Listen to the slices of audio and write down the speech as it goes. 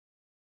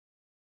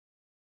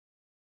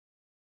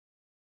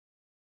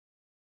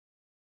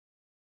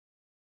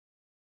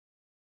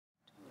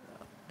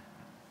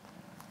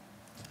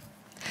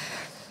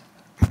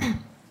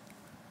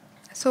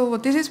So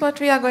this is what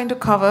we are going to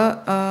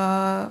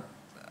cover.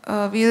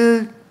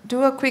 We'll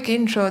do a quick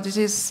intro. This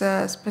is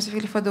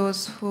specifically for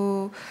those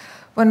who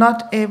were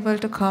not able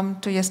to come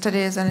to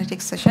yesterday's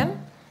analytics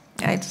session.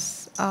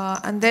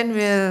 And then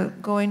we'll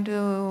go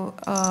into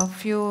a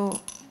few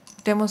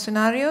demo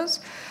scenarios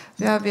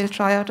where we'll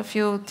try out a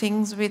few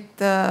things with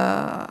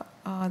the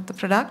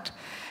product.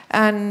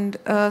 And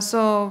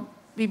so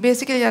we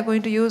basically are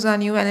going to use our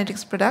new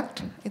analytics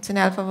product. It's in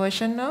alpha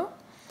version now.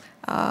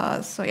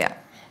 So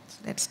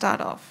let's start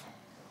off.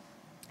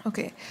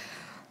 Okay.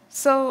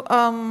 So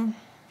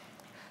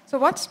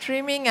what's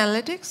streaming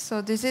analytics?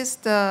 So this is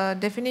the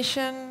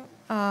definition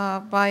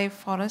by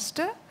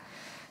Forrester.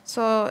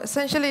 So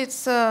essentially,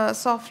 it's a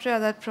software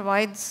that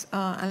provides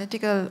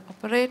analytical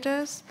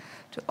operators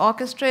to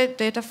orchestrate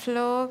data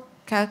flow,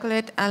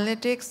 calculate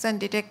analytics,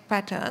 and detect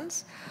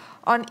patterns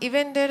on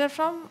event data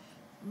from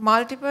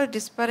multiple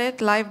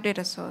disparate live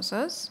data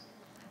sources.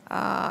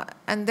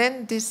 And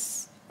then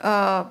this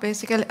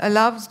basically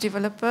allows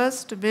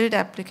developers to build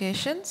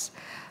applications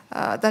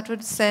that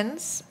would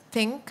sense,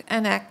 think,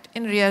 and act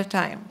in real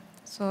time.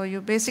 So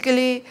you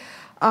basically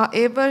are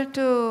able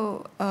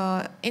to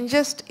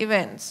ingest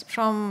events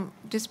from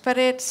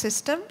disparate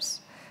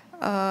systems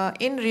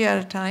in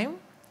real time,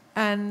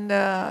 and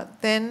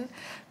then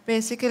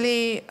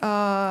basically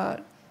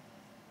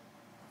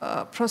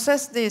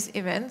process these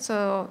events.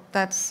 So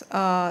that's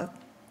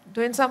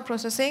doing some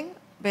processing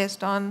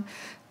based on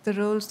the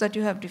rules that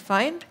you have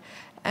defined,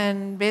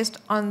 and based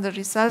on the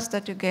results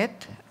that you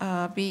get,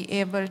 be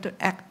able to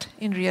act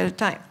in real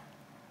time.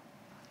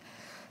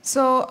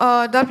 So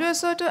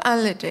WSO2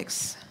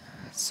 analytics.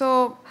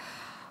 So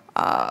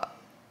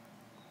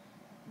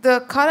the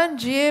current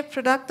GA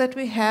product that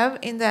we have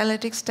in the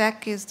analytics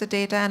stack is the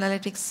data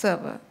analytics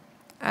server.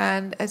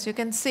 And as you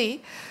can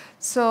see,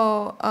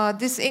 so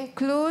this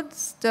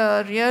includes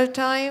the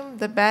real-time,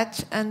 the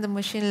batch, and the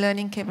machine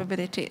learning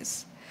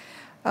capabilities.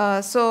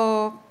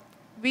 So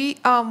we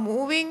are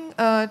moving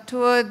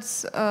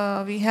towards,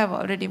 we have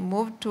already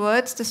moved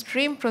towards the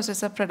stream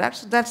processor product.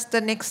 So that's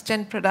the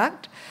next-gen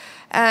product.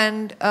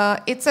 And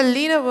it's a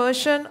leaner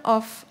version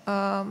of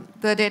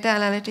the data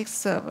analytics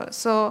server.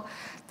 So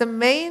the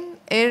main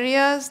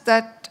areas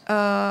that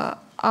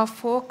are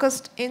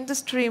focused in the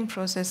stream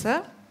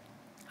processor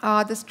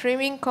are the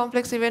streaming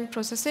complex event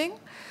processing,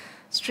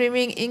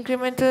 streaming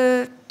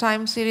incremental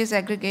time series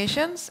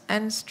aggregations,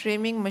 and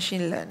streaming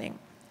machine learning.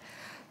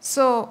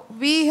 So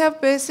we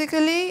have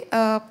basically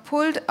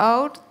pulled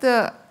out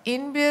the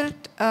inbuilt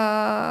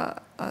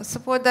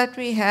support that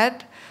we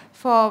had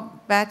for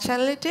batch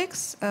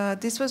analytics.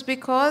 This was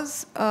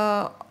because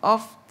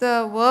of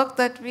the work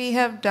that we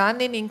have done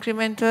in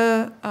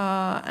incremental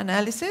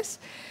analysis.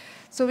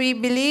 So we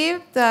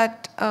believe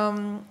that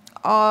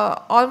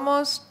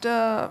almost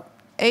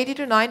 80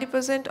 to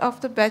 90%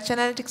 of the batch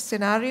analytics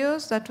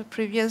scenarios that were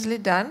previously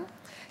done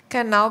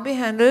can now be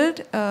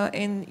handled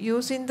in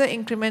using the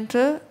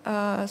incremental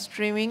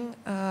streaming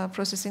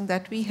processing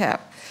that we have.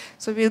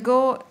 So we'll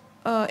go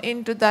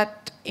into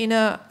that in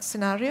a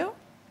scenario.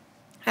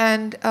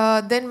 And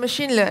then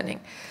machine learning.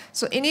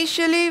 So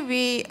initially,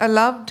 we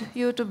allowed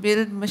you to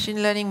build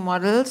machine learning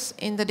models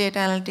in the data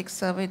analytics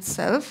server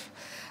itself.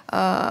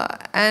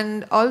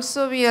 And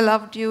also, we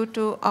allowed you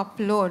to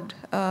upload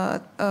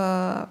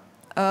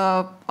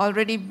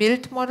already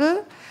built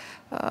model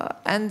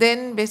and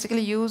then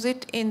basically use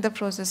it in the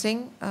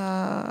processing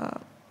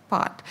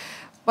part.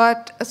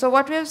 But so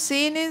what we have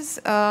seen is,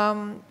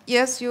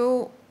 yes,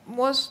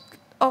 most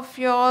of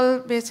y'all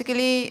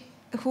basically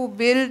who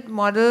build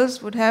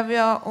models would have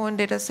your own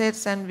data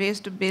sets and ways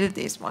to build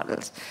these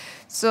models.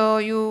 So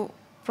you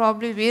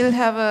probably will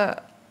have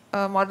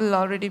a model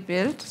already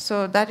built,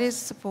 so that is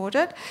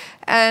supported.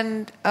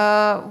 And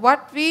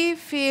what we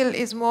feel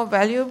is more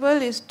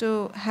valuable is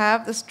to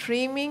have the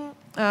streaming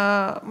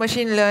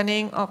machine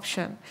learning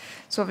option.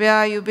 So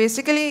where you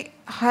basically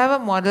have a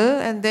model,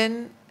 and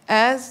then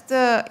as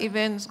the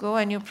events go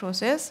and you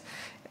process,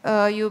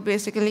 you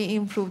basically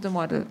improve the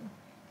model.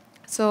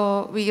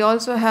 So we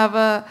also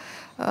have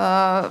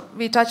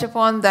we touch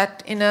upon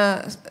that in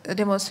a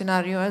demo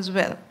scenario as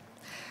well.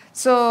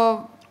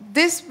 So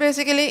this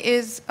basically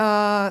is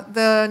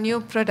the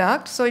new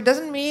product. So it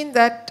doesn't mean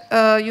that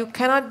you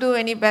cannot do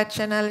any batch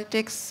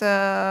analytics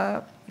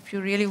if you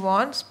really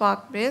want,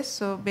 Spark-based.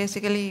 So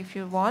basically, if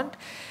you want,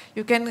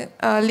 you can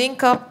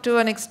link up to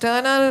an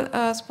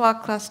external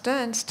Spark cluster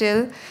and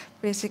still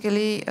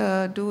basically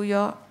do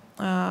your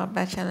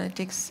batch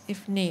analytics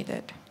if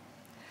needed.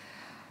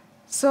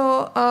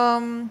 So,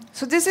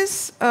 so this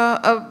is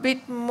a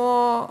bit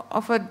more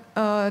of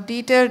a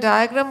detailed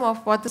diagram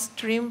of what the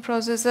stream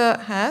processor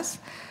has.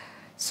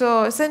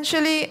 So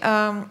essentially,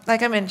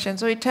 like I mentioned,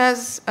 so it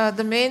has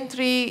the main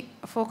three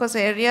focus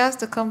areas: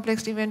 the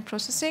complex event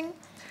processing,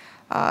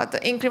 the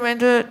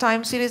incremental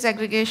time series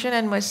aggregation,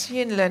 and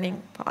machine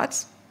learning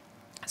parts.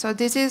 So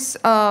this is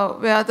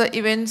where the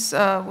events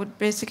would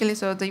basically,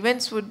 so the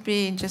events would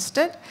be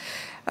ingested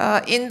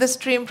in the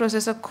stream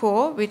processor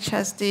core, which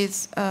has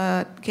these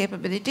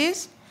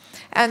capabilities.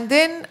 And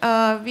then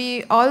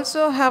we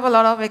also have a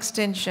lot of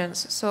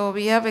extensions. So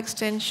we have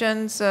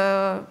extensions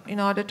in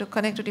order to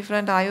connect to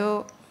different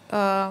I/O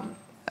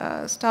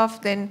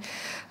stuff, then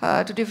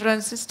to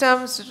different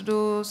systems to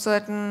do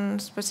certain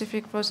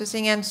specific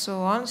processing and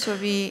so on. So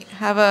we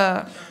have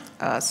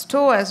a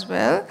store as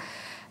well.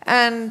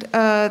 And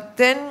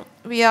then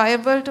we are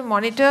able to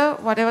monitor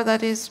whatever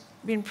that is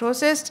being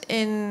processed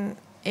in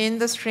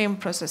the stream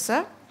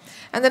processor.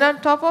 And then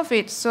on top of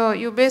it, so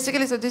you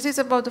basically, so this is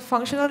about the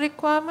functional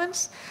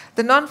requirements.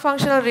 The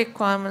non-functional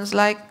requirements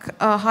like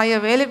high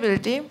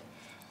availability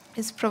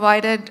is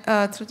provided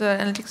through the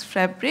analytics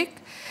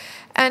fabric.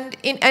 And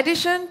in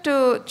addition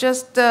to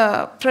just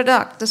the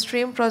product, the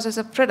stream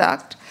processor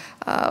product,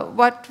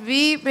 what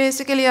we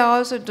basically are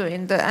also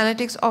doing, the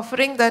analytics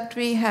offering that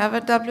we have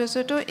at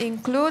WSO2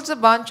 includes a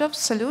bunch of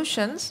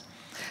solutions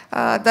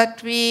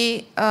that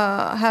we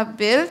have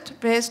built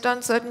based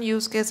on certain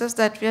use cases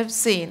that we have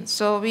seen.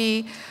 So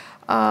we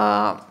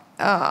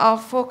are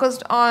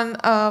focused on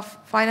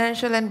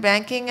financial and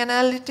banking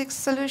analytics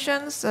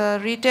solutions,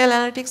 retail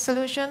analytics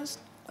solutions,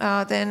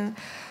 then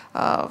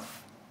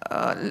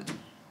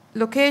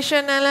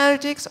location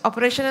analytics,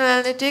 operational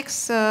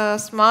analytics,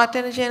 smart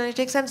energy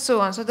analytics, and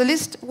so on. So the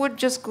list would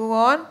just go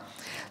on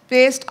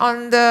based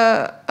on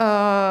the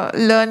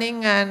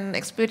learning and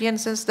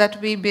experiences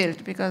that we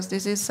build, because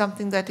this is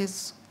something that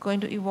is going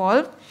to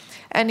evolve.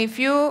 And if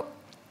you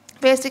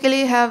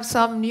basically have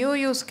some new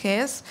use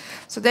case,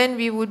 so then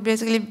we would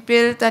basically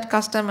build that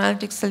custom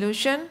analytics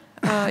solution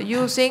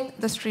using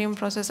the stream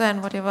processor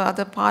and whatever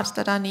other parts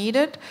that are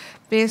needed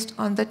based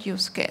on that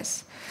use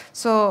case.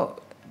 So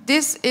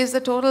this is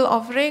the total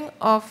offering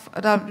of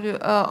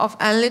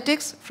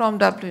analytics from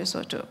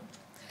WSO2.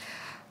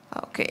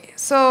 Okay,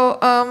 so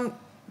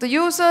the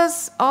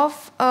users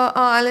of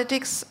our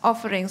analytics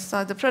offerings,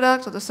 the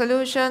products or the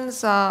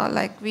solutions,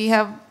 like we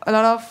have a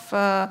lot of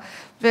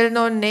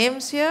well-known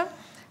names here,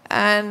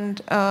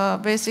 and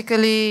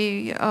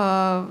basically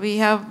we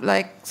have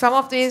like some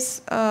of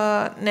these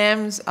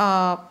names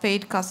are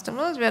paid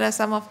customers, whereas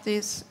some of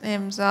these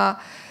names are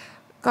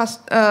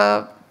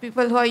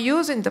people who are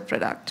using the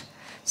product.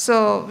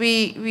 So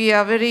we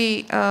are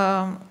very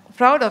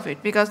proud of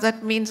it, because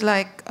that means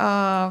like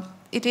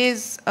it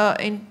is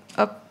in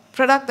a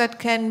product that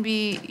can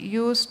be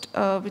used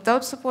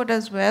without support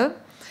as well.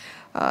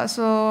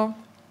 So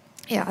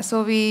yeah,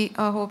 so we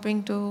are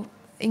hoping to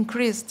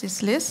increase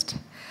this list.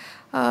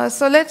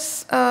 So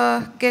let's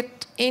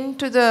get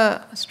into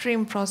the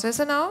stream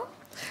processor now.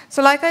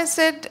 So like I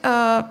said,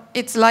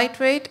 it's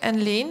lightweight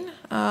and lean,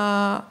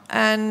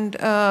 and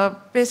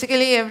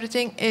basically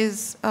everything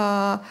is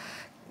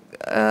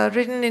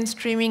written in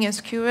streaming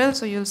SQL,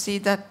 so you'll see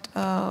that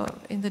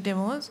in the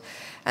demos.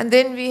 And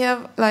then we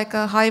have like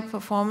a high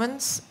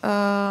performance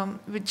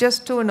with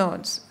just 2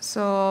 nodes.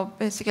 So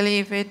basically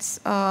if it's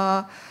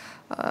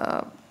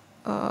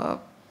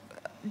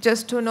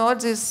just 2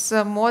 nodes is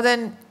more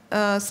than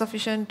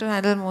sufficient to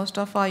handle most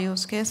of our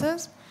use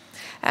cases.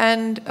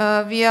 And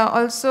we are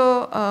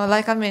also,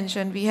 like I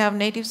mentioned, we have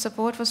native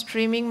support for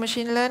streaming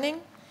machine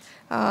learning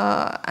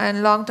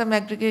and long-term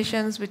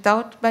aggregations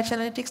without batch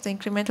analytics, the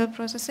incremental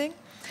processing,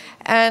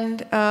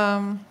 and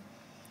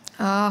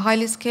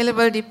highly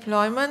scalable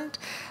deployment,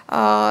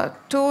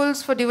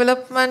 tools for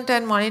development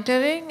and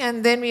monitoring,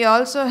 and then we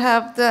also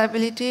have the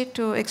ability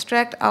to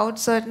extract out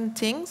certain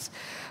things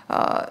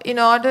in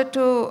order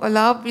to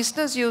allow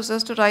business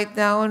users to write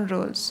their own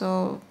rules.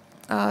 So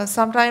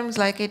sometimes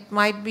like it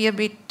might be a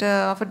bit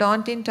of a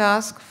daunting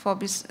task for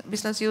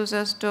business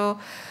users to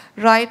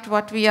write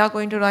what we are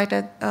going to write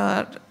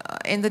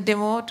in the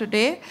demo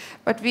today,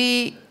 but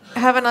we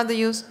have another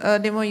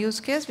demo use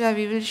case where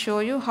we will show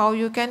you how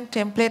you can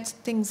template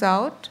things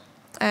out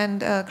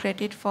and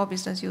create it for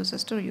business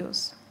users to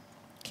use.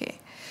 Okay.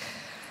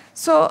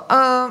 So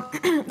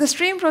the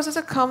stream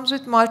processor comes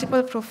with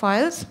multiple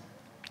profiles.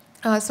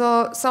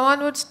 So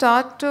someone would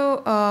start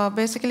to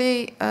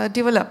basically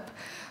develop,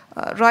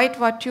 write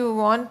what you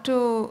want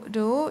to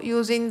do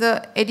using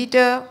the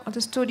editor or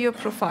the studio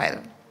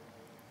profile.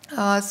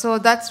 So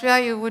that's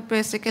where you would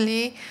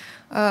basically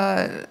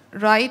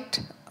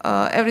write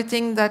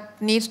everything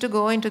that needs to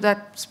go into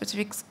that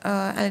specific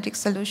analytics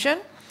solution.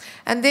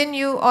 And then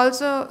you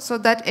also, so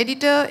that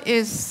editor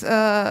is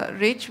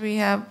rich. We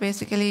have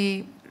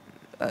basically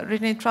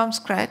written it from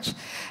scratch.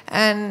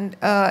 And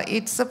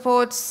it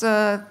supports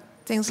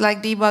things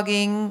like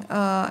debugging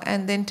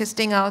and then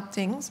testing out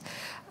things.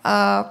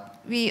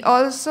 We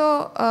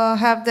also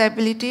have the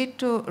ability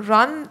to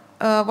run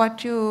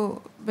what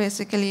you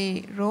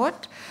basically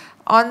wrote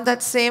on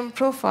that same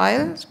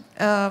profile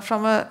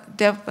from a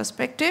dev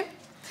perspective.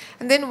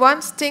 And then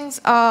once things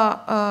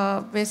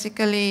are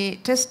basically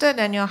tested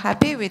and you're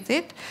happy with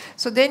it,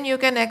 so then you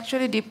can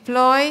actually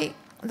deploy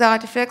the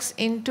artifacts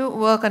into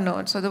worker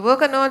nodes. So the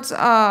worker nodes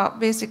are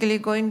basically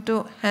going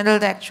to handle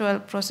the actual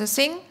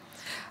processing.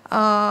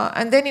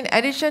 And then in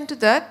addition to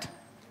that,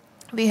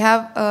 we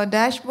have a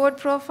dashboard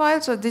profile.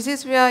 So this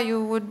is where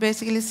you would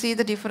basically see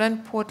the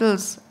different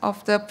portals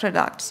of the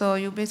product. So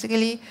you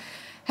basically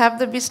have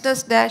the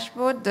business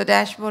dashboard, the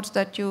dashboards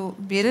that you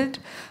build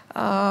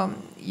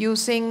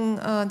using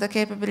the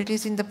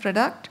capabilities in the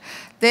product.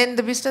 Then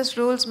the business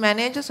rules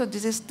manager, so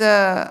this is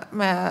the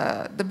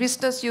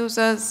business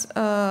users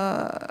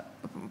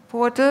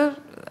portal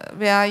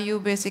where you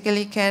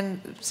basically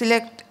can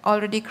select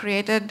already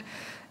created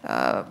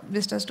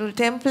business rule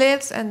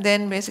templates and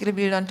then basically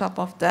build on top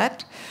of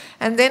that.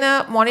 And then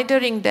a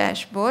monitoring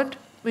dashboard,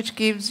 which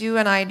gives you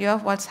an idea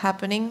of what's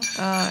happening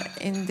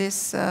in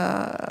this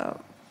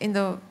in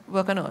the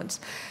worker nodes.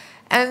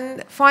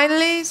 And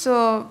finally,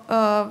 so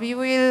we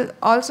will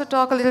also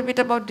talk a little bit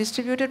about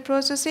distributed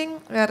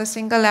processing, where a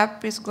single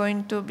app is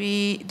going to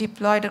be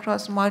deployed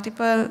across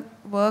multiple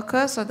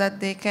workers so that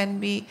they can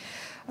be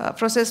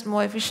processed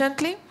more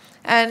efficiently.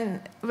 And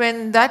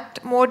when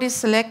that mode is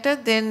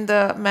selected, then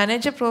the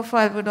manager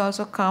profile would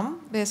also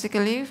come,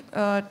 basically,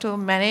 to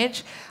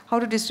manage how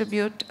to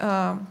distribute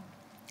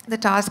the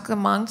task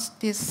amongst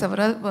these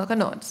several worker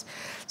nodes.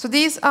 So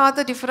these are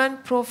the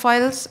different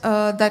profiles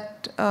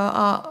that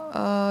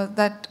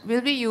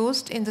will be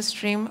used in the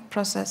stream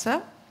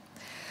processor.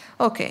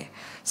 Okay,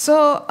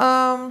 so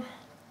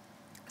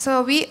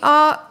so we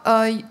are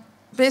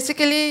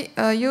basically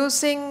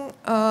using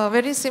a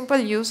very simple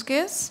use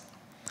case.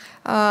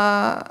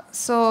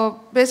 So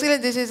basically,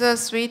 this is a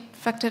suite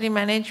factory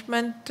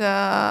management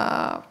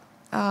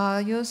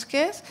use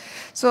case.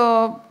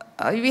 So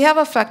we have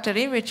a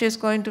factory which is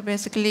going to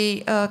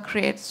basically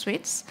create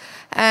suites,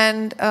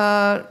 and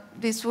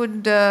this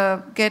would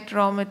get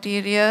raw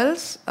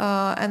materials,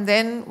 and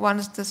then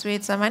once the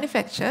suites are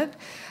manufactured,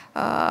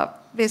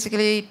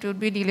 basically it would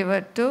be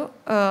delivered to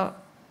a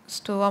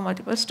store or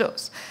multiple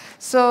stores.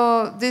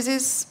 So this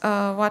is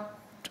what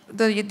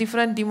the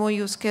different demo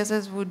use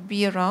cases would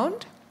be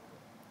around.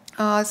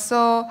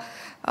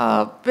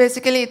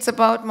 Basically, it's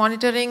about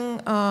monitoring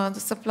the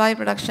supply,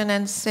 production,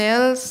 and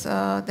sales,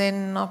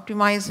 then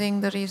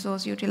optimizing the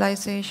resource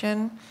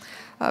utilization,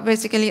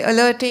 basically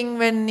alerting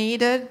when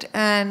needed,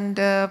 and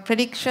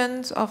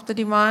predictions of the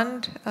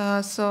demand.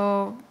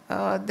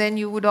 Then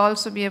you would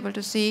also be able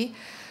to see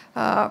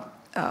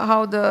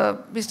how the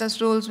business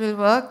rules will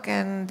work,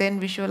 and then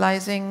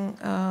visualizing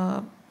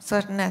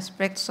certain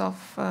aspects of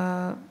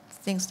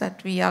things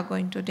that we are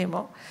going to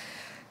demo.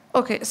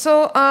 Okay,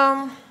 so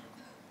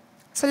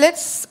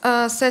let's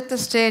set the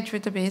stage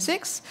with the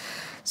basics.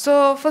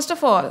 So first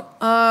of all,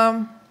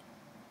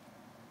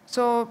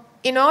 so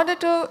in order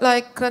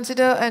to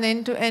consider an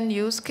end-to-end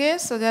use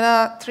case, so there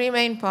are three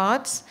main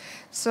parts.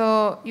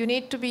 So you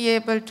need to be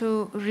able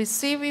to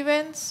receive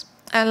events,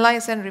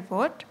 analyze, and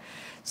report.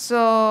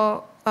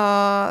 So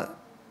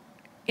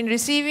in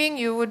receiving,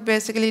 you would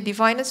basically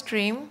define a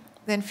stream,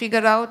 then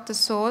figure out the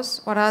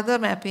source, what are the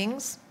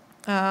mappings,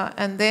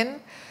 and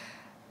then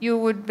you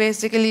would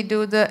basically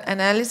do the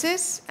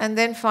analysis, and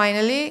then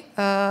finally,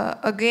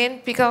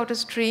 again, pick out a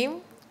stream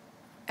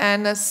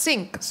and a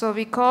sink. So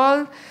we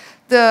call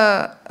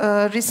the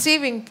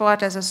receiving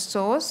part as a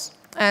source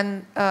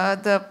and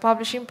the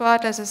publishing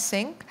part as a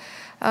sink,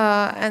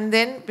 and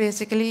then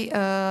basically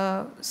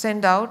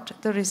send out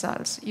the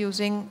results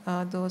using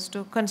those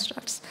two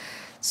constructs.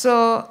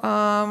 So,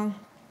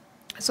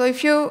 so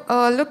if you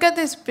look at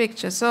this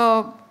picture,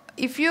 so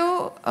if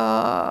you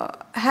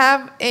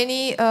have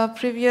any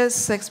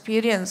previous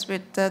experience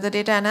with the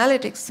data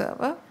analytics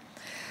server,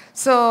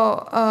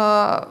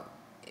 so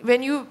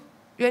when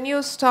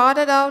you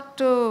started out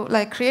to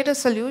create a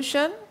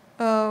solution,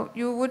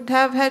 you would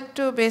have had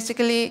to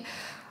basically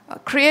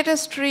create a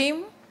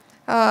stream,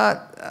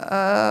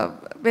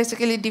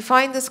 basically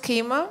define the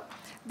schema,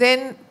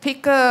 then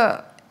pick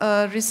a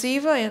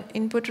receiver, an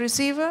input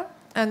receiver,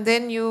 and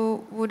then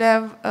you would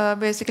have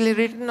basically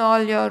written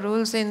all your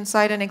rules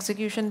inside an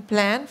execution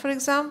plan, for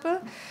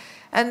example,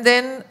 and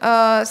then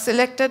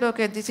selected,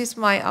 okay, this is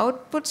my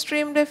output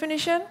stream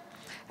definition,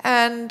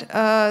 and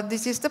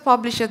this is the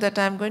publisher that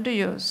I'm going to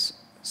use.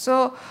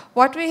 So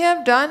what we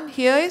have done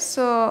here is,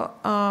 so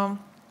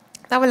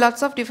there were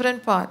lots of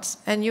different parts,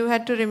 and you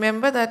had to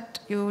remember that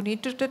you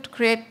need to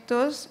create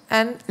those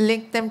and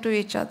link them to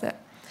each other.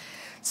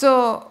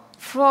 So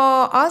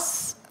for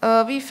us,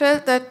 we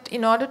felt that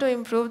in order to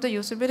improve the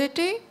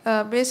usability,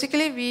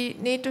 basically we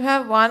need to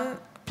have one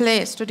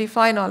place to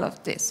define all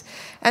of this.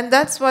 And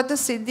that's what the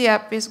Siddhi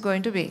app is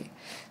going to be.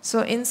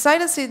 So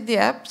inside a Siddhi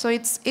app, so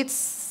it's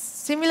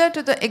similar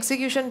to the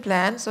execution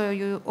plan. So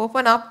you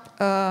open up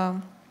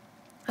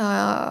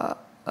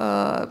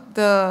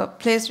the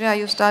place where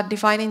you start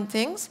defining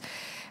things,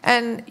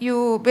 and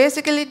you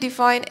basically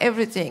define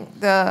everything.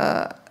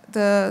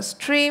 The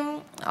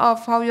stream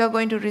of how you are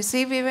going to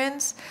receive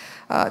events,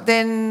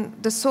 then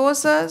the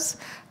sources,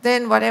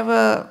 then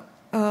whatever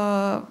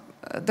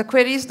the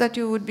queries that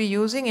you would be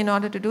using in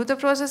order to do the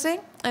processing,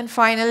 and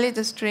finally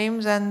the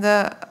streams and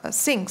the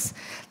sinks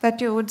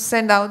that you would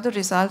send out the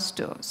results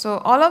to. So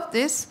all of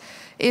this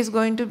is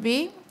going to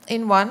be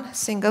in one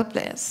single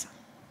place.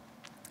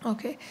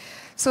 Okay,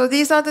 so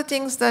these are the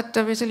things that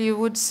visually you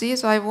would see.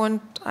 So I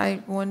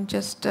won't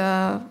just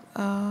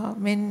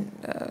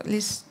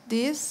list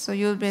these. So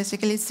you'll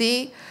basically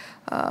see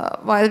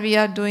while we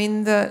are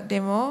doing the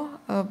demo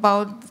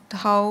about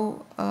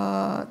how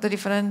the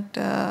different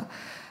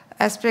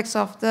aspects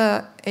of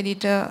the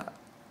editor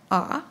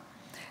are.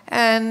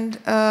 And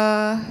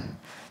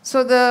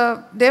so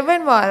the dev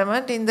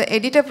environment in the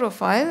editor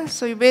profile,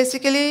 so you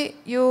basically,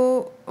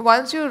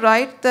 once you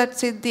write that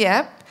Siddhi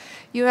app,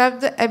 you have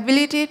the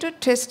ability to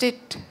test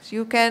it.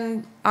 You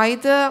can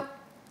either,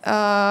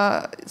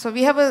 so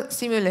we have a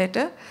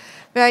simulator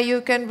where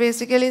you can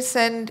basically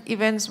send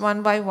events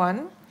one by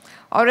one,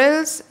 or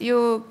else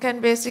you can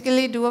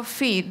basically do a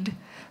feed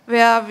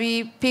where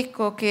we pick,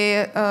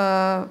 okay,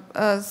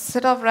 a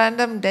set of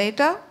random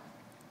data,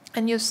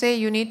 and you say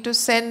you need to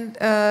send,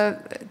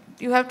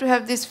 you have to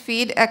have this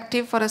feed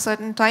active for a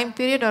certain time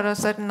period or a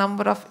certain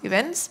number of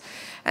events,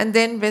 and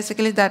then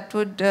basically that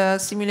would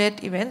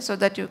simulate events so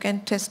that you can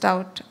test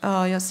out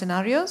your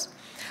scenarios.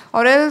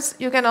 Or else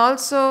you can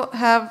also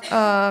have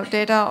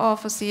data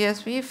of a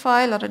CSV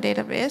file or a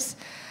database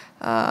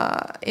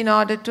in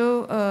order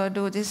to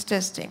do this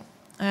testing.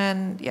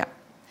 And yeah,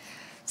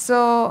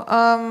 so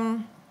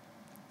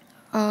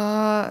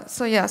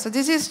so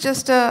this is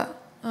just a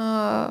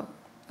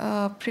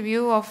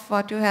preview of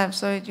what you have.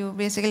 So you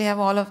basically have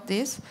all of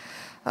this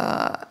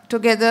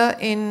together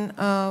in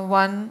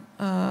one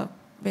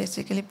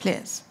basically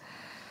place.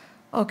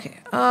 Okay,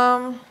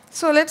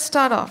 so let's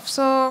start off.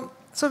 So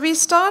we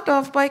start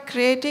off by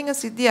creating a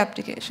Siddhi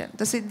application,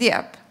 the Siddhi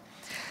app.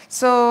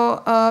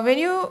 So when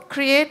you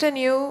create a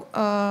new,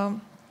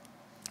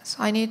 so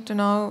I need to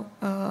now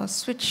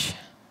switch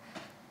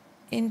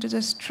into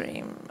the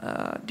stream,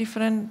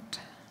 different.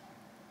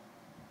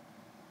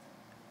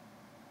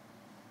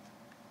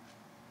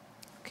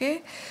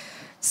 Okay,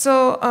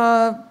 so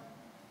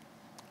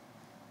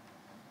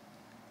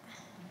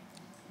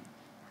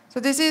so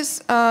this is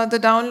the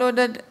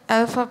downloaded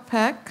alpha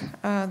pack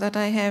that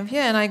I have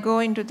here, and I go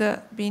into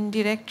the bin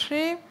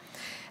directory,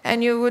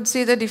 and you would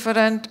see the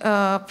different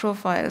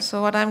profiles.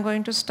 So what I'm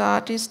going to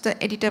start is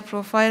the editor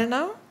profile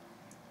now.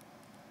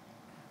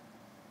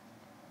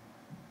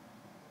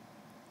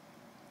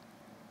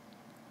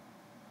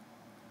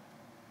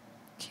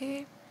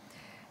 Okay,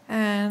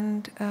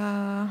 and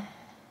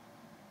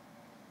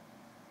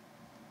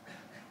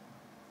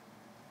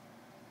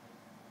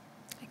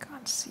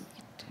can't see it.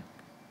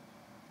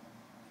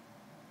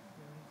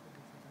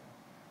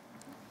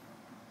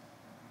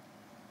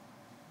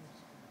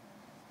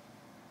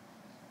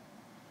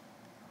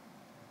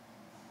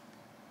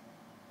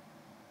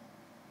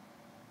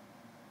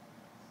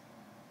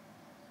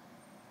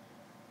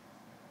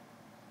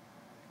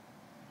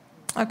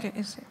 Okay,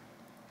 you see.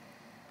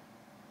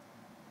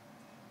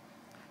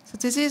 So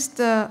this is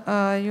the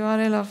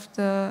URL of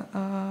the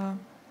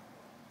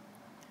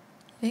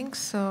link.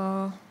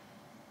 So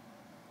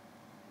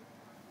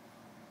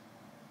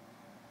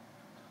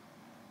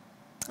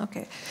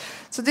okay,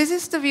 so this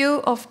is the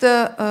view of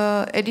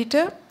the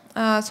editor.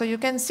 So you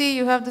can see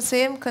you have the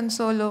same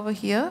console over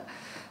here,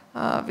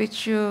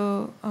 which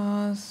you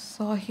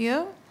saw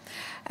here.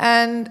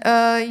 And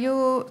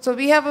so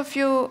we have a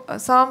few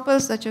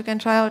samples that you can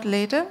try out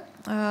later.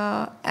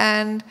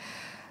 And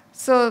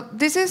so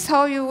this is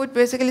how you would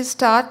basically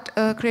start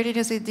creating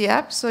a Siddhi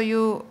app. So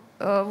you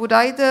would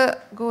either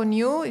go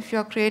new if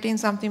you're creating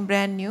something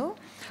brand new,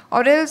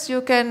 or else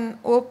you can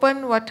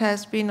open what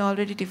has been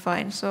already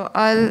defined. So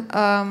I'll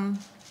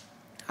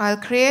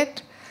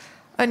create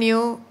a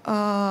new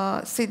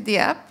Siddhi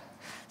app.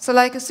 So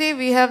like you see,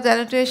 we have the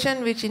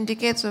annotation which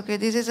indicates, okay,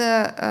 this is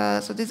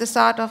so this is the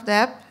start of the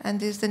app, and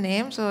this is the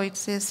name. So it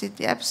says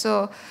Siddhi app.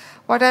 So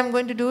what I'm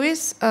going to do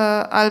is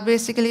I'll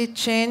basically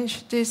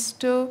change this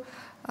to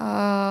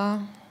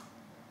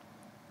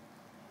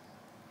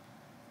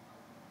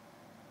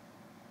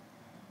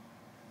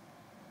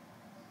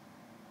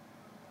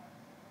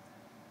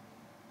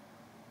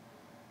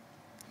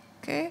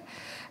okay,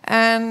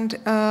 and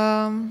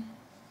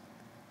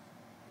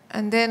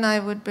then I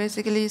would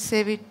basically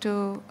save it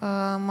to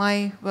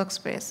my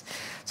workspace.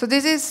 So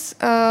this is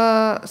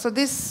so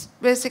this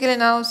basically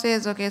now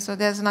says, okay, so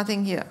there's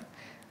nothing here.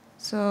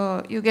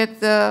 So you get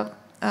the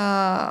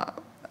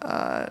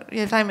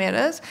real-time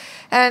errors,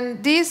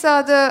 and these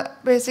are the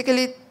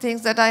basically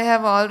things that I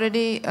have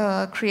already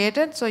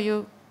created. So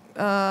you,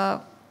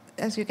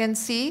 as you can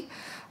see,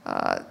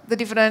 the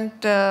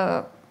different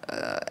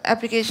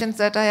applications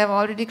that I have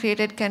already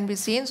created can be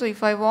seen. So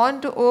if I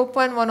want to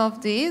open one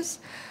of these,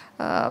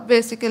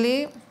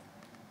 basically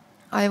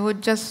I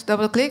would just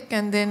double click,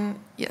 and then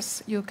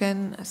yes, you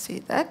can see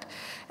that.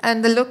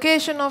 And the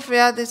location of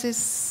where this is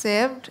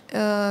saved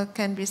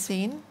can be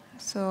seen.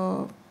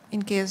 So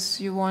in case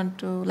you want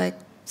to like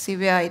see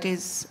where it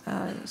is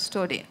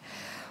stored in.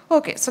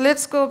 Okay, so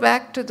let's go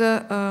back to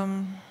the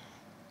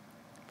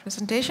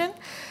presentation.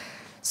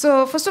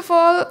 So first of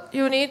all,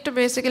 you need to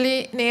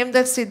basically name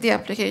that Siddhi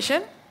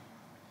application.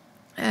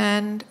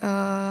 And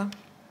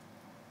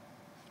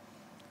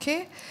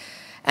okay.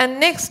 And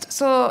next,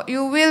 so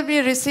you will be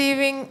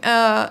receiving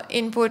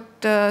input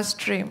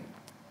stream.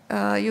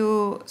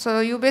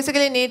 you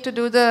basically need to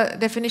do the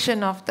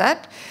definition of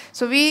that.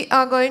 So we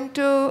are going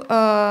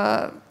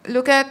to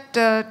look at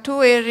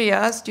 2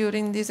 areas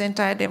during this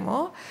entire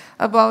demo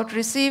about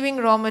receiving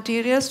raw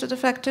materials to the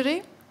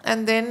factory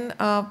and then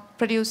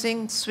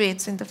producing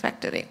sweets in the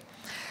factory.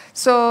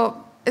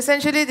 So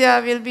essentially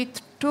there will be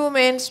 2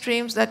 main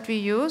streams that we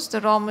use, the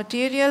raw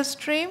material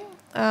stream,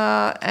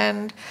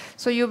 and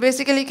so you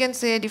basically can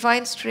say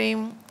define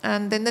stream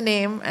and then the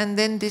name, and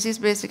then this is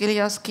basically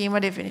your schema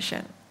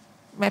definition,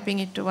 mapping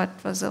it to what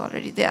was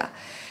already there.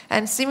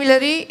 And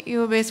similarly,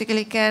 you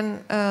basically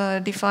can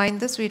define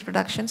the sweet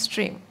production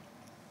stream.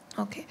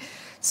 Okay,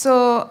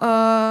 so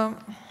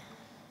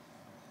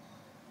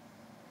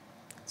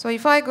so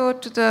if I go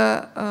to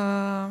the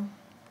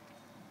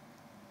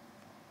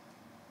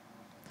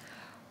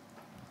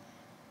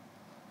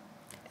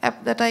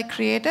app that I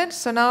created,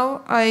 so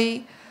now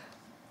I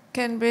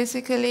can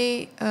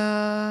basically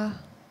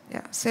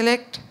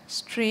select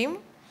stream,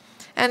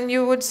 and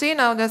you would see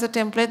now there's a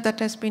template that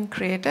has been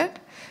created.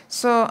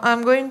 So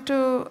I'm going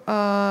to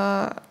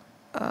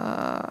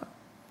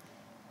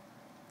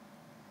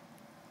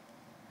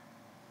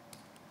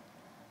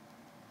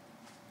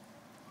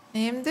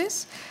name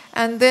this,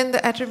 and then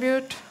the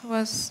attribute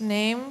was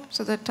name,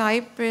 so the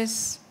type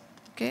is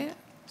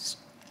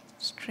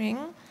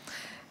string,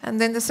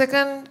 and then the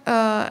second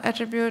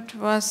attribute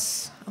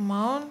was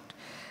amount,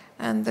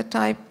 and the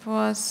type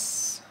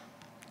was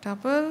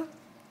double.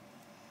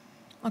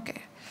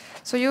 Okay,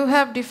 so you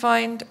have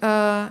defined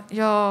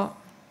your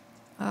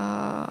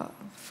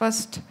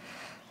first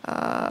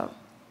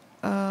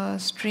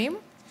stream,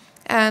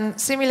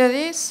 and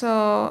similarly,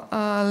 so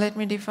let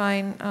me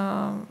define.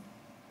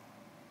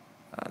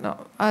 No,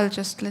 I'll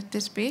just let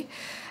this be,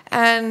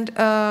 and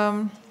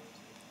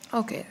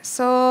okay.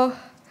 So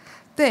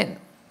then.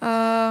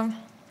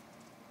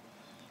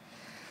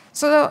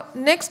 So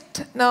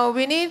next, now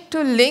we need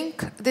to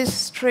link this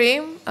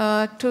stream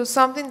to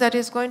something that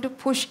is going to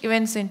push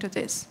events into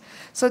this.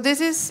 So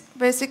this is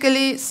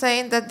basically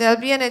saying that there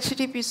will be an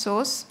HTTP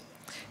source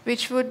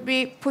which would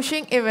be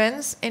pushing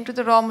events into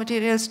the raw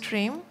material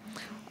stream,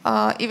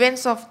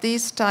 events of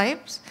these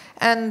types,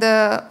 and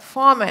the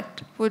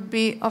format would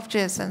be of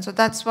JSON. So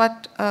that's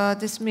what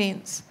this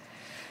means.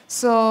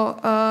 So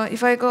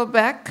if I go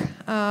back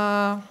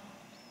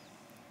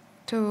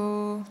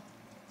to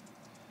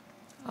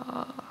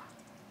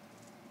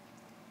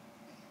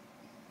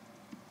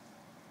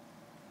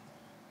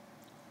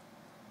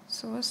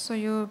source, so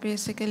you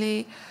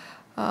basically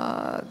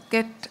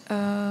get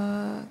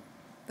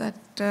that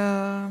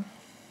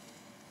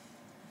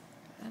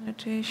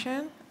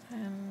annotation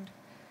and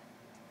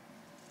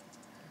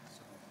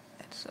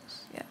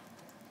source,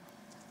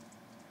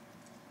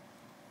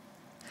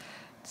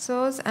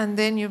 source, and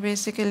then you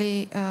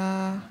basically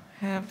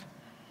have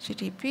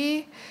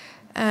GTP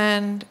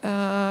and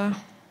map.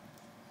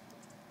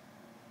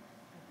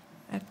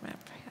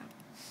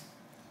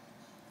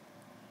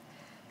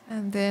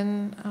 And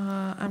then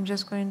I'm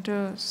just going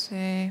to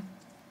say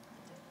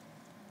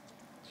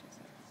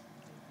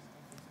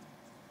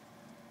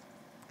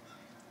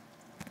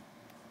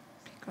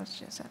because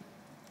JSON.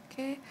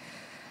 Okay,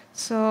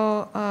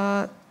 so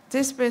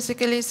this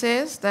basically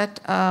says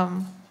that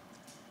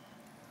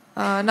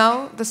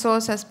now the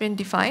source has been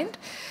defined,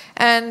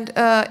 and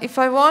if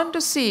I want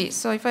to see,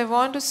 so if I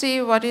want to see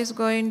what is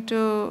going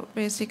to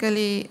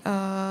basically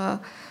come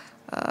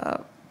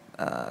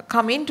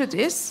into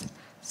this,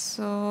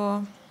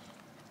 so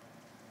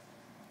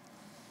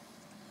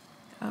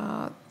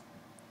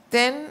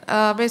then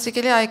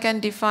basically I can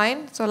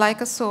define, so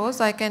like a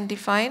source, I can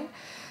define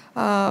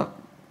a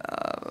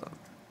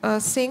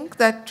sink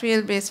that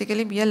will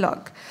basically be a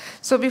log.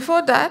 So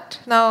before that,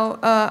 now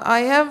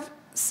I have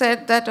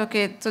said that,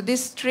 okay, so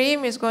this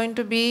stream is going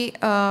to be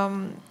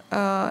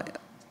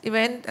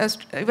event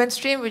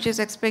stream which is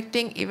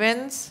expecting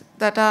events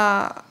that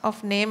are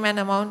of name and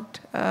amount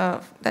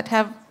that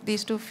have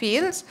these 2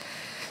 fields.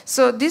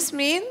 So this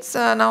means,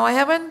 now I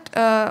haven't,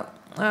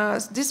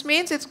 this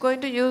means it's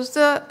going to use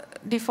the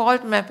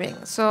default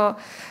mapping. So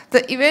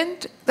the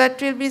event that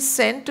will be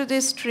sent to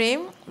this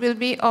stream will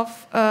be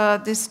of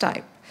this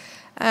type.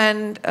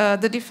 And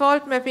the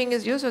default mapping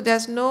is used, so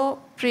there's no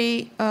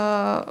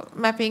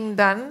pre-mapping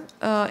done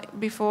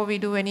before we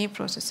do any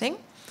processing.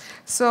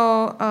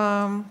 So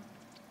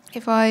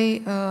if I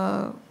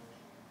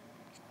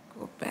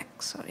go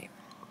back, sorry.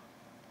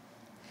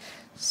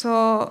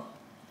 So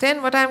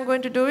then what I'm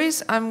going to do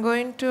is I'm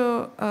going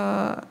to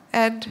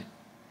add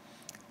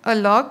a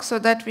log so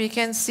that we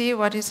can see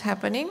what is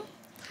happening.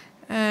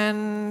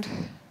 And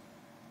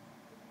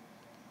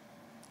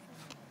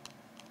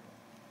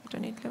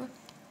don't need level.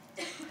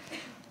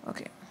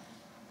 Okay.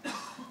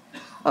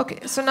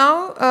 Okay, so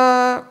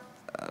now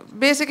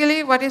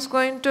basically what is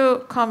going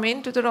to come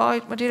into the raw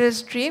material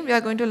stream, we are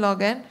going to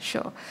log and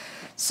show.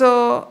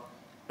 So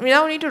we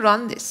now need to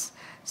run this.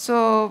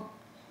 So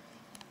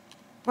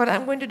what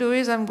I'm going to do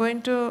is I'm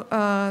going to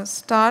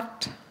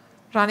start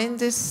running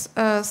this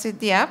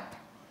Siddhi app.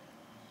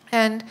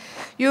 And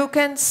you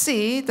can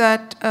see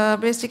that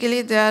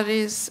basically there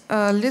is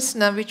a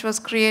listener which was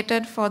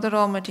created for the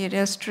raw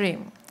material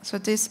stream. So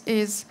this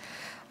is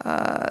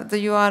the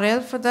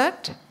URL for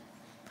that.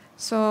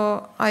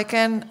 So I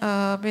can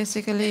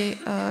basically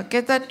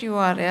get that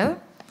URL,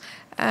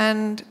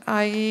 and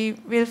I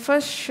will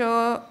first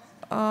show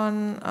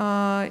on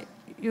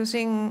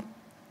using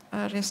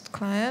a REST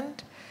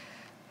client.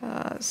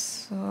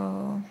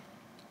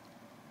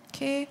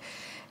 Okay,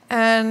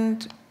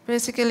 and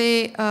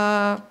basically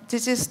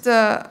this is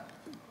the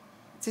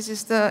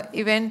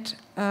event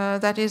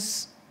that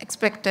is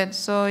expected.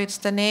 So it's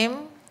the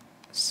name,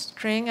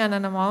 string, and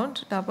an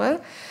amount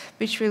double,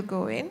 which will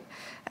go in,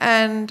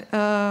 and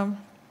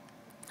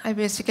I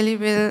basically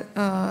will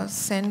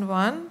send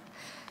one,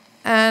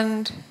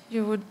 and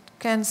you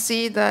can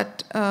see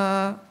that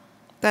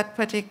that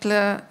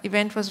particular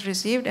event was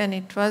received and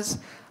it was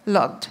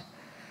logged.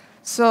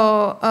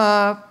 So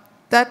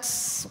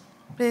that's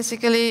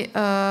basically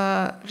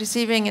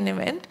receiving an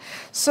event.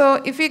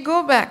 So if we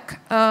go back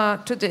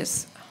to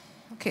this,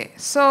 okay,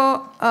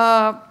 so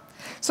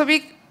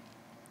we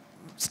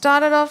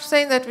started off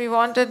saying that we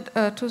wanted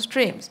 2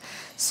 streams.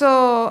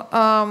 So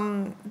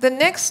the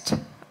next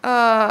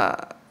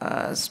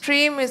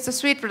stream is the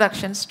suite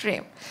production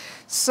stream.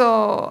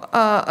 So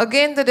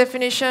again, the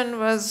definition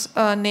was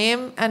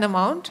name and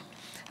amount.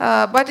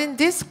 But in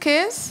this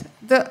case,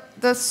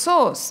 the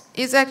source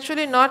is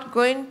actually not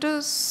going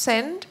to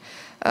send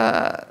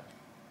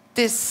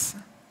this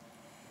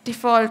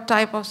default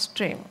type of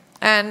stream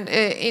and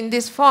in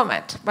this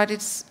format.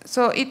 But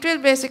so it will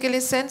basically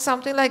send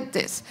something like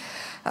this.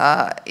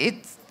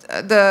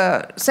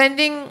 The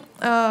sending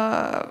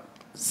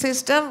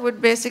system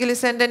would basically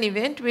send an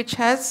event which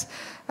has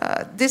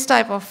this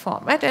type of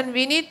format, and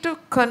we need to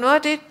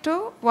convert it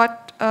to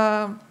what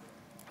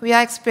we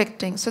are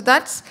expecting. So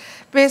that's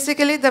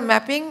basically the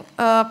mapping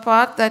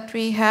part that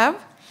we have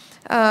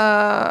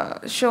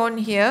shown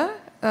here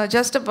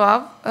just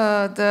above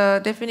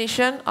the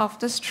definition of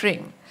the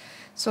string.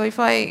 So if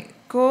I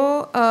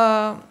go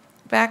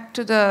back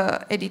to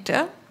the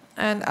editor,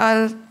 and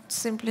I'll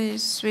simply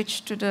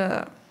switch to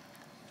the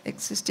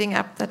existing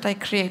app that I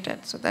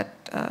created so that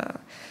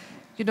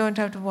you don't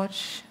have to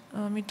watch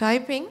me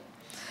typing.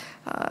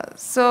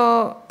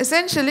 So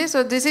essentially,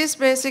 so this is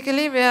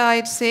basically where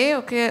I'd say,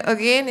 okay,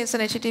 again, it's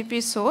an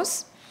HTTP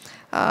source.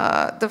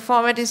 The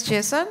format is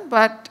JSON,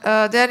 but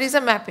there is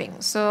a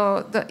mapping.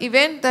 So the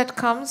event that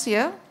comes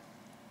here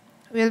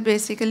will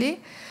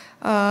basically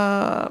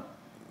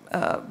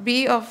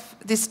be of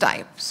this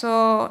type.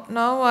 So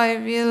now I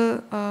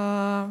will,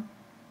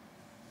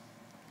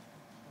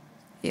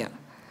 yeah.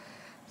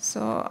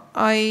 So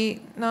I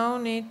now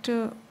need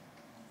to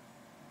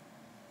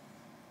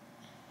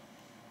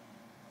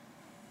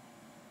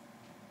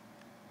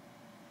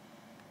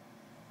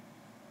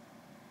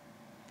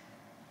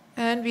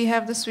and we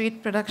have the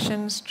suite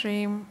production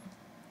stream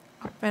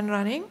up and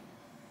running.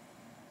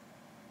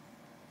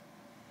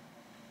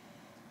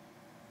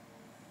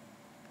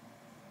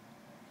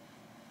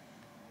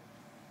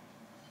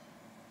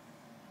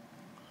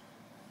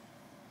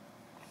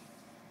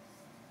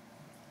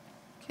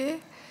 Okay,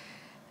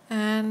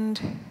 and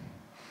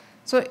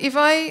so if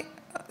I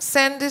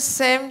send this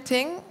same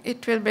thing,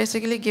 it will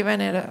basically give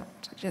an error.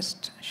 So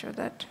just show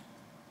that.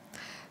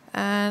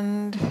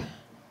 And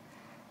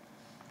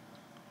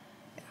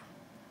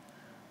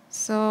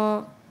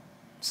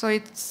So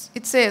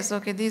it says,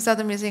 okay, these are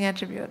the missing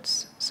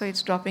attributes. So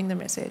it's dropping the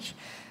message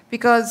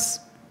because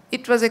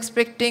it was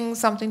expecting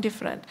something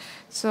different.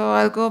 So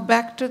I'll go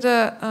back to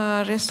the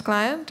REST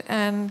client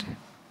and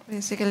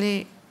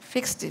basically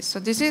fix this. So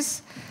this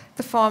is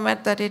the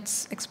format that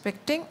it's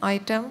expecting,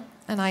 item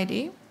and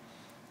ID.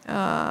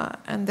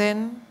 And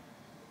then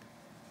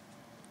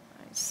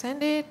I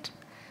send it.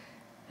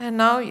 And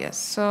now, yes,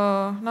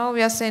 so now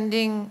we are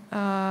sending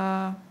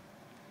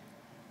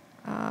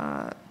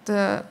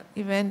the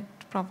event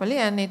properly,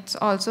 and it's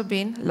also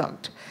been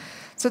logged.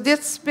 So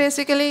that's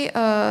basically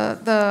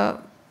the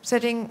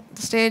setting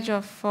the stage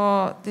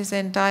for this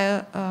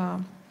entire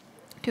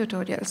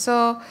tutorial.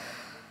 So,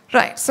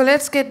 right, so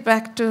let's get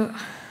back to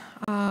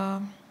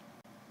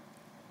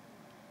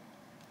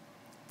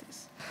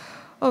this.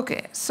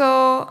 Okay,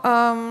 so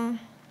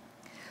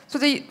so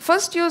the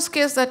first use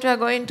case that we are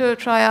going to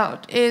try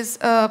out is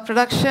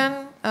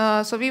production.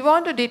 So we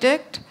want to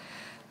detect,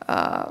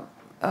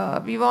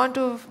 we want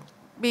to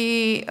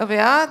be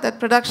aware that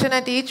production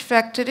at each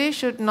factory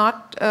should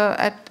not,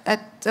 at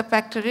the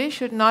factory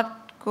should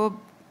not go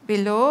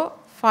below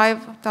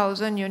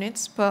 5,000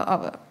 units per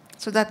hour.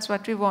 So that's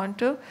what we want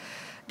to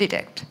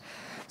detect.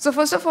 So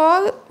first of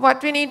all,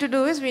 what we need to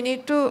do is we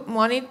need to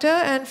monitor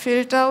and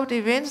filter out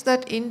events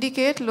that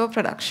indicate low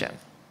production.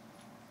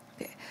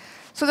 Okay.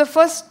 So the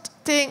first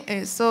thing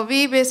is, so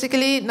we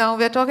basically, now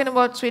we're talking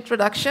about suite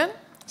production.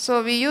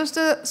 So we use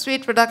the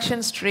suite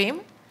production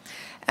stream,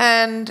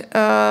 and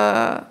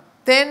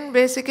then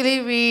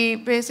basically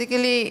we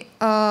receive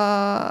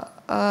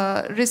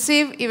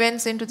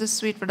events into the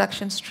suite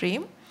production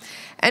stream,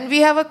 and we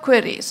have a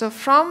query. So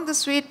from the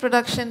suite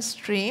production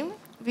stream,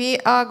 we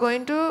are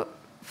going to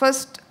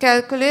first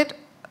calculate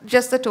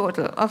just the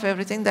total of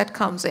everything that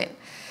comes in.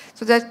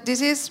 So that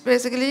this is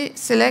basically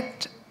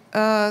select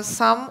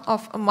sum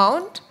of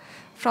amount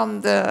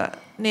from the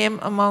name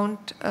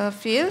amount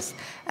fields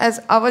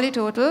as hourly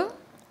total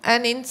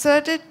and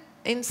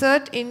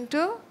insert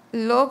into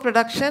low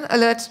production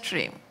alert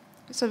stream.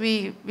 So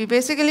we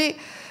basically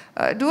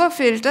do a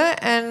filter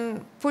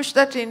and push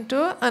that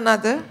into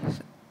another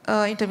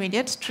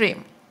intermediate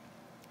stream.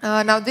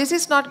 Now this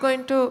is not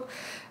going to,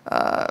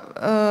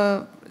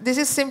 this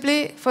is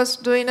simply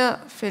first doing a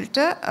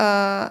filter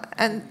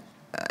and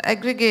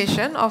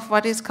aggregation of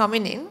what is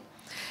coming in.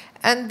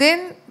 And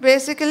then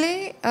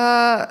basically,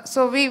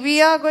 so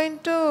we are going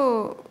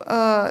to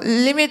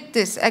limit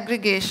this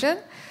aggregation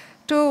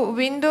to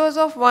windows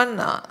of 1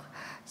 hour.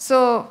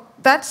 So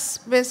that's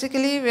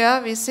basically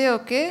where we say,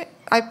 okay,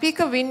 I pick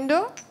a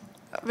window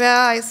where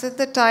I set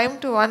the time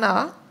to 1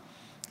 hour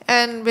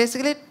and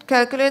basically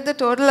calculate the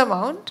total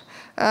amount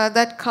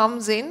that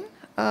comes in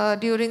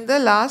during the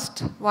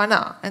last 1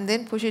 hour and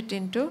then push it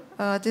into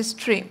this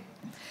stream.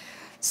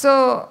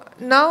 So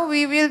now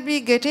we will be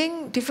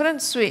getting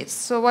different suites.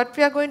 So what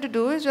we are going to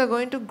do is we are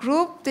going to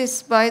group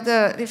this by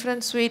the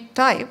different suite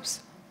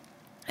types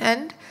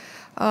and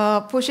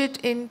push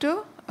it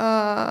into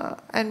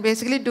and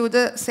basically do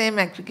the same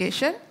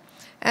aggregation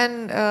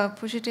and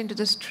push it into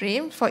the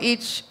stream for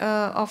each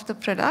of the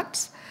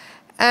products.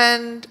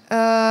 And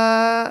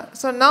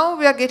so now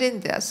we are getting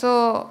there.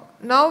 So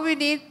now we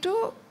need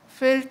to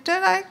filter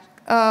like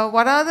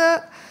what are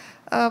the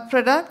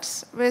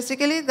products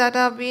basically that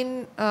have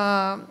been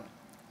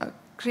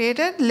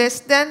created less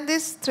than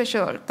this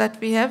threshold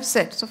that we have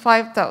set, so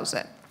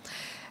 5,000.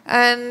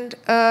 And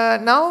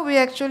now we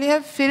actually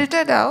have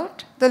filtered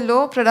out the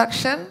low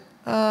production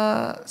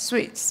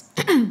suites.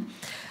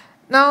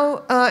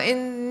 Now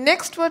in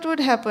next what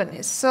would happen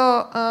is,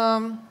 so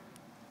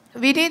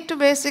we need to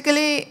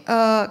basically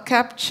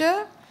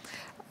capture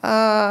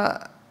the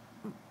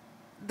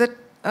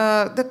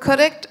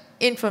correct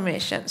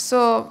information.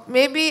 So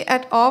maybe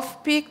at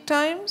off-peak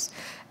times,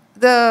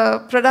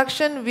 the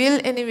production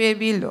will anyway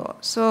be low.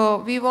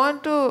 So we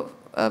want to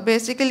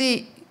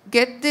basically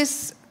get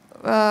this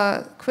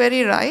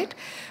query right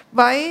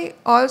by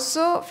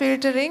also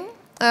filtering,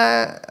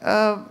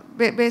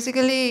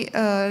 basically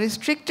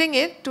restricting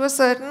it to a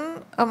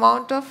certain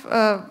amount of,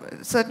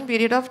 certain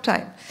period of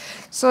time.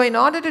 So in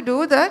order to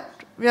do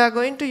that, we are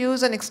going to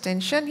use an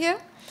extension here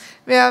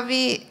where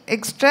we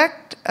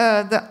extract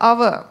the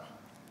hour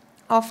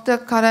of the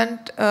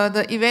current,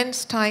 the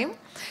event's time,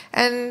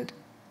 and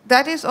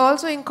that is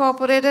also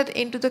incorporated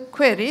into the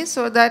query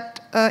so that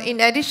in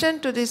addition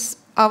to this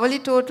hourly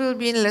total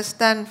being less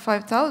than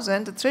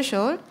 5,000, the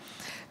threshold,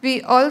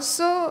 we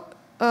also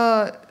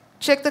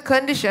check the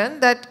condition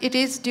that it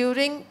is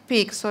during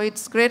peak. So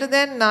it's greater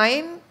than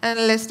 9 and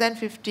less than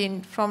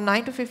 15. From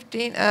 9 to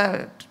 15,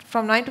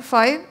 from 9 to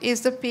 5 is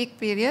the peak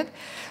period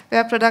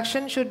where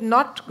production should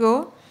not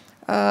go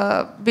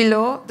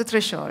below the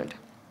threshold.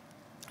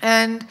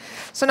 And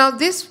so now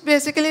this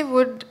basically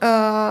would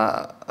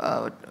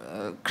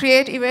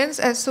create events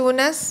as soon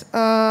as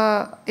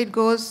it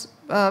goes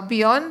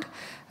beyond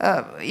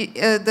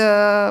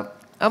the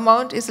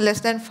amount is less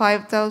than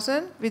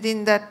 5,000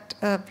 within that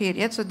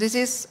period. So this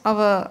is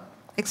our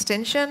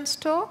extension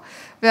store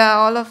where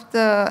all of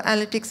the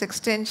analytics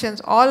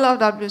extensions, all of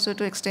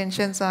WSO2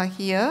 extensions are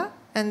here.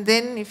 And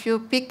then if you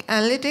pick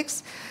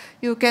analytics,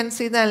 you can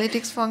see the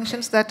analytics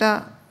functions that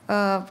are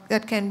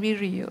that can be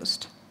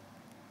reused.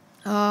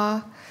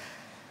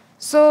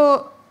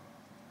 So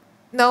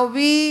now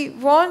we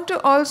want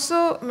to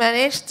also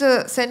manage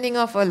the sending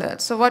of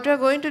alerts. So what we are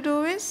going to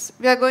do is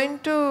we are going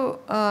to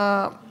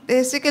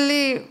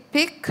basically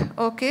pick,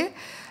 okay,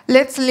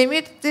 let's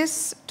limit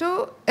this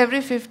to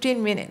every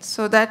 15 minutes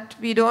so that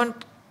we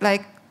don't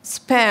like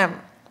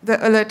spam the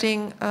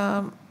alerting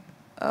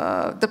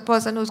the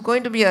person who's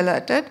going to be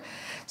alerted.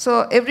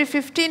 So every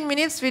 15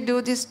 minutes we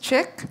do this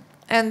check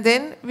and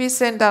then we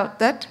send out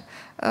that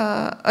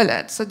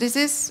alert. So this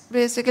is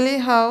basically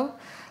how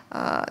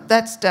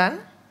that's done.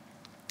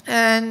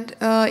 And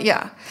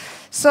yeah,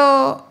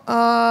 so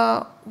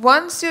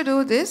once you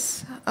do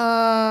this,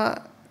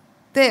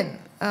 then,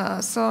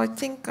 so I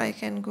think I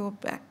can go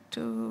back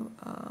to,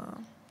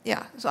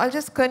 yeah, so I'll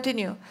just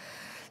continue.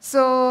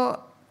 So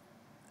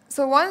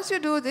once you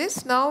do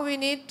this, now we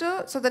need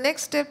to, so the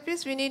next step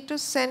is we need to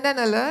send an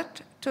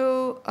alert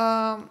to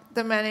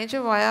the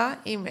manager via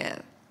email.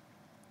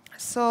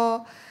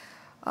 So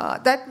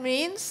that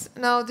means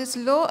now this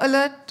low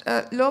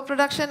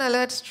production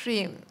alert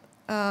stream,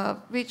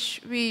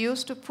 which we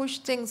used to push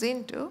things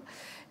into,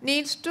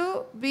 needs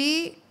to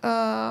be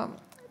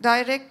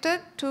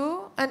directed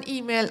to an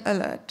email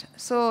alert.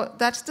 So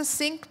that's the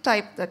sync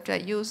type that we are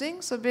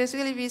using. So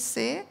basically we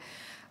say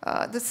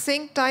the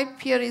sync type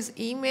here is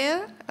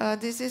email.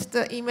 This is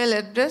the email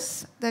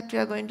address that we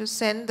are going to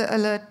send the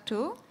alert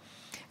to.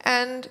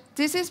 And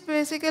this is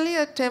basically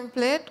a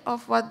template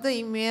of what the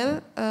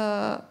email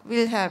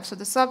will have. So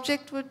the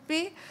subject would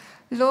be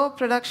low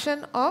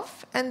production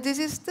of, and this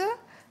is the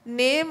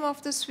name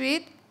of the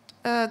suite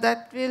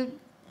that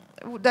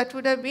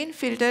would have been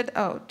filtered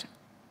out.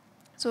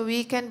 So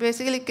we can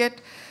basically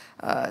get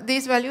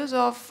these values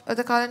of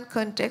the current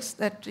context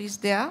that is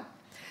there,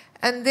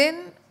 and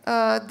then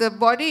the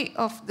body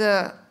of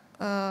the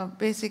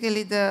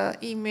basically the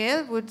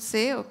email would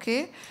say,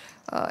 okay,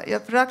 your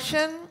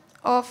production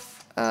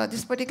of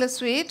this particular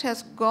suite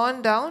has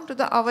gone down to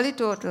the hourly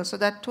total. So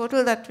that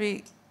total that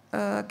we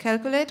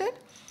calculated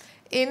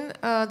in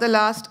the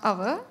last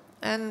hour,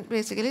 and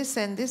basically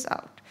send this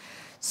out.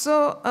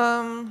 So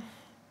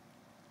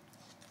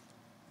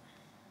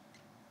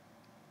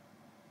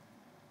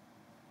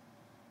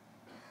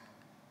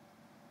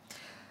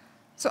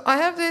so I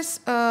have this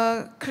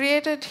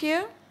created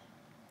here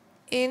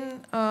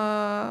in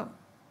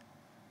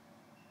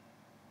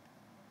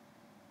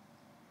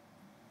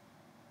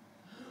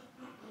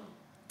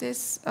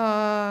this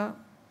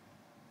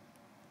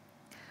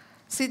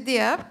Siddhi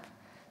app.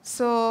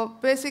 So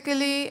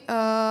basically,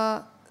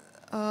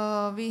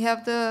 we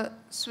have the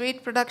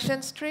suite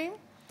production stream,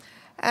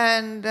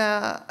 and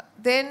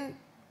then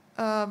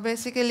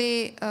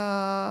basically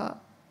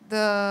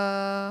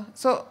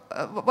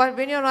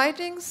when you're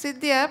writing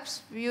Siddhi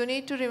apps, you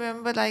need to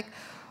remember, like,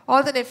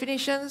 all the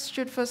definitions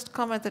should first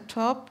come at the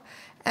top,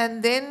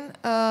 and then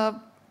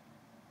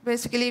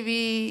basically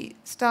we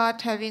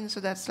start having, so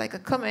that's like a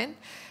comment,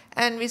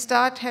 and we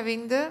start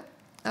having the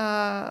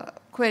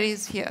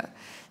queries here.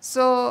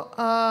 So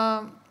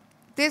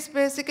this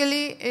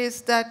basically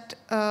is that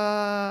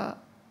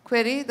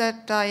query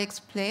that I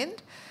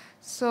explained.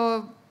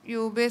 So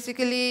you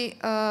basically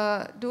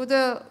do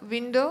the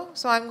window.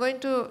 So I'm going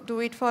to do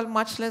it for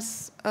much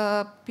less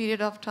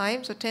period of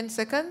time, so 10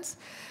 seconds.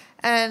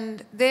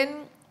 And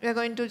then we're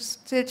going to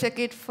still check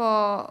it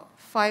for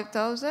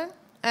 5,000.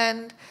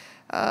 And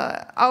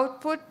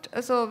output,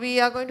 so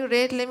we are going to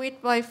rate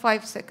limit by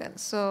 5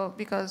 seconds. So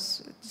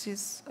because this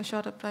is a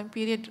shorter time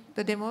period,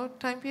 the demo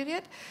time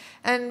period.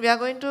 And we are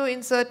going to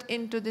insert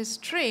into this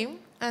stream.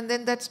 And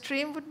then that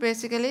stream would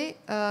basically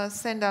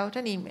send out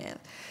an email.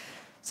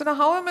 So now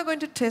how am I going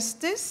to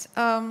test this?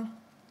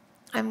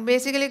 I'm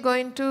basically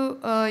going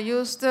to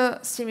use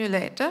the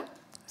simulator.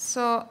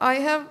 So I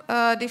have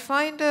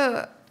defined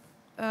a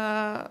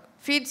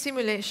feed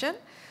simulation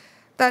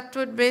that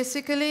would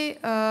basically,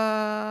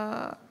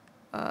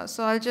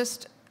 so I'll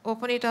just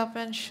open it up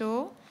and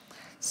show.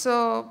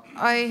 So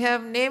I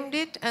have named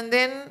it, and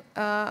then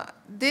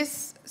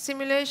this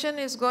simulation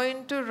is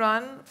going to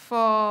run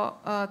for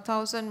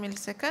 1,000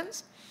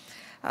 milliseconds.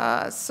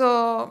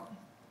 So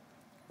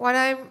what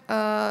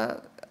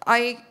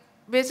I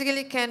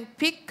basically can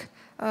pick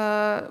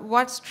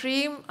what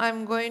stream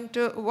I'm going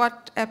to,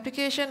 what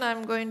application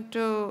I'm going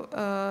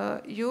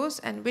to use,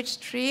 and which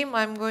stream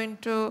I'm going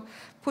to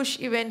push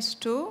events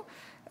to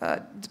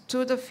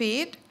the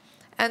feed,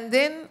 and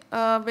then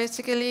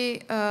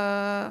basically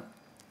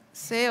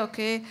say,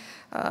 okay,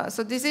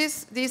 so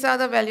these are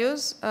the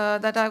values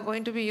that are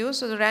going to be used.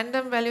 So the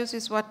random values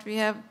is what we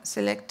have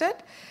selected,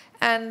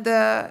 and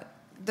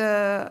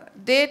the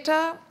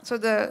data, so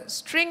the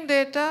string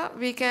data,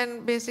 we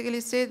can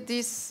basically say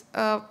this,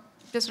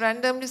 just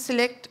randomly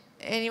select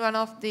any one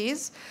of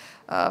these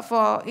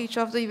for each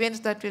of the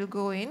events that will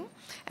go in,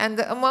 and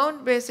the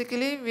amount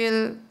basically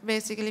will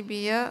basically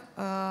be a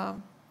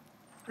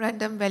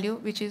random value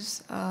which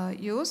is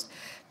used.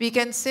 We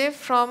can say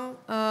from,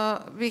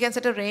 we can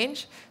set a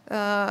range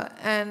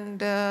and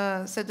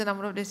set the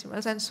number of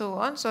decimals and so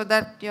on, so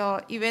that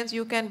your events,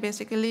 you can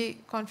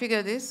basically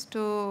configure this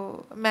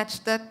to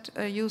match that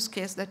use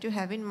case that you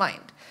have in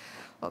mind.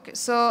 Okay,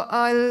 so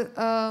I'll,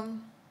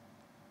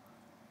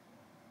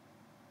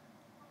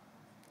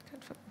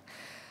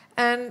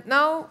 and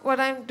now what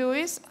I'm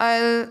doing is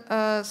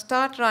I'll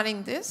start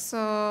running this.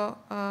 So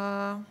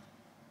I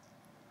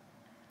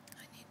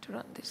need to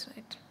run this,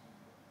 right?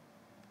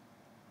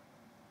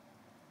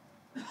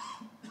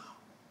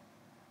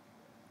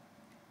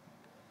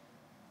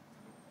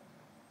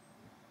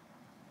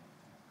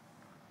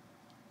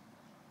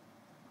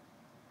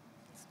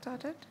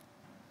 Started?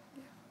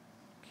 Yeah.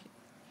 Okay.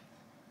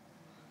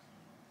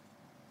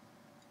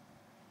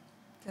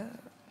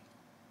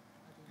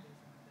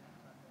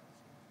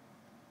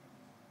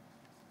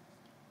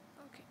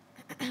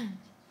 Okay.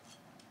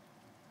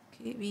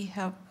 Okay, we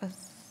have a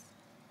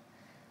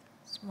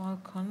small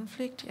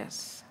conflict,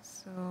 yes.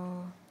 So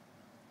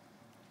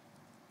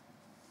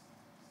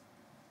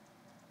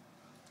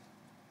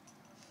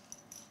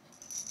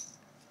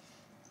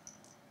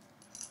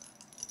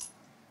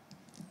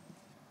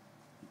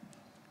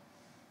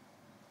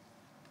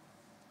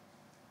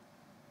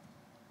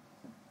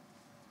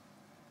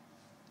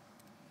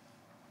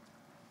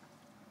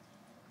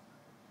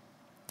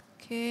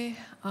okay,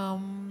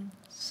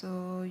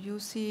 so you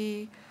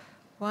see,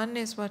 one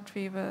is what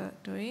we were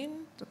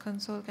doing. The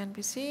console can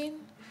be seen.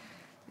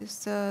 This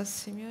is the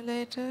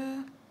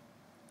simulator,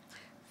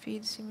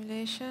 feed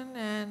simulation,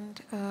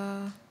 and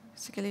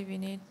basically we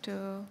need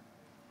to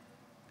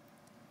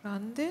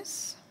run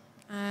this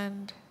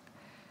and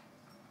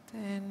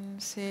then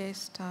say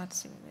start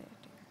simulating.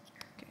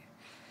 Okay.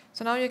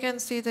 So now you can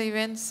see the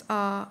events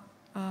are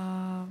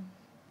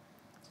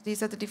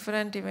these are the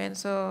different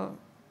events. So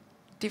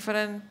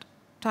different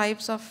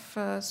types of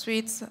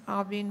sweets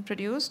are being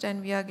produced,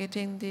 and we are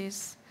getting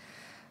these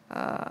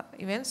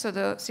events. So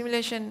the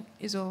simulation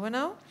is over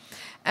now.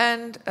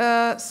 And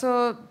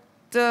so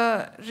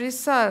the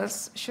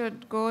results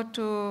should go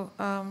to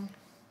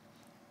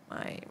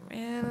my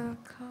mail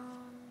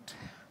account.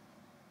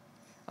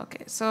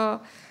 Okay,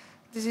 so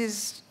this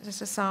is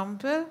just a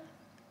sample.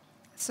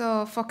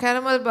 So for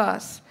caramel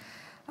bars,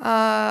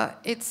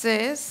 it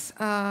says,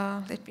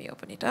 let me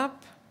open it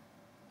up.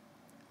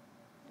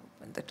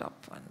 Open the top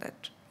one.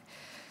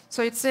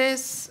 So it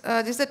says,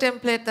 this is the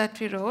template that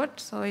we wrote.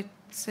 So it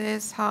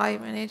says, hi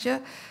manager.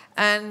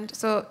 And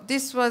so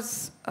this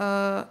was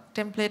a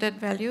templated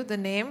value, the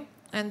name.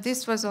 And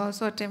this was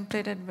also a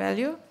templated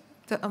value,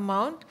 the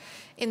amount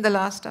in the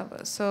last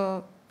hour.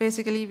 So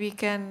basically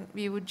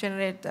we would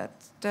generate that,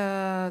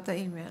 the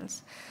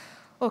emails.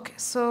 Okay,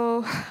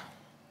 so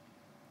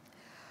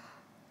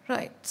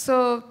right.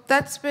 So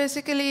that's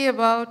basically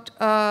about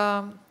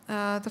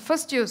the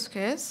first use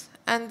case.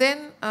 And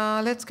then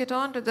let's get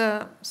on to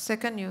the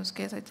second use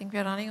case. I think we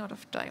are running out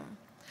of time.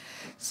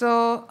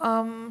 So,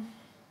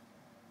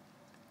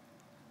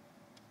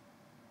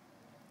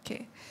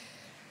 okay.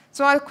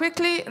 So I'll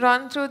quickly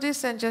run through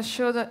this and just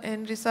show the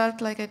end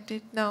result like I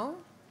did now.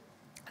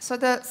 So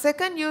the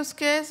second use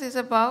case is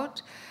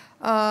about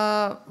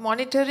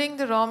monitoring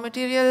the raw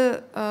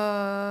material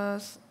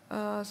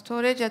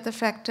storage at the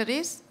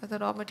factories, the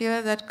raw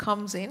material that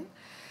comes in.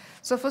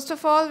 So first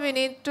of all, we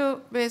need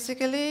to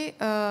basically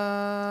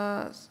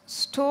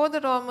store the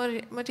raw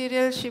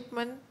material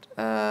shipment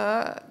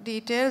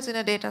details in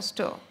a data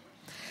store.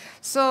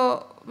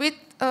 So with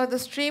the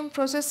stream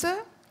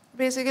processor,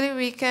 basically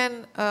we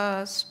can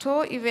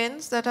store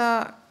events that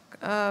are,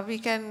 we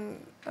can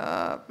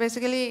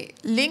basically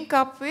link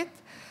up with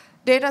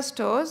data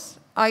stores,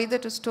 either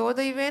to store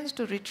the events,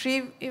 to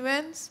retrieve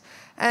events,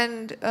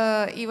 and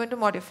even to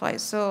modify.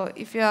 So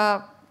if you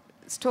are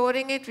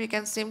storing it, we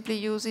can simply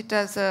use it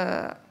as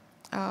a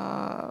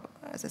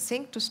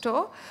sink to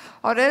store,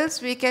 or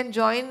else we can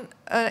join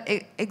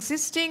an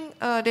existing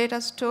data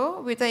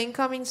store with an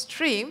incoming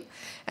stream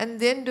and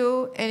then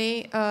do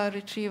any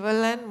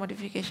retrieval and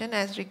modification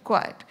as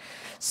required.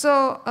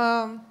 So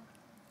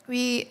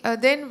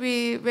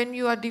when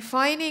you are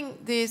defining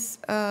these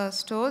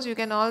stores, you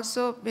can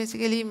also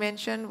basically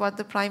mention what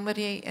the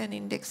primary and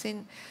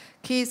indexing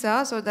keys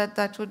are, so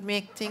that would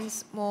make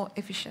things more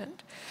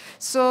efficient.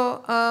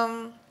 So,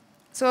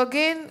 so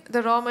again,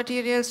 the raw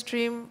material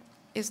stream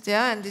is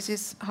there, and this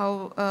is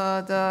how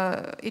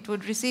it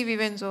would receive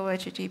events over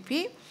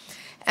HTTP.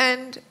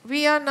 And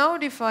we are now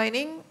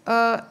defining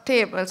a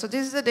table. So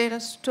this is the data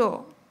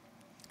store,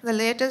 the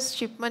latest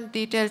shipment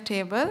detail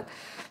table,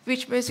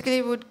 which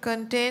basically would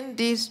contain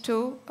these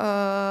two,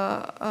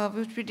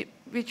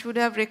 which would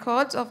have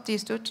records of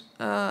these two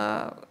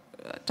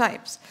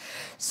types.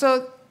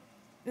 So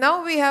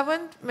now we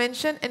haven't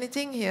mentioned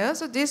anything here,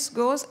 so this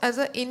goes as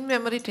an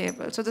in-memory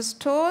table. So the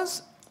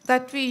stores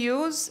that we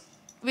use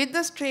with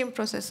the stream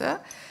processor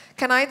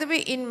can either be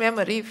in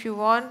memory if you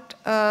want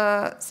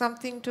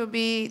something to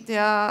be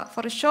there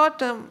for a short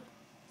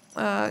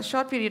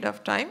period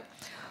of time,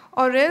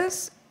 or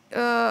else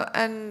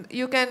and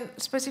you can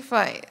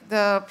specify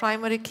the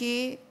primary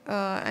key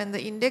and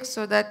the index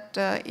so that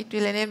it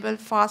will enable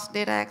fast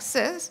data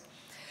access.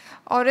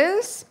 Or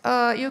else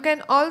you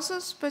can also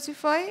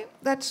specify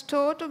that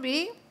store to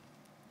be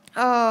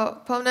a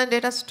permanent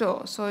data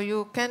store. So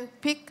you can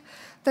pick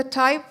the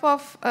type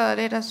of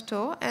data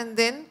store and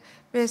then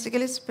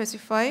basically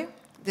specify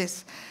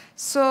this.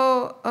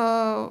 So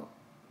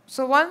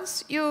so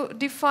once you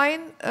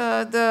define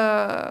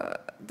the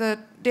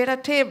data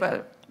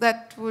table,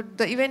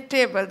 the event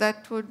table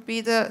that would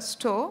be the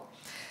store,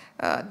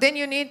 then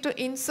you need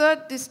to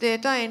insert this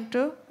data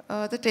into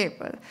the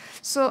table.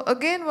 So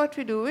again, what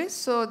we do is,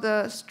 so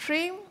the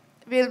stream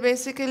will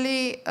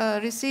basically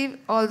receive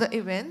all the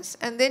events,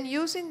 and then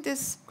using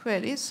this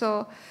query,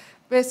 so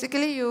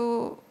basically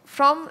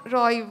from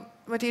raw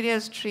material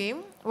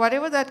stream,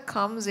 whatever that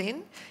comes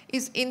in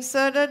is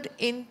inserted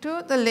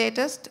into the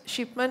latest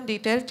shipment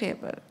detail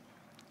table.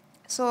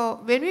 So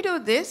when we do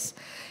this,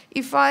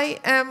 if I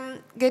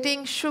am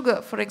getting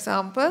sugar, for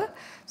example,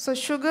 so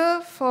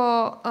sugar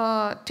for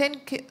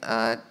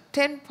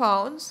 10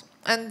 pounds,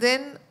 and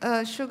then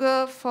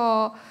sugar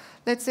for,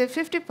 let's say,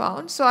 50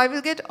 pounds. So I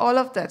will get all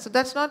of that. So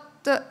that's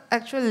not the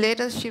actual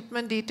latest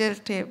shipment detail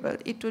table.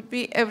 It would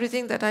be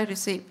everything that I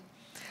receive.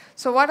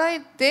 So what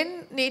I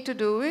then need to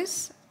do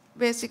is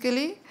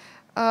basically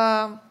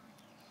match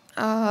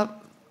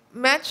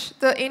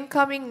the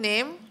incoming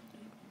name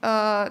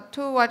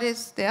to what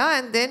is there,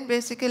 and then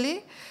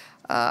basically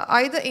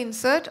either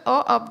insert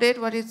or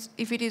update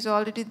if it is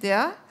already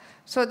there,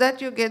 so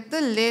that you get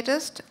the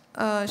latest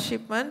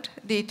shipment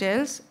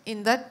details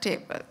in that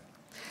table.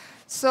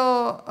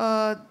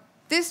 So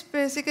this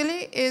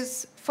basically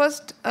is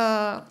first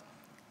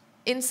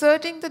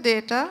inserting the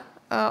data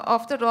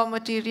of the raw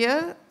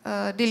material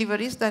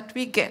deliveries that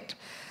we get.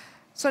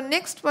 So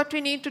next what we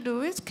need to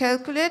do is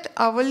calculate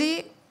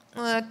hourly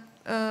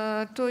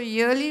to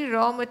yearly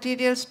raw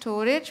material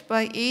storage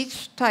by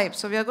each type.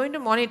 So we are going to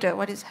monitor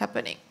what is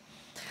happening.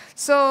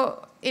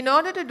 So in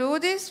order to do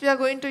this, we are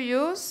going to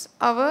use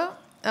our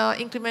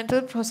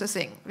incremental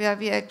processing, where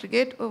we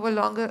aggregate over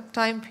longer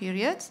time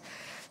periods.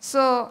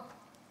 So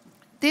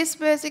this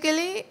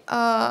basically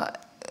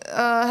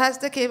has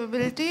the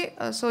capability,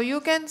 so you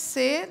can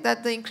say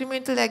that the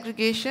incremental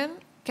aggregation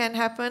can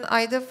happen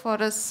either for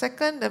a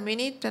second, a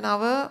minute, an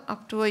hour,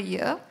 up to a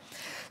year.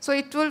 So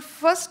it will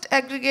first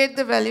aggregate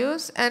the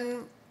values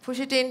and push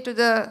it into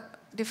the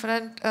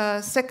different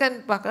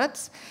second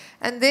buckets,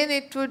 and then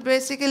it would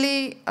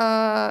basically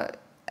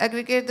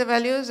aggregate the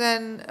values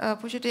and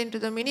push it into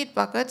the minute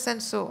buckets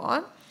and so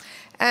on.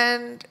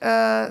 And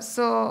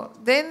so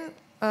then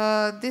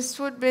this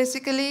would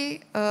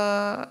basically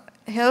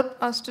help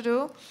us to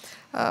do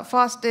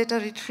fast data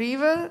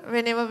retrieval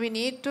whenever we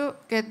need to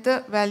get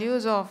the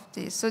values of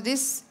these. So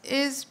this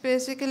is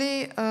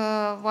basically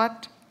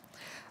what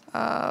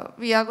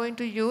we are going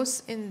to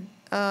use in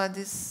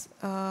this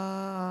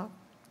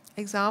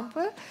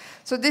example.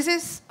 So this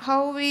is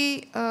how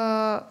we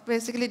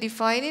basically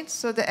define it.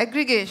 So the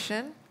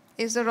aggregation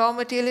is the raw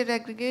material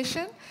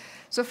aggregation.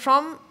 So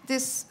from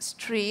this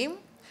stream,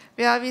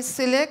 where we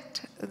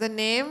select the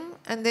name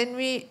and then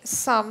we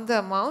sum the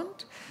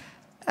amount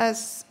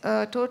as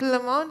total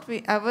amount,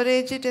 we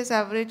average it as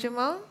average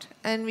amount,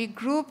 and we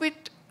group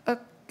it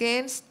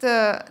against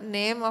the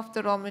name of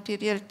the raw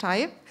material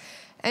type,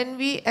 and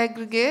we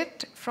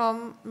aggregate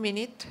from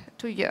minute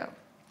to year.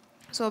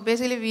 So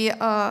basically we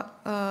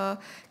are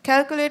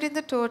calculating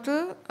the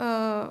total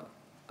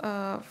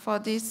for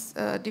these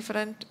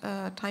different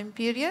time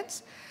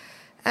periods,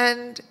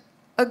 and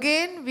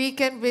again we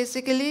can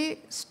basically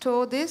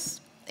store this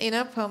in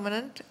a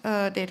permanent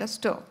data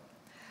store.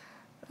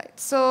 Right.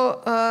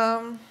 So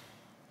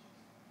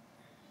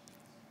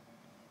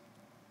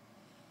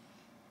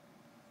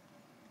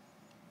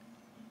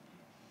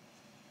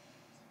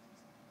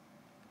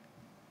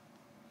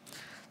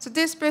so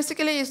this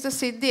basically is the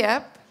Siddhi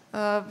app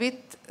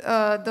with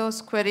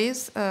those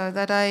queries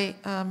that I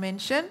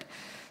mentioned.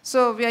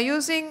 So we are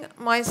using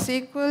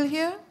MySQL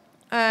here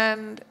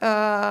and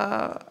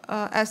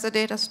as the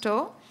data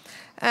store.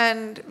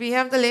 And we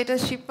have the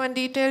latest shipment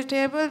detail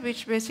table,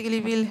 which basically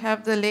will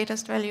have the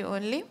latest value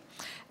only.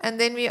 And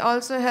then we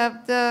also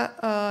have the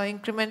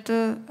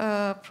incremental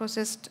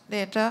processed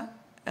data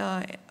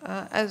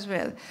as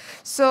well.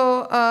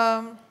 So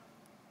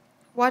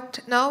what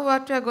we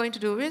are going to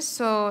do is,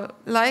 so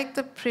like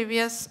the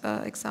previous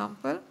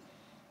example,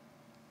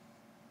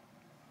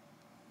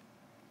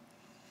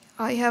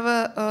 I have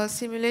a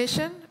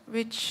simulation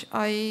which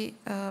I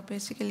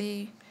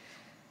basically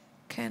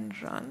can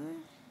run.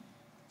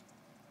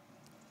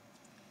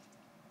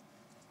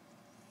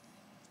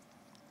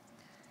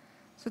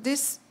 So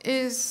this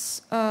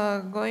is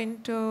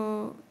going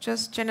to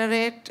just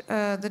generate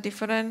the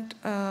different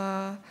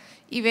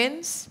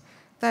events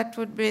that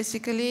would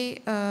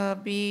basically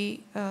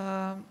be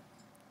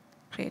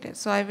created.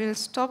 So I will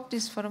stop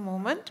this for a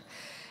moment.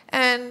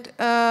 And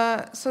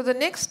so the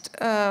next,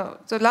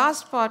 the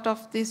last part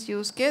of this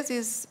use case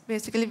is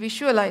basically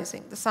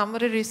visualizing the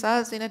summary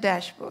results in a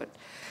dashboard.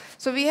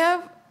 So we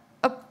have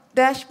a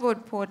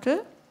dashboard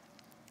portal,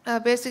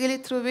 basically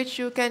through which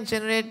you can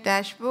generate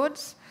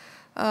dashboards.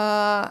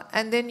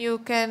 And then you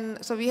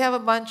can, so we have a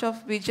bunch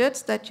of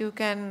widgets that you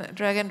can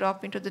drag and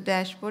drop into the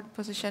dashboard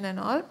position and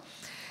all,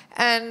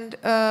 and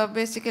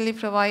basically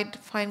provide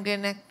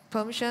fine-grained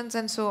permissions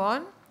and so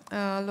on,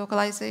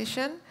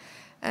 localization,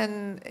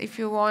 and if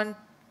you want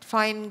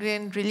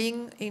fine-grained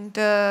drilling,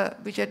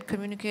 inter-widget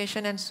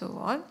communication and so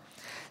on.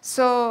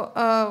 So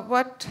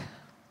what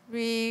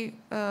we,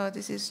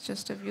 this is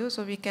just a view,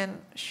 so we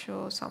can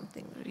show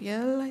something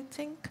real, I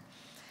think.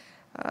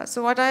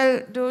 So what I'll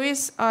do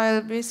is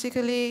I'll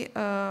basically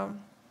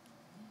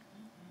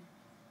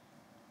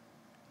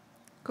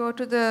go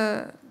to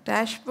the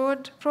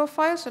dashboard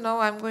profile. So now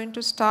I'm going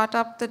to start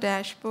up the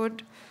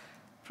dashboard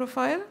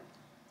profile.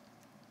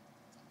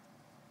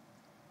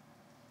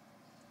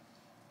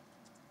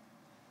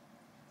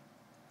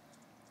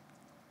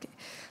 Okay.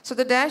 So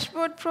the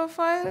dashboard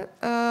profile,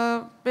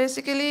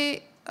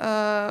 basically,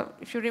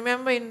 if you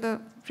remember in the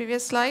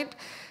previous slide,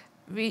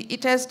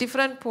 it has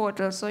different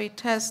portals. So it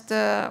has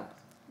the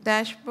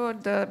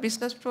dashboard, the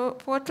business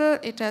portal,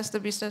 it has the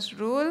business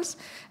rules,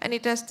 and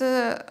it has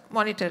the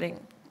monitoring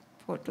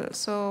portal.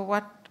 So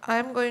what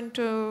I'm going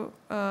to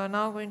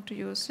now going to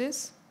use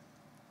is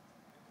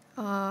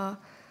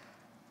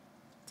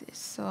this.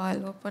 So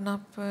I'll open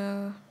up.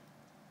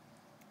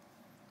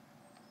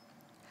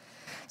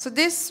 So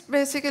this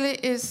basically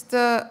is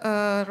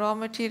the raw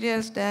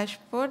materials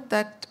dashboard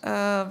that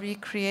we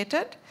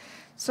created.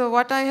 So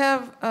what I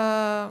have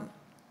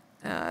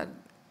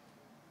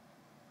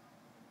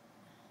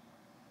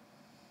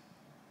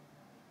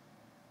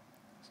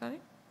sorry?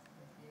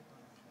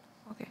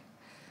 Okay.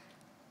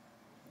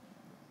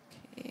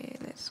 Okay,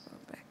 let's go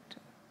back to.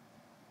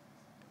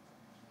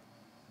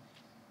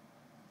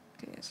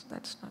 Okay, so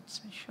that's not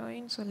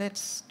showing. So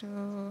let's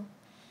do.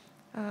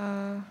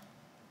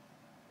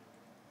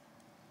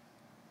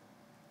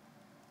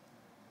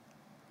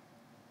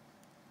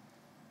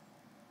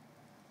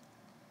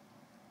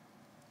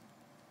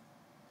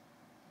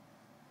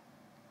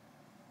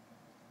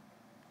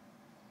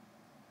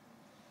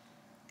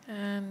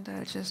 And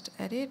I'll just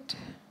edit.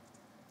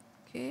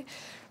 Okay,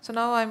 so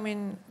now I'm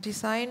in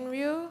design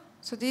view.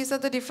 So these are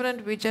the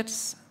different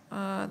widgets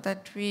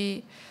that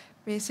we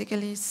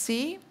basically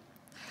see.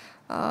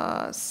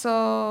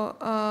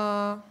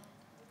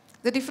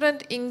 The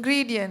different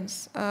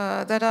ingredients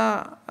that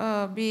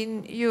are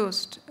being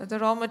used, the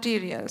raw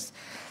materials.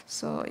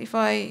 So if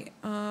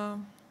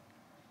so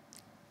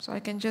I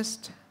can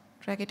just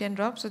drag it and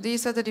drop. So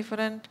these are the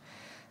different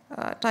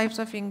types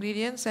of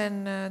ingredients,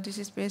 and this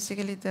is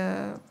basically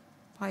the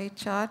pie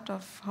chart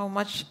of how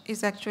much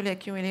is actually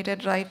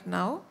accumulated right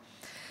now.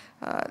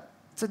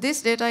 So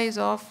this data is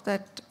of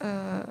that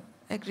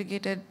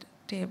aggregated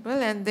table,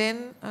 and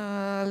then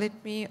let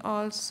me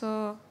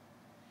also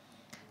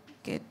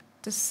get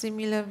the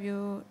similar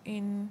view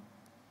in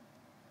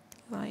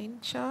line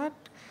chart.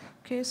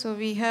 Okay, so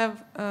we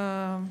have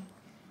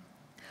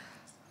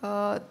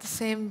the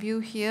same view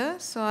here,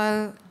 so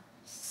I'll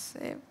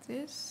save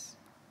this.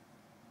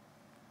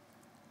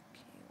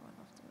 Okay, one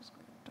of those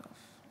went off.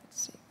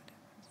 Let's see what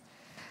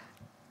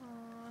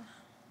happens.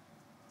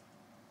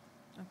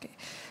 Okay,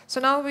 so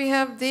now we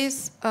have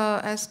this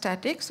as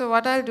static. So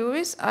what I'll do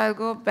is I'll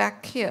go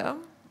back here.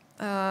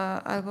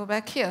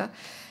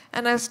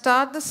 And I'll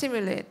start the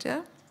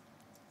simulator.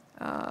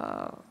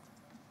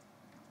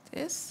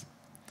 This,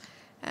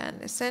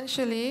 and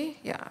essentially,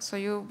 yeah. So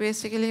you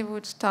basically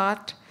would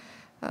start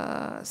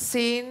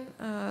seeing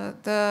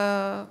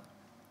the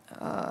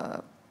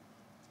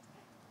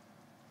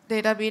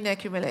data being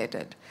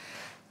accumulated.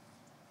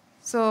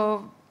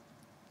 So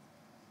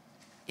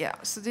yeah,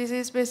 so this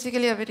is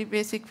basically a very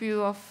basic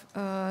view of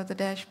the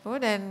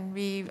dashboard, and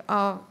we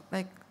will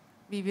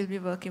be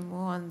working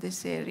more on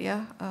this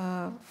area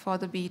for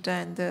the beta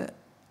and the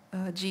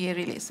GA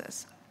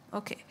releases.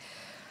 Okay,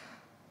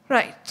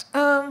 right.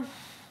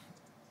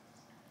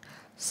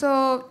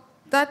 So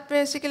that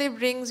basically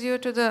brings you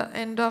to the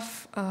end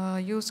of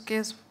use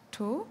case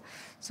 2.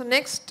 So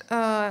next,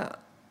 there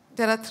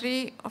are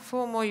 3 or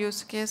 4 more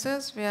use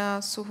cases where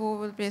Suho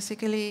will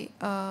basically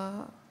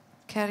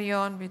carry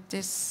on with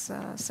this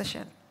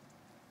session.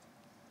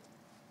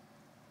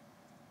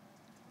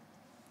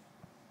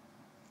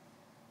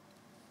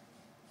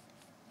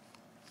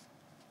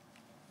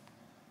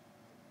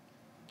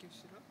 Thank you,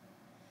 Shiro.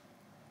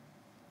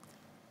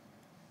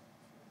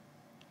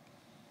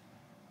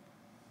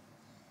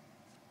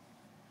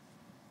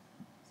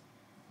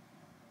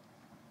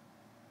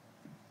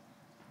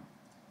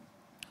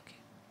 Okay.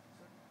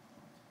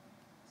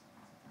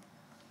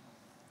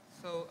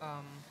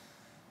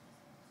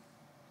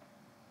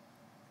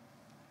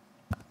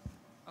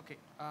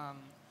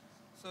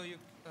 So,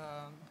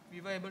 we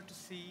were able to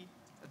see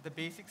the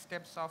basic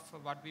steps of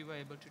what we were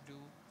able to do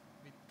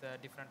with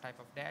different type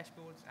of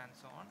dashboards and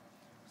so on.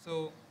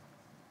 So,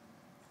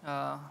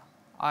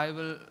 I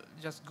will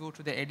just go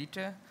to the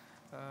editor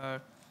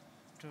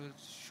to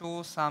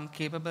show some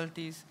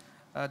capabilities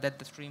that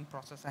the stream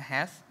processor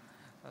has,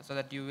 so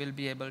that you will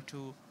be able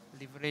to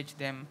leverage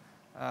them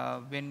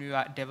when you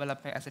are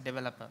as a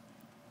developer.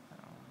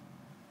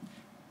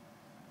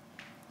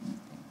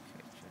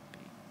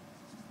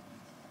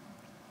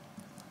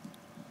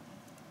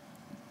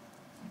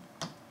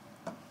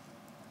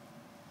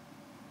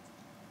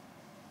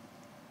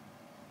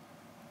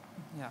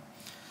 Yeah.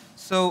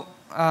 So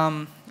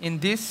in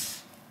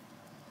this,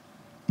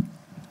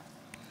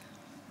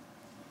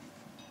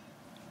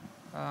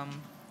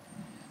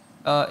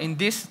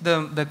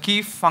 the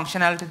key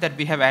functionality that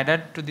we have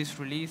added to this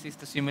release is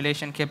the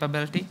simulation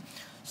capability.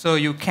 So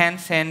you can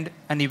send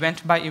an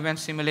event-by-event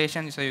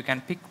simulation. So you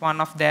can pick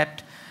one of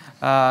that.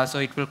 So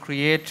it will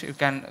create. You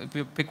can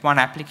pick one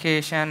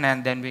application,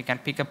 and then we can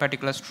pick a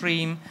particular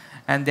stream,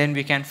 and then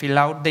we can fill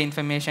out the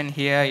information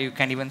here. You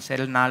can even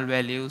set null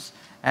values,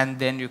 and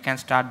then you can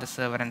start the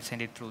server and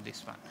send it through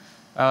this one.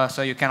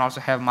 So you can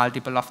also have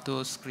multiple of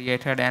those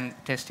created and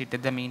test it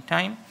at the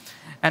meantime.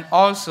 And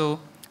also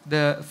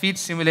the feed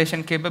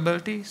simulation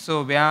capability.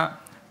 So where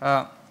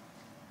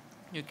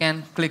you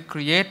can click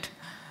create,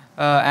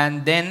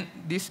 and then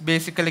this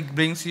basically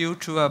brings you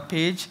to a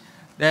page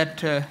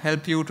that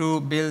help you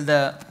to build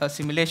the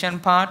simulation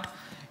part,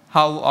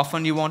 how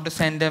often you want to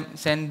send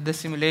the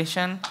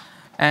simulation,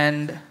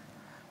 and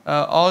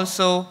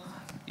also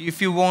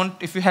if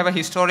you have a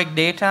historic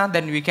data,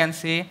 then we can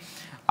say,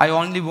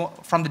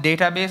 from the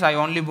database, I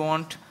only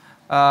want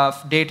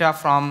data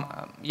from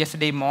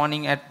yesterday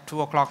morning at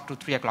 2 o'clock to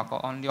 3 o'clock,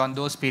 or only on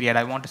those period.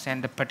 I want to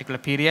send a particular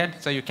period,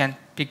 so you can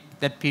pick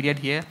that period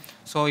here.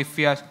 So if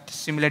you are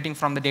simulating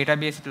from the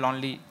database, it will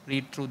only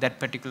read through that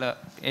particular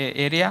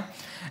area.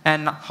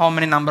 And how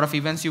many number of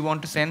events you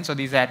want to send, so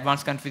these are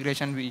advanced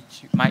configuration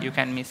which you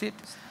can miss it.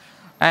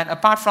 And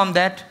apart from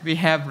that, we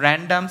have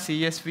random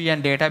CSV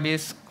and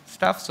database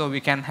stuff. So we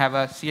can have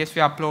a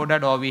CSV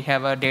uploaded, or we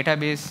have a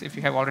database. If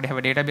you already have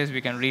a database, we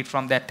can read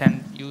from that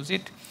and use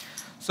it.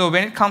 So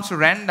when it comes to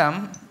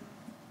random,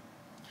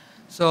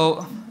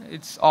 so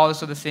it's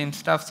also the same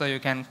stuff. So you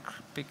can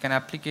pick an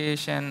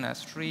application, a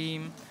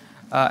stream,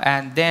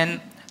 and then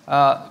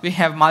we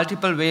have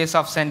multiple ways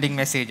of sending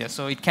messages.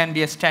 So it can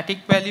be a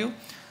static value.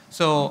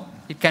 So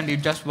it can be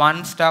just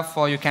one stuff,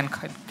 or you can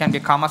be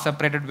comma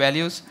separated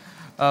values,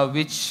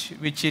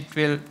 which it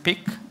will pick.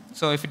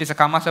 So if it is a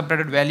comma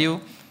separated value,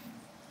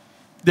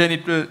 then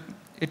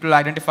it will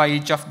identify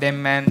each of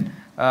them, and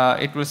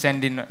it will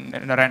send in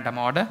a random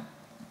order.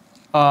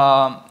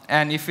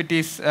 And if it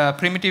is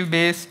primitive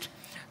based,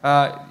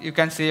 you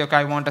can say, okay,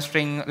 I want a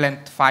string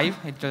length 5.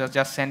 It will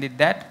just send it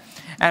that.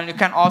 And you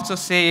can also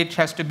say it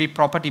has to be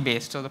property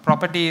based. So the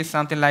property is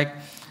something like,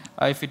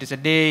 if it is a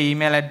day,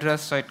 email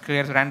address, so it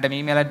creates a random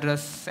email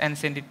address and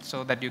send it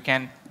so that you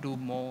can do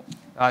more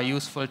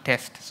useful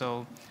tests.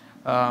 So,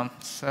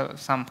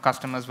 some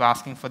customers were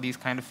asking for these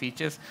kind of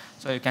features.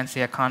 So you can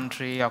say a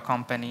country or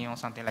company or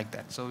something like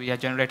that. So we are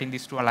generating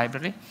this to a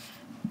library.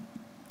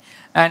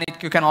 And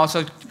you can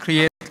also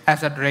create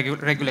as a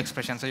regular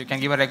expression. So you can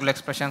give a regular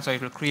expression, so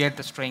it will create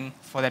the string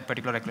for that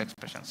particular regular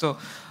expression. So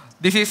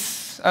this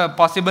is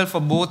possible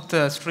for both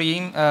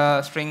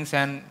strings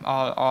and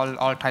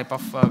all type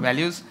of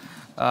values.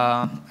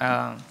 So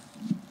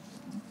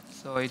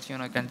it, you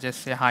can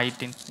just say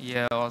height in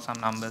year or some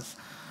numbers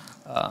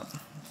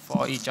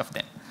for each of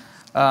them.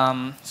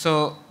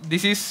 So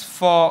this is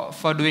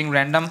for doing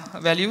random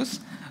values,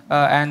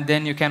 and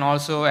then you can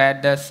also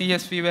add the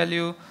CSV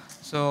value.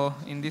 So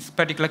in this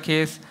particular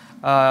case,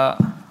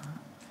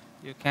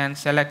 you can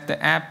select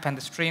the app and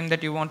the stream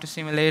that you want to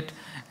simulate,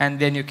 and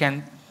then you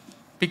can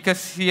pick a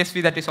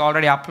CSV that is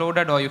already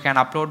uploaded, or you can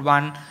upload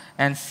one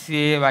and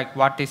say like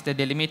what is the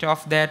delimiter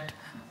of that,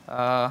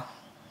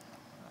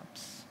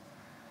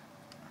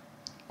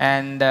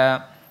 and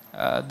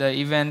the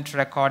event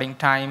recording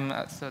time.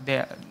 So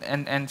there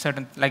and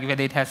certain, like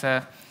whether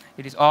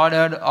it is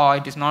ordered or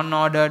it is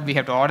non-ordered, we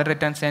have to order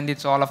it and send it.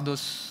 So all of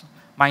those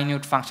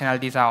minute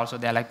functionalities are also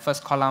there, like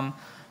first column,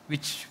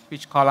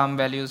 which column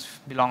values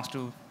belongs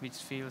to which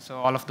field. So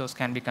all of those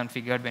can be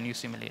configured when you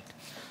simulate.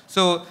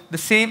 So the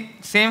same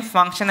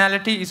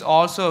functionality is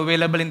also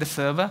available in the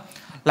server.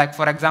 Like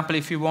for example,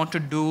 if you want to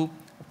do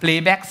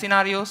playback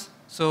scenarios,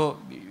 so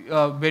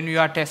when you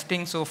are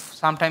testing, so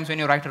sometimes when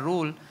you write a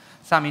rule,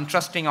 some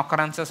interesting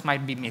occurrences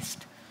might be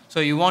missed. So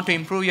you want to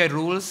improve your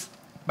rules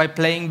by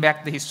playing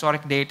back the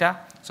historic data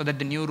so that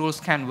the new rules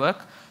can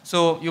work.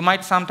 So you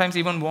might sometimes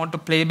even want to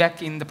play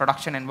back in the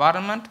production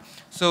environment.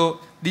 So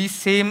these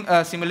same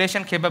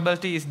simulation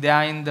capability is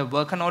there in the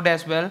worker node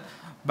as well,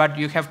 but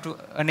you have to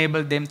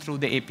enable them through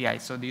the API.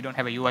 So you don't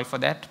have a UI for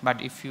that,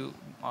 but if you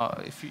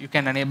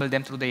can enable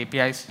them through the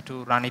APIs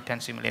to run it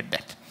and simulate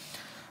that.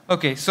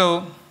 Okay,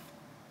 so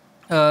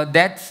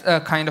that's a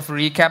kind of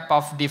recap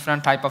of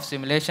different type of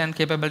simulation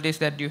capabilities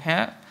that we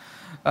have,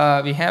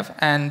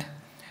 and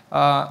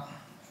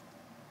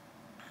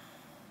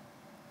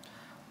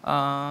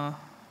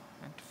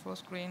full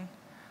screen.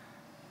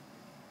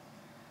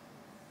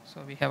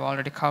 So we have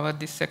already covered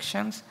these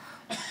sections.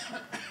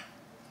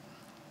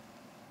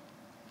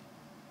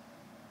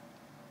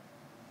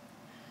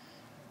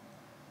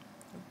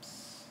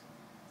 Oops.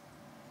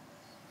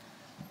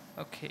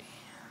 Okay.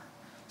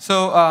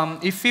 So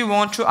if we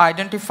want to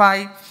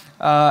identify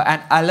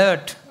an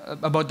alert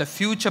about the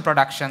future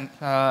production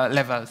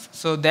levels,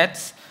 so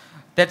that's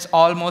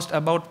almost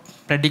about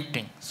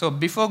predicting. So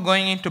before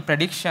going into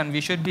prediction, we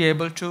should be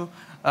able to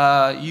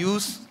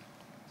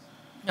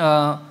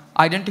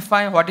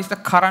identify what is the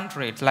current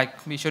rate.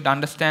 Like we should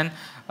understand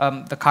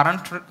the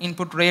current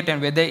input rate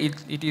and whether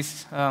it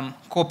is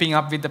coping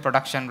up with the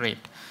production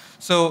rate.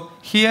 So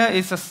here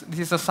this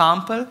is a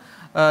sample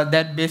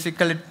that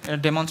basically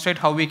demonstrate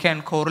how we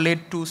can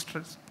correlate two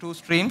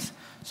streams.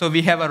 So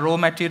we have a raw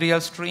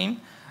material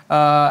stream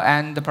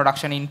and the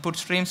production input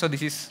stream. So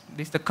this is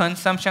the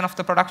consumption of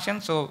the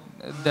production. So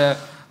the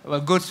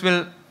goods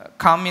will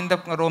come in the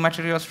raw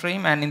material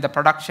stream, and in the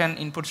production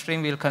input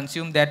stream we'll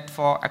consume that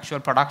for actual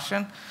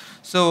production.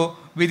 So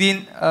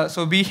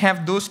so we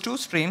have those two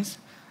streams,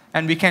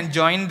 and we can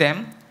join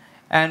them.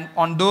 And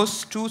on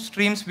those two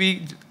streams,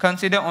 we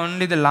consider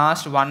only the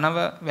last 1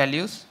 hour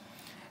values,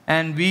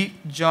 and we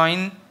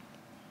join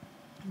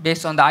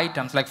based on the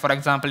items. Like for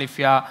example, if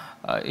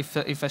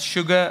a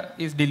sugar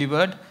is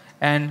delivered,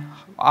 and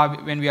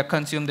when we are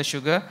consume the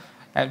sugar,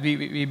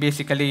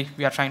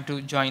 we are trying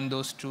to join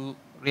those two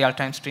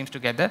real-time streams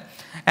together.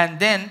 And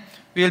then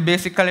we will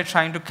basically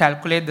trying to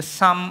calculate the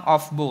sum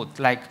of both.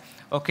 Like,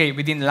 okay,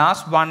 within the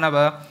last 1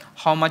 hour,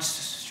 how much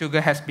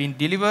sugar has been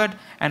delivered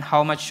and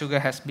how much sugar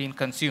has been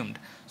consumed.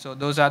 So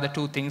those are the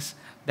two things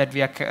that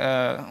we are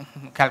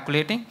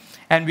calculating.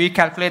 And we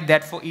calculate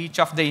that for each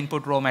of the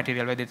input raw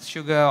material, whether it's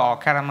sugar or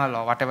caramel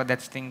or whatever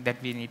that thing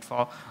that we need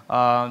for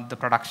the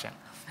production.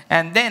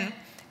 And then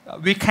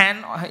we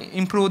can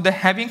improve the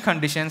having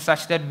conditions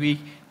such that we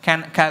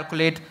can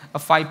calculate a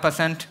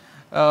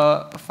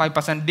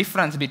 5%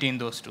 difference between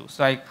those two.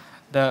 So like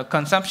the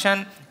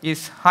consumption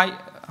is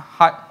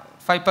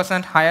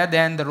 5% higher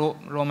than the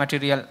raw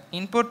material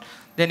input,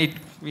 then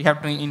we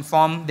have to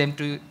inform them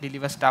to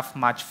deliver stuff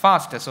much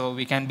faster. So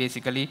we can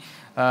basically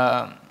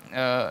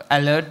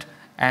alert,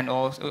 and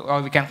or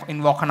we can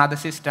invoke another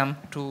system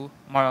to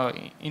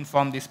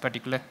inform this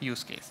particular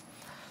use case.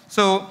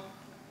 So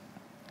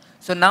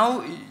So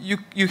now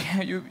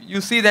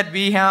you see that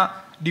we are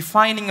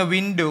defining a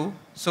window.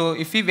 So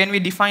when we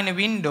define a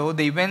window,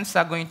 the events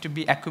are going to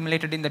be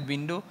accumulated in that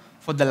window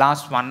for the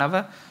last 1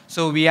 hour.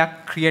 So we are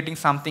creating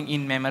something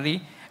in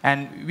memory,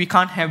 and we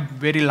can't have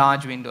very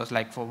large windows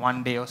like for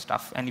 1 day or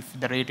stuff. And if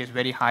the rate is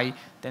very high,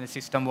 then the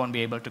system won't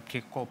be able to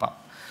cope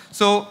up.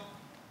 So,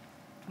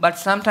 but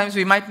sometimes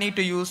we might need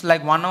to use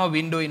like 1 hour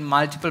window in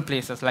multiple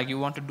places. Like you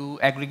want to do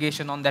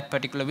aggregation on that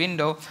particular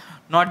window,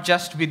 not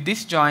just with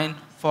this join,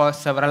 for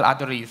several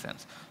other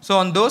reasons. So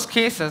on those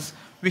cases,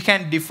 we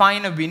can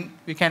define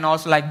we can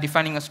also, like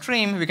defining a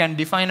stream, we can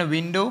define a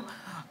window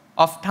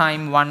of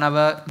time 1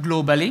 hour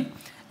globally,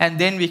 and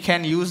then we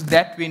can use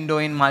that window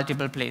in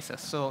multiple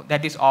places. So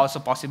that is also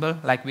possible.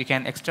 Like we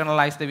can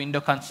externalize the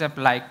window concept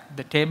like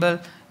the table,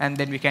 and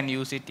then we can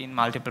use it in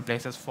multiple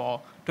places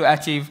to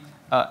achieve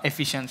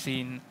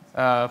efficiency in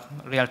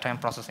real-time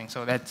processing.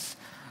 So that's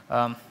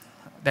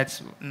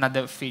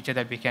another feature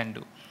that we can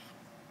do.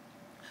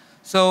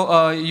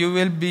 So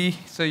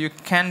you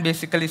can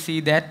basically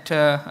see that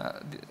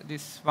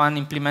this one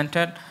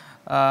implemented.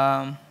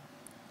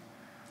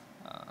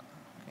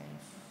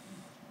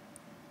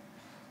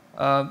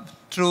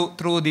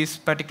 Through this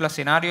particular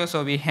scenario,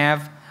 so we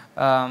have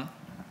the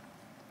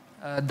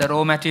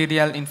raw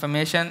material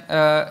information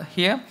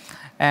here,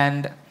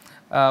 and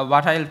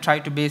what I'll try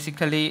to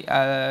basically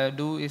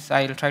do is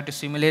I'll try to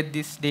simulate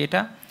this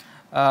data.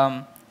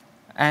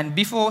 And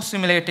before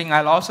simulating,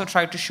 I'll also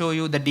try to show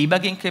you the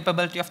debugging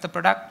capability of the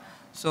product,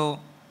 so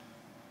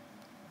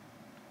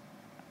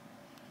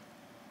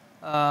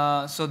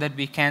that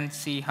we can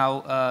see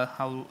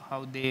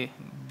how they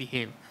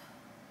behave.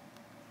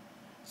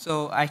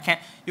 So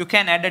you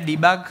can add a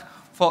debug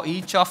for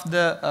each of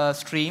the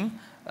stream.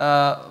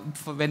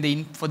 For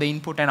the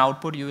input and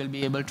output, you will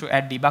be able to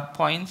add debug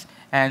points,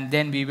 and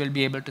then we will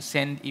be able to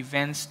send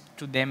events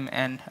to them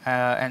and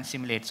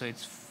simulate. So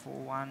it's for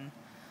one.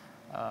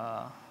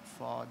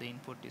 For the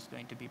input is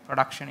going to be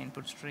production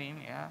input stream,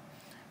 yeah,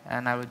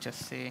 and I will just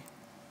say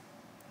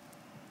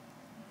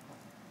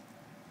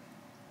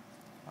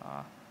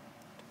yes,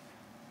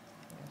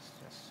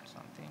 just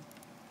something,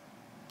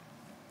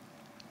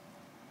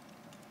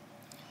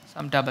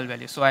 some double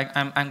value. So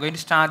I'm going to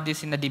start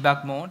this in the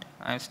debug mode.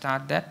 I'll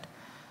start that,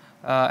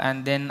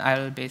 and then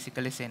I'll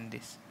basically send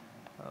this.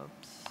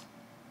 Oops.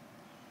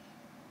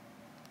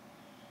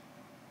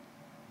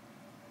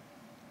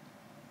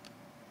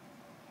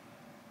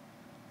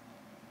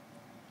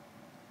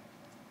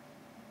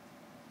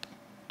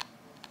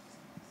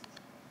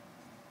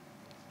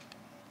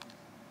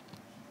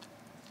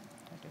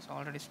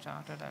 Already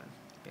started. I'll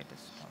get a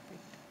stop it.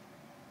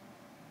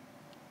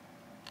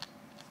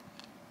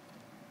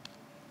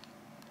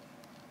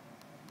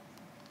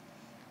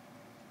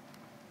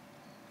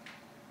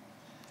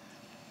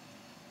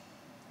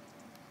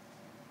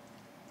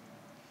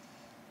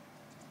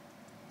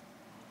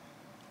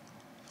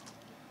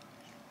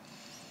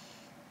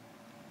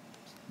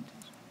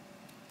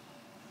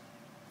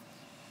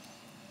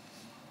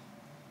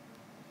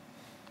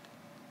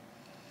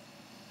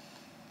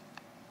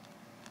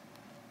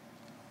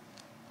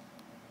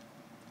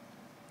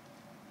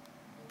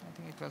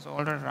 It was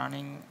already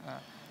running.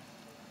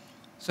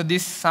 So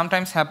this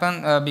sometimes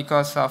happen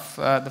because of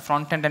the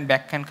front-end and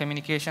back-end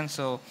communication.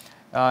 So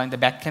in the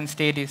back-end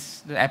state,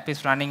 the app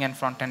is running, and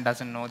front-end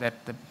doesn't know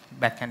that the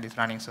back-end is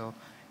running. So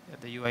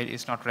the UI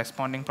is not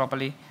responding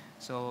properly.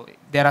 So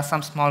there are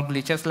some small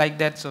glitches like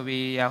that. So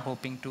we are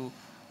hoping to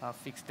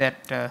fix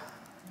that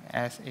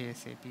as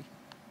ASAP.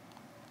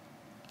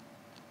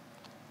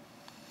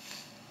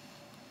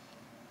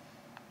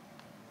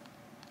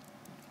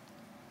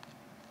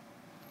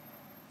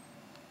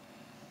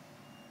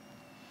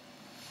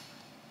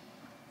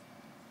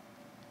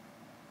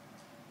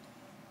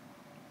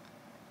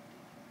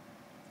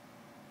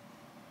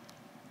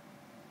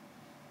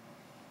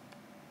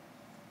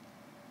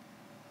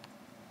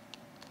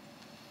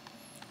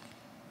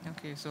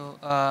 Okay, so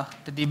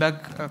the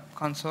debug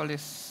console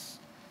is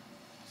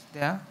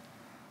there.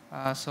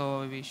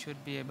 So we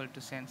should be able to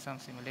send some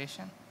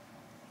simulation.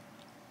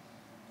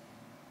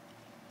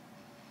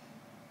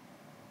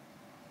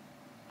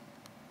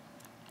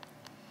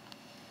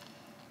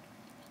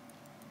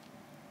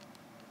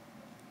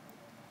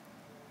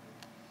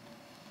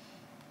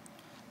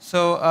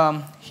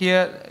 So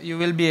here you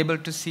will be able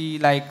to see,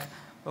 like,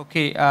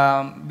 okay,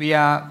 we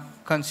are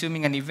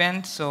consuming an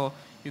event, so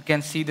you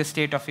can see the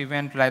state of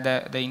event, like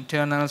the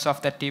internals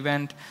of that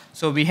event.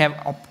 So we have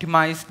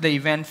optimized the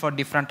event for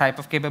different type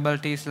of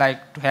capabilities,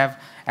 like to have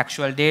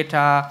actual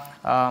data,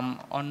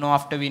 or no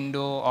after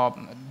window, or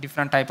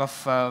different type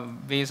of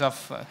ways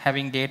of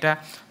having data.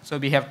 So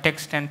we have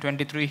text and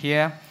 23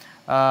 here,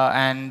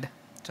 and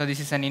so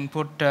this is an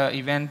input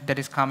event that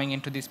is coming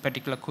into this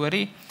particular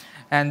query.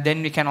 And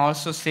then we can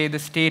also say the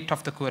state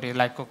of the query,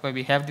 like, okay,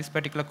 we have this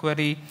particular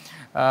query,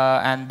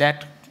 and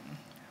that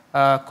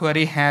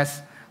query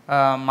has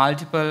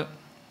multiple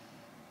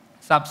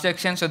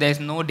subsections, so there is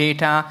no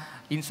data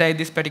inside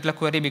this particular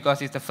query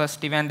because it's the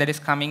first event that is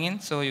coming in,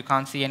 so you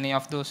can't see any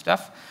of those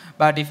stuff.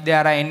 But if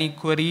there are any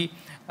query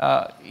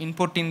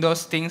input in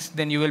those things,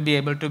 then you will be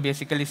able to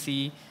basically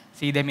see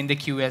them in the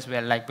queue as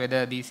well, like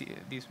whether these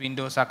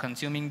windows are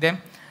consuming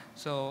them.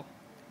 So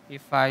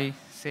if I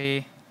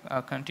say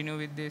continue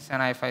with this,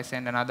 and if I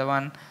send another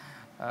one,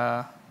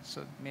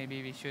 so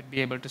maybe we should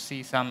be able to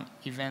see some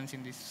events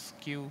in this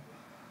queue.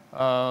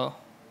 Not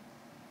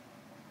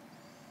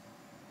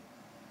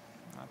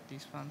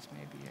these ones,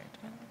 maybe.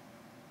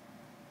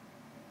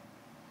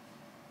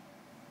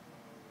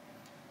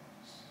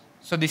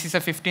 So this is a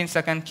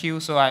 15-second queue,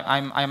 so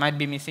I might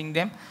be missing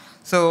them.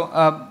 So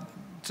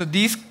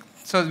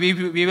we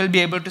will be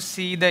able to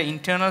see the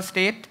internal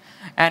state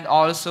and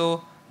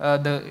also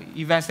the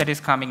events that is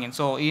coming in.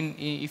 So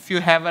if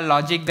you have a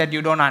logic that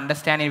you don't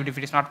understand, if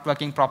it is not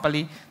working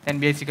properly, then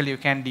basically you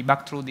can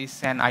debug through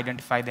this and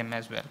identify them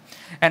as well.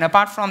 And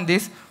apart from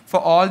this, for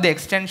all the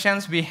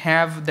extensions, we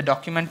have the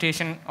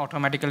documentation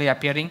automatically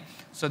appearing.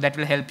 So that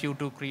will help you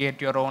to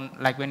create your own,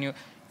 like when you,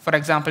 for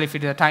example, if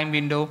it is a time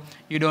window,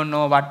 you don't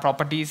know what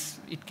properties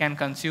it can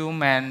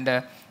consume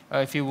and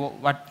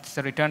what's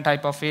the return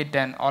type of it,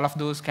 and all of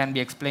those can be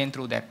explained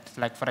through that.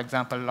 Like for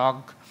example,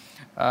 log.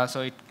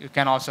 So you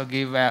can also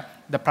give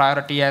the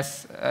priority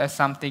as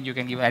something. You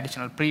can give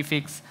additional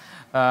prefix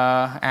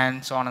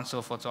and so on and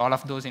so forth. So all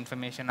of those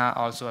information are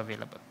also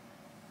available.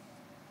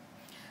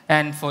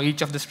 And for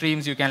each of the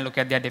streams, you can look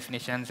at their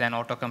definitions, and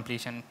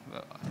auto-completion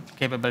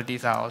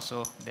capabilities are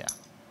also there.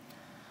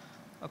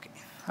 Okay.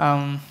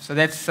 So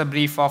that's a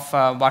brief of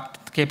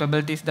what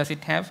capabilities does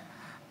it have.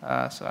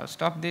 So I'll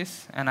stop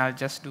this, and I'll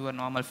just do a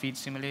normal feed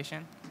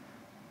simulation.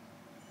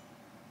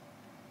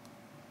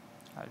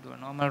 I'll do a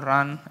normal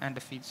run and a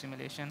feed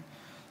simulation.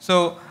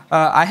 So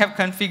I have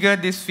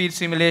configured this feed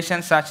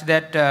simulation such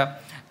that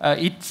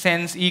it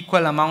sends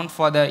equal amount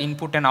for the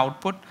input and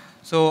output.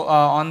 So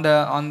on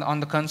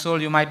the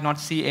console, you might not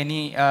see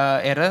any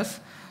errors.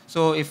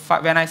 So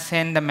when I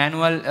send the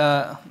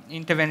manual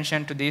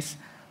intervention to this,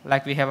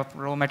 like we have a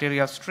raw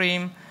material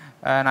stream,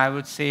 and I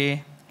would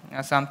say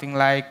something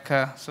like,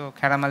 so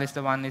caramel is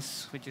the one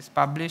which is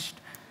published.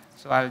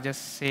 So I'll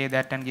just say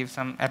that and give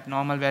some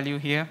abnormal value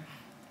here.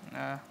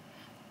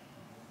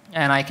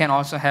 And I can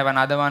also have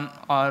another one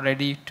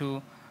ready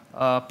to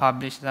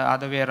publish the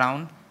other way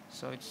around.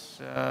 So it's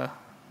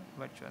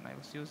which one I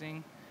was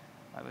using?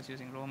 I was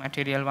using raw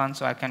material one,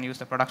 so I can use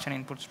the production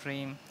input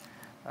stream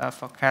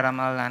for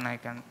caramel, and I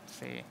can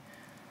say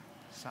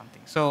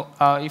something. So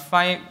if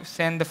I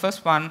send the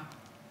first one,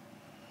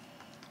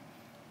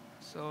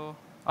 so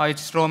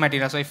it's raw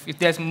material. So if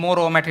there's more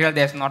raw material,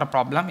 there's not a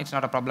problem. It's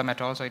not a problem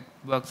at all, so it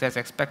works as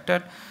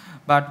expected.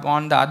 But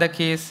on the other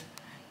case,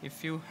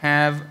 if you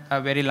have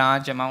a very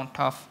large amount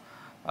of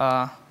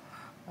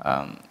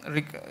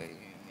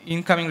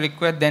incoming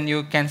request, then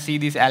you can see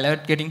this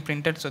alert getting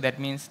printed. So that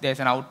means there's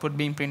an output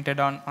being printed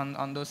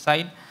on those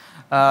side.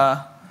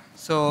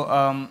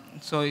 So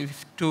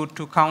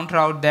to counter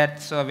out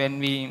that, so when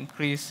we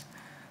increase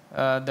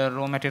the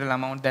raw material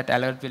amount, that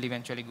alert will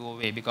eventually go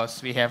away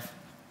because we have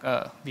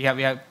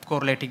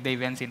correlating the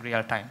events in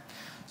real time.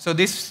 So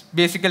this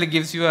basically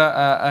gives you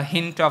a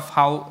hint of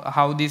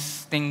how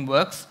this thing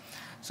works.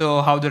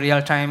 So how the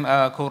real-time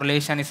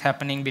correlation is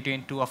happening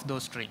between two of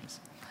those streams.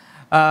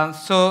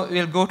 So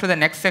we'll go to the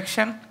next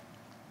section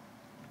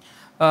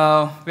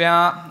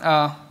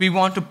where we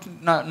want to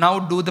now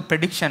do the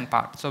prediction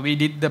part. So we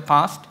did the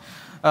past.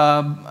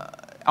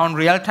 On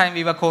real-time,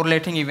 we were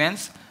correlating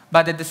events,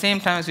 but at the same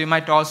time, we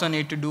might also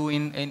need to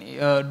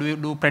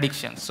do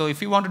predictions. So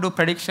if you want to do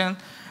prediction,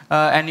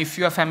 and if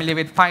you are familiar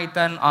with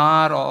Python,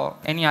 R, or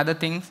any other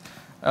things,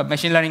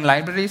 machine learning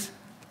libraries,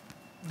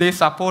 they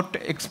support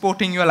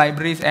exporting your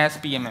libraries as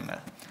PMML.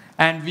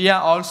 And we are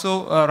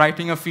also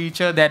writing a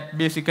feature that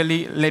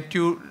basically let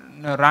you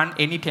run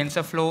any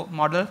TensorFlow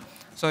model.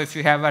 So if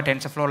you have a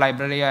TensorFlow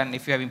library and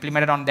if you have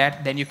implemented on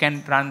that, then you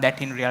can run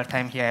that in real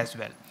time here as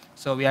well.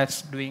 So we are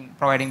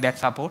providing that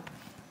support.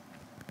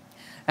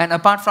 And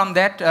apart from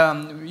that,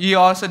 we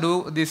also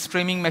do this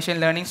streaming machine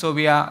learning. So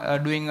we are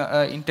doing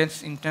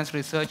intense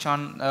research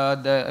on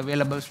the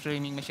available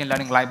streaming machine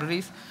learning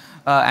libraries.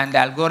 And the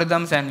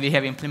algorithms, and we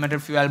have implemented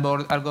a few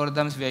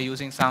algorithms. We are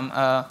using some,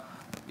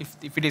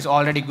 if it is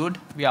already good,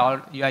 we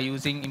are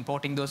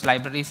importing those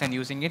libraries and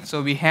using it.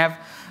 So we have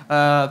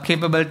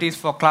capabilities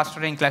for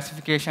clustering,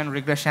 classification,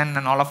 regression,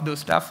 and all of those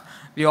stuff.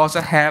 We also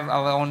have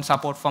our own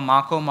support for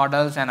Markov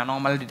models and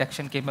anomaly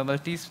detection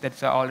capabilities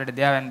that's already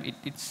there, and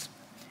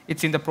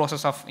it's in the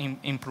process of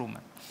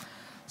improvement.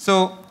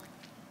 So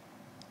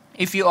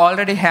if you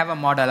already have a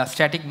model, a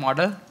static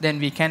model, then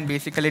we can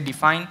basically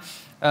define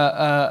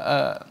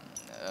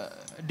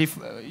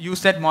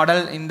use that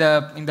model in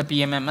the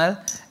PMML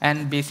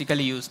and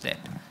basically use that.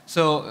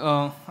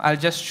 So I'll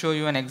just show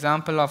you an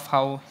example of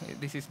how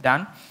this is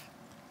done.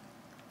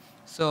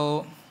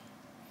 So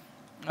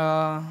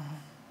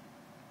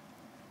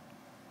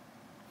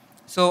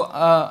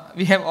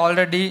we have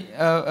already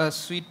a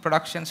sweet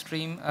production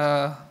stream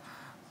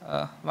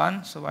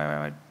one. So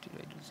why did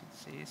I do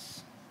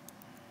this?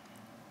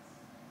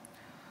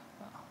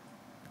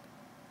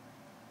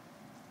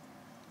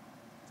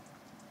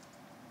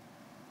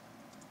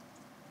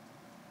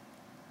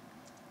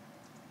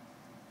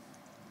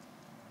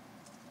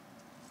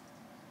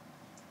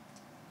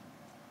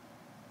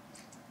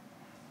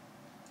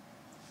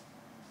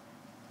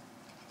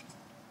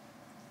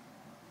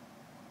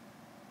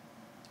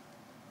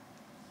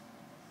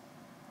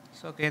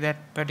 So okay,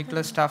 that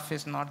particular stuff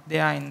is not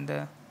there in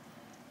the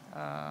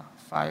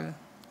file.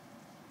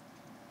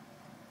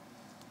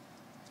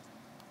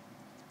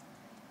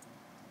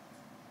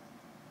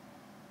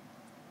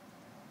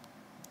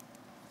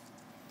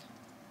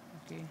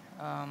 Okay.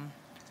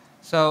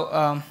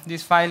 So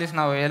this file is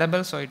now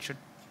available, so it should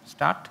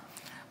start.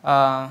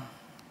 Let's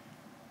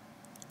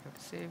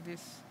save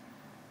this.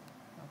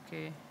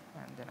 Okay,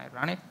 and then I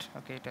run it.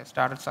 Okay, it has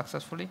started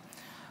successfully.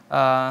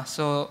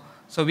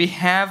 So we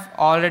have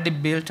already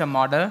built a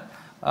model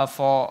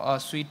for a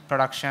sweet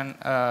production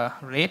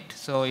rate.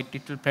 So it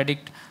will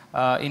predict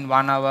in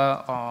 1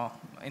 hour or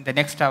in the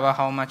next hour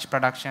how much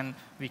production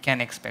we can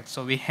expect.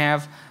 So we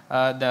have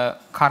the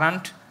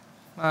current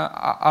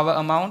hour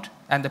amount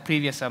and the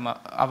previous hour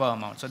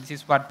amount. So this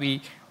is what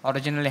we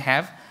originally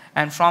have.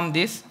 And from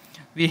this,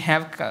 we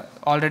have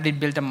already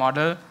built a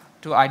model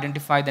to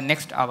identify the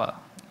next hour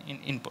in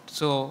input.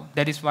 So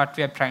that is what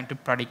we are trying to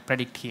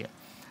predict here.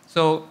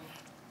 So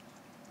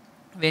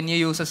when you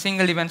use a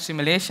single event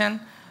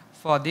simulation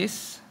for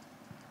this,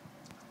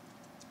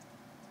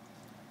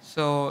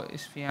 so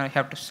if we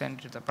have to send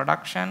it to the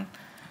production,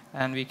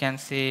 and we can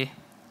say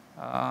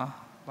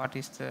what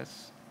is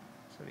this?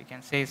 So we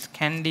can say it's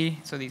candy.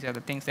 So these are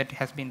the things that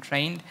has been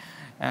trained,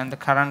 and the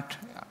current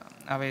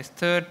hour is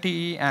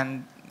 30,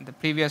 and the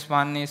previous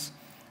one is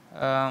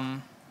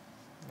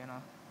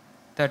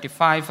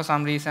 35 for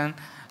some reason.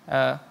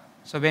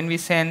 So when we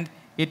send,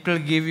 it will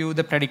give you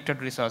the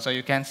predicted result. So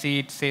you can see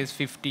it says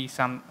 50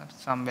 some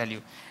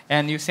value.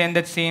 And you send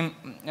that same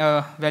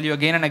value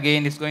again and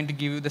again, it's going to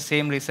give you the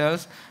same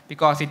results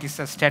because it is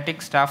a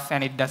static stuff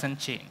and it doesn't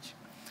change.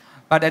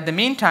 But at the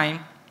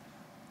meantime,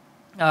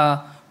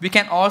 we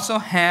can also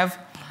have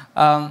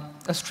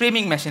a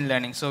streaming machine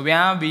learning. So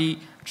where we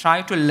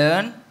try to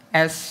learn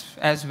as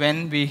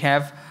when we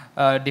have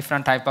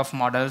different type of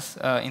models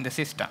in the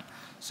system.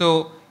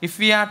 So if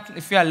we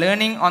are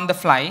learning on the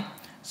fly,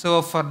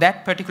 so for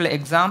that particular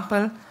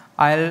example,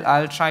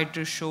 I'll try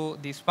to show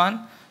this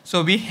one.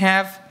 So we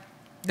have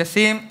the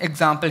same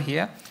example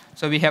here.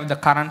 So we have the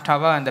current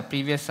hour and the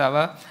previous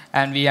hour,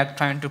 and we are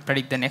trying to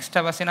predict the next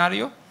hour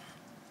scenario.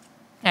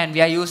 And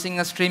we are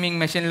using a streaming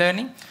machine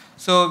learning.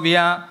 So we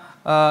are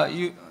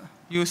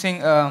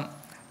using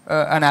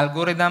an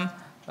algorithm,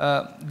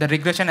 the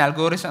regression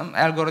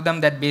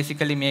algorithm that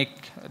basically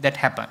make that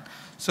happen.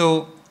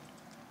 So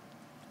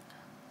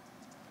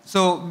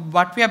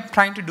what we are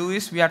trying to do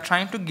is we are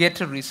trying to get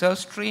a result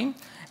stream,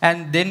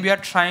 and then we are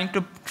trying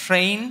to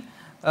train,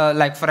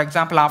 like for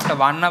example, after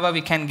 1 hour, we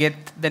can get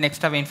the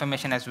next hour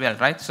information as well,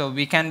 right? So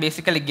we can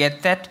basically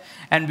get that,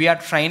 and we are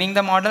training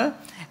the model,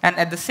 and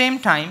at the same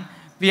time,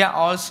 we are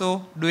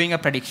also doing a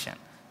prediction.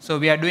 So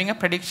we are doing a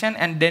prediction,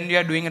 and then we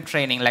are doing a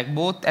training, like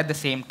both at the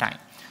same time.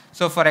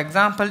 So for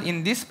example,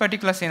 in this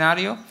particular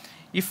scenario,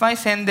 if I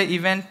send the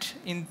event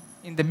in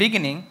the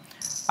beginning,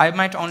 I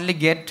might only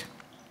get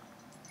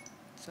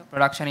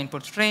production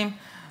input stream.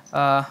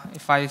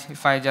 If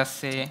I just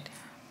say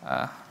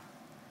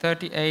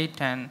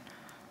 38 and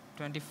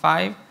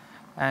 25,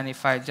 and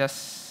if I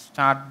just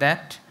start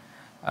that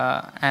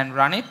and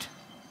run it,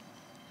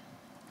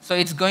 so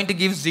it's going to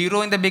give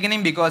 0 in the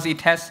beginning because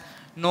it has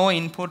no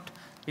input.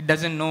 It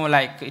doesn't know,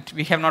 like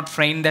we have not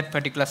trained that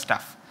particular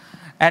stuff.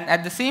 And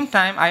at the same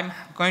time, I'm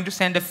going to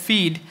send a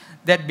feed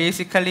that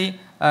basically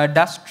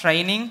does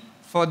training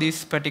for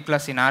this particular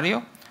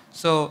scenario.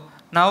 So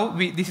now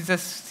this is a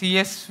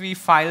CSV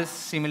file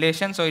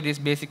simulation, so it is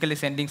basically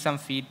sending some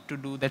feed to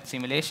do that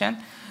simulation.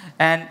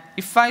 And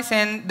if I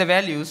send the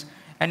values,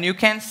 and you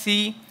can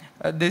see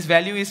this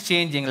value is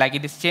changing, like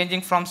it is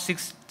changing from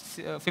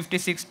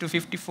 56 to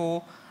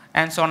 54,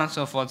 and so on and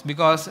so forth,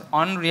 because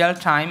on real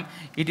time,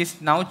 it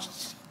is now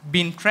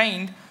been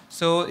trained,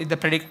 so the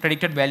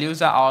predicted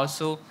values are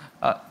also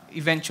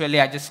eventually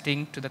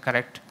adjusting to the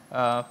correct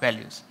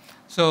values.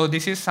 So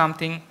this is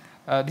something,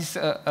 this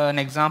is an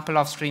example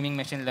of streaming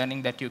machine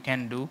learning that you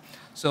can do.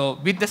 So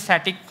with the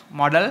static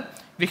model,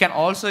 we can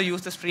also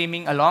use the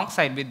streaming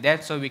alongside with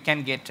that, so we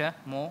can get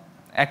more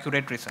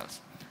accurate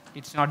results.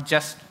 It's not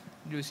just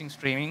using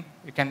streaming,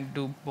 you can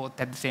do both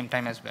at the same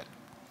time as well.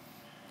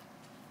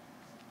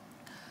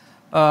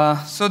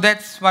 So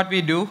that's what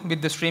we do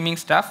with the streaming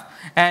stuff.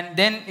 And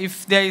then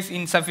if there is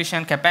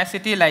insufficient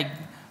capacity, like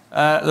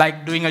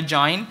doing a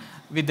join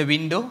with the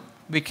window,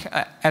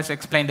 as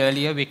explained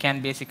earlier, we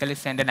can basically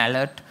send an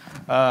alert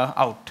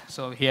out.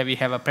 So here we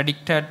have a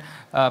predicted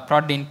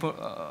prod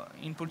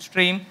input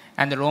stream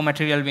and the raw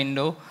material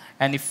window.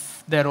 And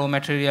if the raw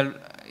material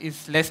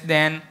is less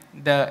than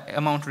the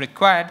amount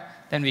required,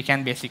 then we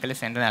can basically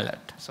send an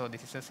alert. So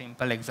this is a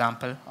simple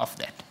example of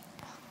that.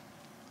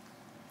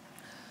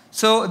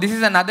 So this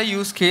is another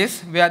use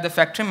case where the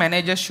factory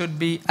manager should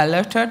be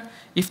alerted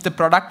if the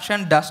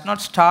production does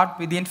not start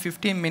within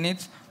 15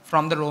 minutes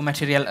from the raw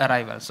material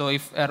arrival. So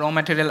if a raw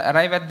material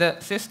arrive at the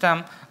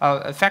system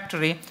or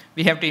factory,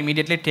 we have to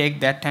immediately take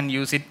that and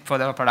use it for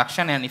the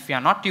production. And if we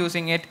are not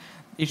using it,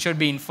 it should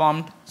be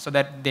informed so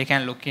that they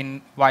can look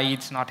in why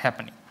it's not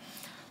happening.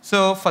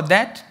 So for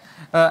that,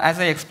 as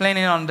I explained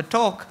on the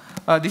talk,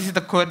 this is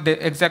the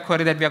exact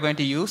query that we are going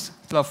to use.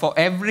 So for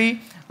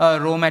every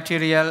raw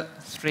material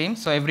stream,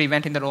 so every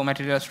event in the raw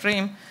material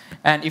stream,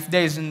 and if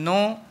there is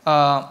no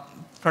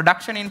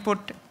production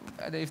input,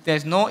 if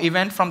there's no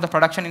event from the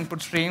production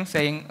input stream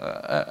saying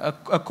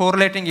a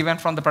correlating event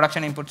from the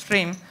production input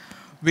stream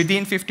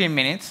within 15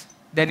 minutes,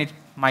 then it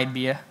might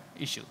be an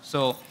issue.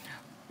 So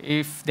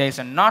if there's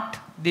a not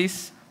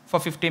this for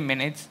 15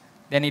 minutes,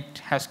 then it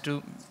has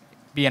to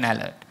be an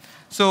alert.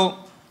 So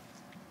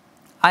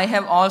I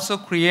have also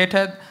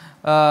created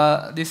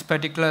this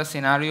particular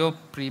scenario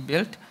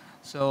pre-built.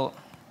 So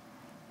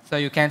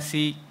you can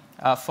see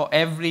for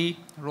every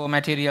raw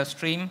material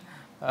stream,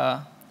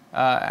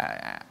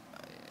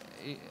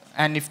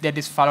 and if that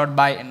is followed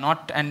by a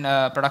not and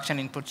production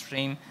input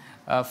stream,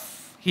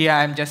 here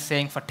I'm just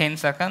saying for 10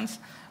 seconds,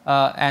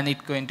 and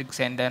it's going to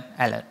send an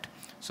alert.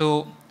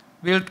 So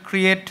we'll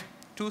create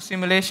two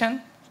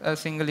simulations, a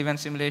single event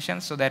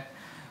simulation, so that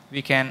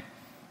we can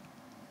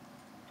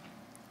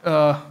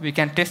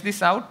test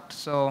this out.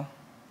 So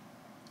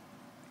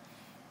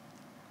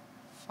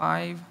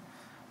 5,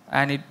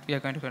 and we are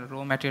going to go to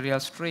raw material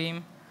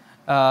stream.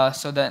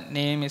 So the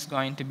name is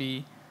going to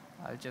be,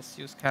 I'll just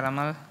use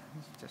caramel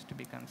just to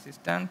be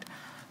consistent,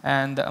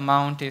 and the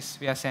amount is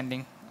we are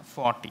sending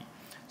 40.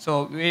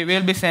 So we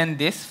will be send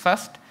this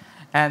first,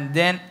 and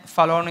then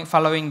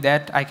following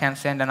that I can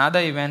send another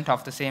event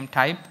of the same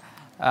type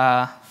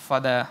for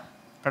the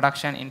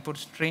production input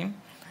stream.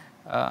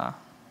 The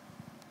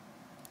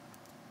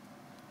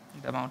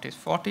amount is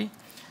 40.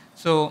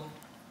 So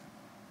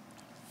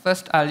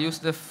first I'll use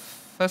the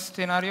first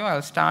scenario,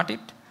 I'll start it,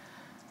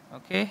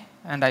 okay,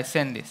 and I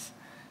send this.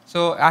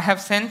 So I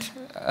have sent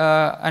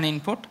an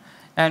input,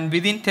 and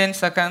within 10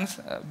 seconds,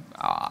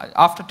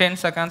 after 10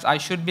 seconds, I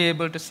should be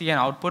able to see an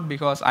output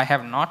because I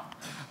have not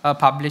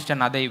published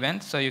another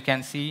event. So you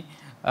can see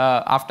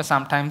after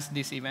sometimes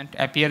this event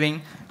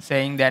appearing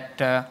saying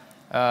that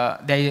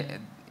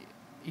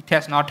it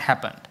has not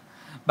happened.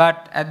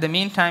 But at the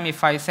meantime,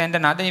 if I send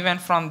another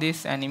event from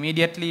this, and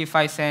immediately if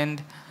I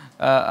send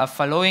a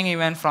following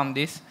event from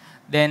this,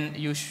 then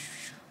you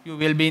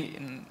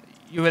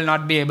will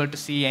not be able to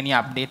see any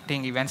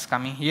updating events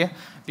coming here,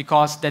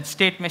 because that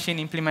state machine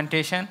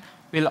implementation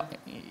will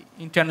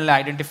internally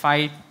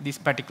identify this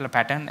particular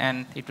pattern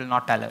and it will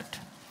not alert.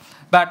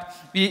 But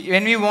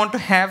when we want to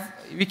have,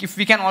 if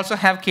we can also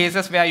have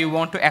cases where you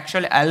want to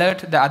actually alert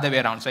the other way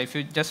around. So if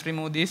you just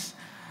remove this,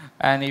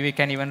 and we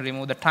can even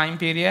remove the time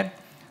period.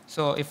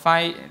 So if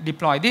I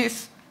deploy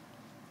this,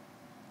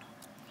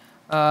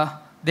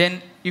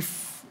 then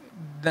if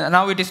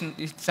now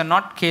it's a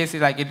not case,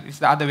 like it's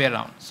the other way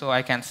around. So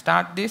I can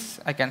start this,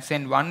 I can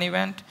send one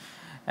event,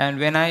 and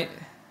when I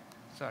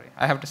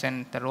have to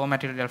send the raw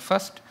material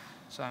first.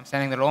 So I'm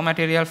sending the raw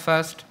material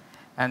first,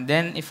 and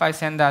then if I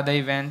send the other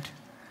event,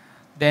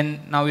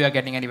 then now we are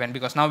getting an event,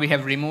 because now we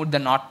have removed the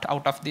not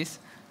out of this,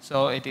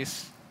 so it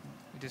is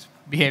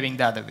behaving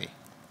the other way.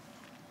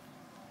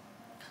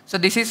 So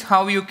this is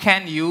how you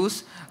can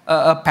use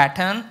a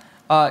pattern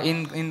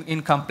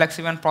in complex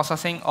event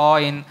processing or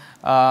in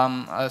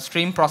a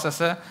stream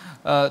processor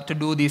to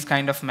do these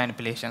kind of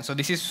manipulations. So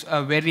this is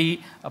a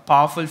very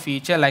powerful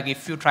feature. Like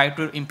if you try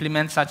to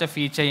implement such a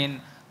feature in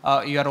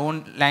your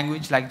own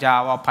language like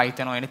Java,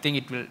 Python, or anything,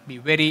 it will be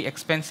very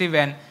expensive,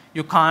 and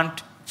you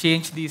can't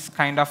change these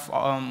kind of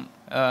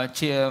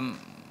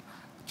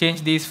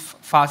change these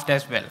fast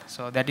as well.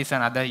 So that is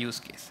another use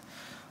case.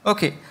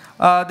 Okay,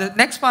 the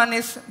next one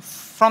is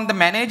from the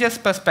manager's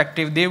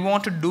perspective. They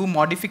want to do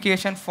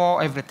modification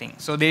for everything.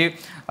 So the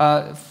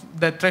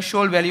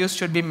threshold values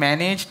should be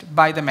managed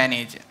by the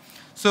manager.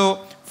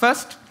 So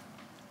first,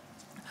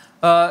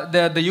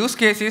 the use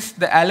case is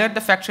the alert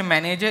the factory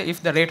manager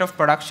if the rate of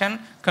production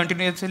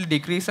continuously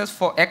decreases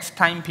for X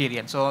time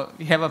period. So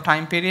we have a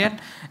time period,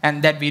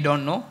 and that we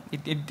don't know.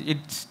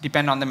 It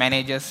depends on the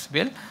manager's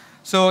will.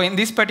 So in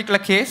this particular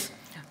case,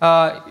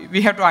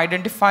 we have to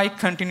identify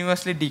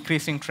continuously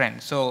decreasing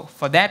trend. So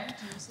for that,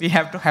 we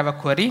have to have a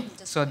query.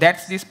 So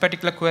that's this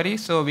particular query.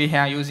 So we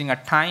are using a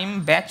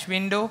time batch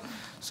window.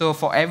 So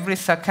for every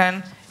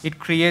second, it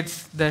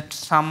creates the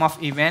sum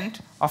of event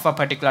of a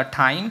particular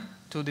time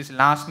to this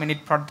last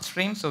minute product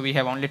stream. So we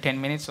have only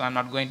 10 minutes, so I'm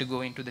not going to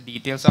go into the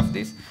details of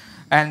this.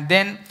 And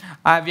then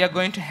we are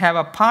going to have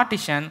a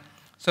partition,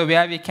 so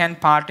where we can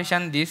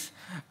partition this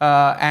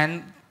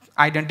and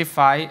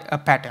identify a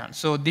pattern.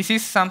 So this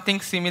is something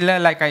similar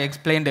like I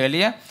explained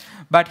earlier,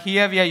 but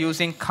here we are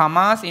using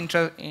commas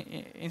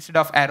instead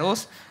of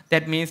arrows.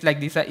 That means like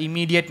these are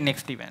immediate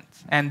next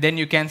events. And then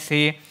you can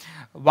say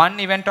one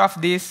event of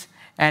this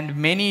and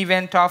many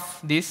event of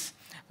this,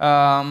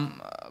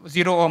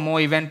 0 or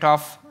more event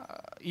of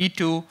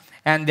E2,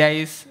 and there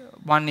is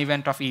one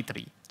event of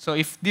E3. So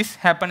if this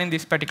happen in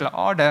this particular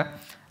order,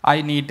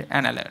 I need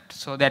an alert.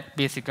 So that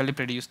basically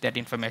produces that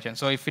information.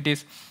 So if it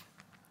is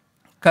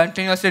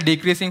continuously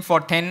decreasing for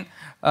 10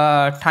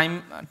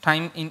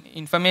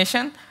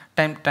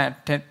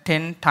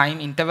 10 time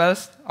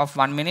intervals of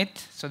 1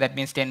 minute, so that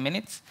means 10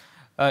 minutes,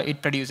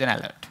 it produces an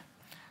alert.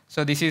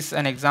 So this is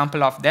an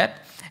example of that.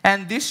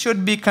 And this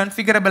should be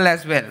configurable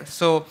as well.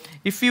 So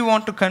if you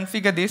want to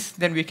configure this,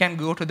 then we can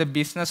go to the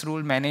business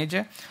rule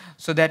manager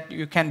so that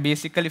you can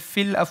basically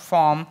fill a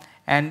form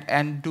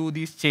and do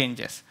these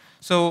changes.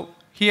 So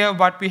here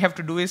what we have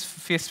to do is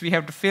first we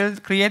have to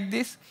create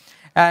this,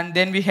 and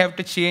then we have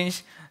to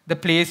change the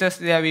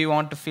places where we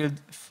want to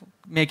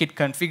make it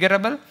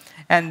configurable,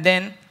 and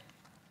then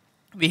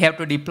we have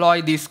to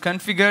deploy this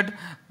configurable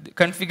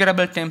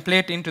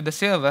template into the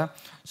server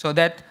so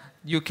that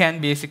you can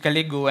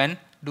basically go and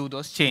do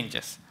those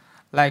changes.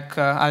 Like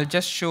I'll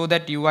just show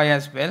that UI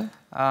as well.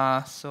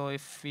 So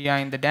if we are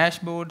in the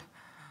dashboard,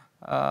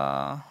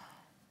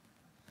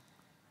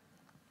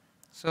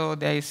 so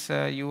there is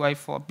a UI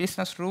for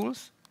business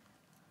rules.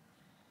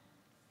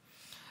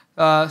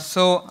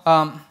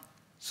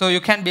 So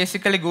you can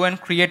basically go and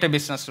create a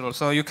business rule.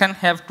 So you can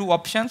have two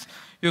options.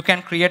 You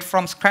can create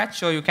from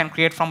scratch, or you can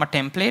create from a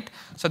template.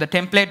 So the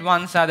template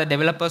ones are the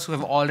developers who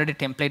have already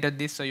templated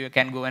this, so you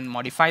can go and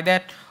modify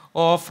that.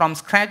 Or from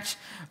scratch,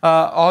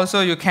 also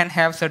you can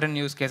have certain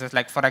use cases.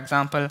 Like for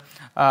example,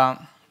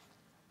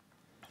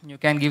 you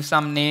can give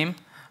some name,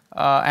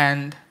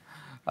 and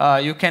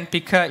you can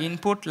pick an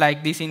input.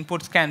 Like these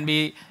inputs can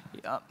be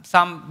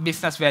some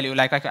business value,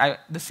 like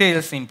the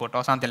sales input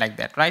or something like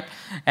that, right?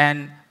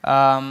 And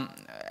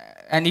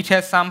it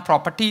has some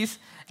properties.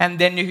 And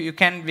then we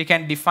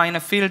can define a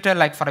filter.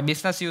 Like for a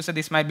business user,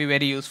 this might be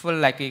very useful.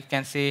 Like you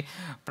can say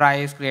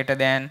price greater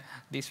than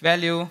this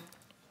value.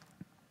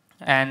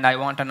 And I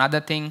want another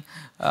thing.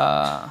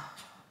 I'm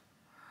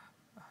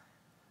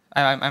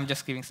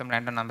just giving some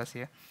random numbers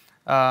here.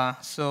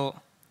 So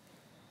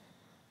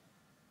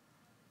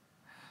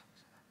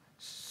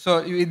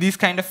these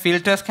kind of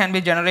filters can be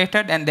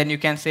generated, and then you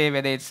can say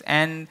whether it's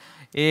A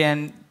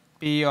and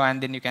P,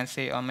 and then you can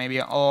say, or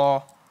maybe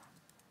or,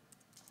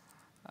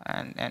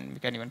 and we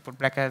can even put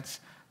brackets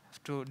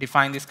to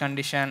define this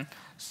condition.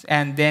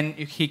 And then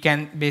he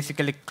can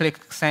basically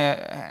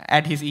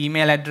add his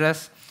email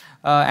address,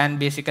 and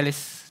basically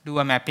do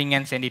a mapping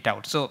and send it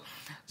out. So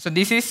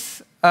this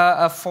is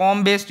a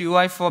form-based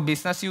UI for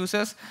business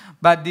users,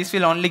 but this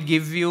will only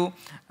give you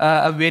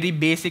a very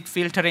basic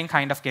filtering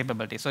kind of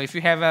capability. So if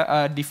you have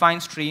a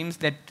defined streams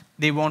that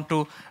they want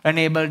to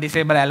enable,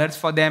 disable alerts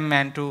for them,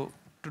 and to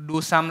do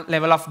some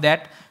level of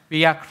that,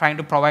 we are trying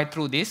to provide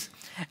through this.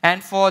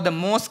 And for the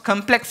most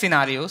complex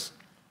scenarios,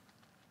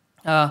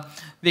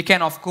 we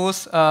can, of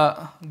course,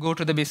 go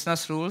to the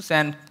business rules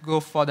and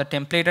go for the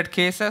templated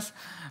cases,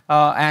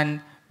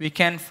 and we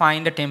can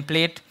find a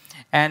template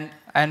and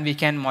we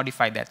can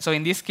modify that. So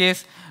in this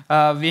case,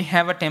 we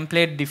have a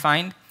template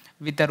defined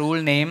with the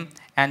rule name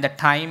and the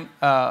time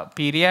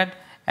period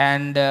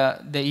and the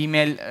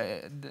email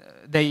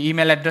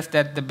address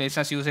that the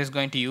business user is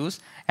going to use,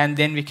 and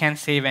then we can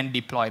save and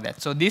deploy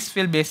that. So this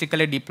will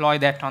basically deploy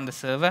that on the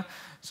server.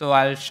 So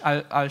I'll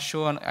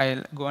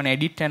go and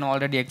edit an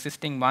already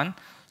existing one.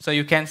 So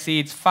you can see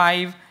it's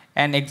 5,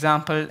 and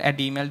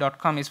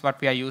example@email.com is what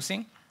we are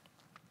using.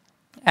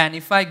 And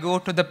if I go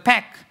to the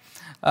pack,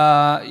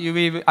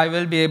 I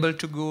will be able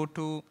to go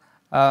to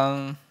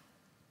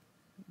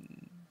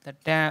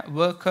the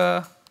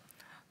worker,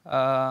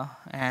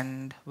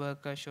 and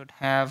worker should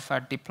have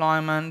a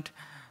deployment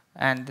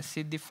and the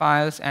CD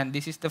files, and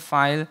this is the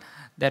file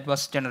that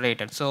was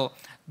generated. So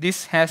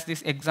this has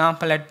this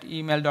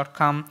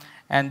example@email.com,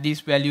 and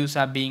these values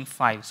are being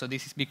 5. So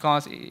this is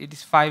because it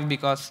is 5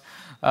 because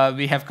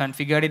we have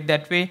configured it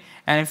that way.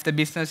 And if the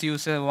business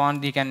user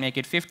wants, they can make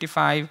it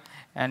 55,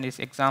 and it's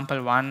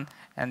example 1,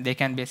 and they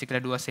can basically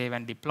do a save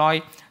and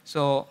deploy.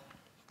 So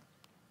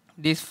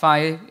this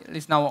file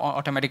is now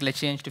automatically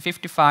changed to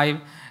 55,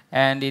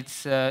 and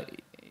it's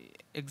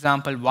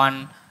example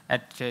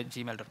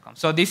 1@gmail.com.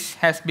 So this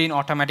has been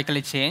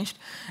automatically changed,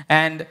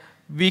 and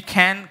we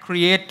can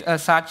create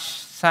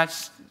such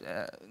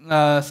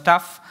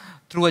stuff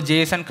through a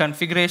JSON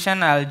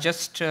configuration. I'll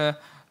just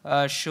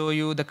show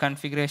you the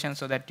configuration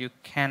so that you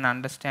can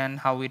understand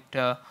how it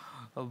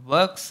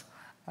works.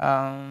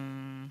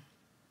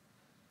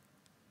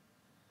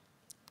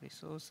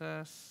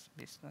 Resources,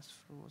 business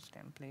rules,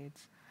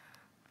 templates.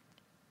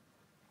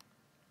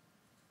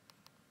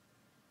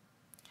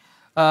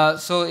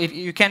 So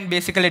you can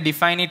basically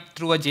define it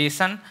through a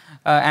JSON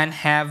and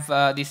have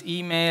this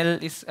email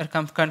is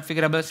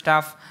configurable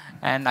stuff.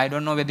 And I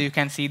don't know whether you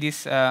can see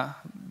this.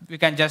 We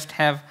can just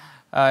have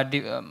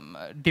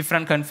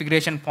different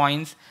configuration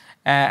points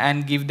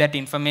and give that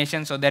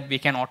information so that we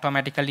can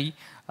automatically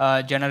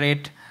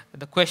generate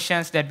the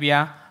questions that we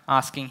are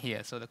asking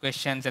here. So the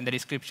questions and the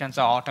descriptions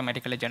are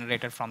automatically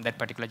generated from that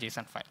particular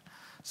JSON file.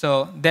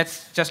 So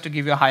that's just to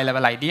give you a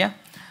high-level idea.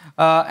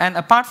 And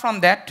apart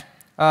from that,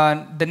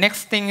 the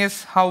next thing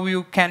is how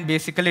you can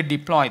basically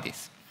deploy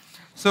this.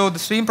 So the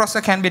stream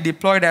processor can be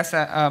deployed as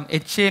a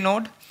HA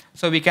node.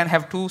 So we can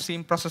have 2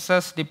 stream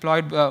processors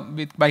deployed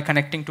by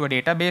connecting to a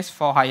database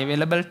for high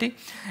availability.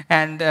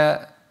 And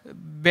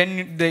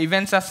when the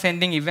events are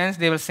sending events,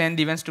 they will send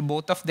events to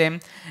both of them,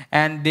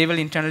 and they will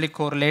internally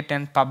correlate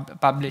and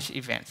publish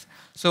events.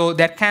 So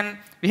that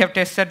we have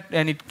tested,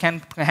 and it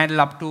can handle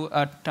up to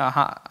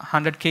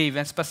 100K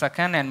events per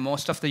second, and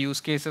most of the use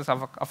cases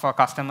of our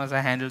customers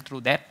are handled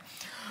through that.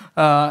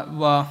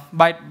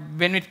 But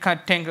when we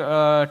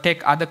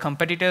take other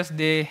competitors,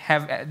 they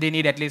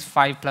need at least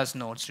 5+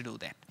 nodes to do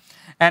that.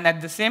 And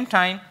at the same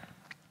time,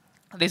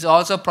 this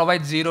also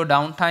provides zero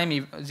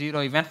downtime, zero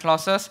event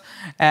losses,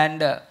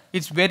 and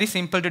it's very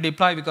simple to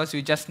deploy because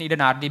we just need an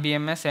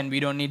RDBMS, and we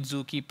don't need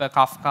Zookeeper,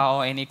 Kafka,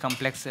 or any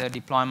complex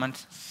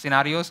deployment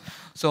scenarios.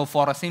 So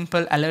for a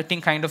simple alerting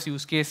kind of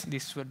use case,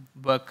 this would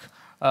work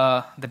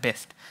the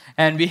best.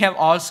 And we have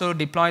also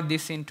deployed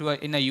this in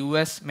a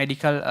US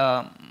medical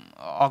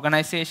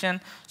organization,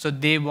 so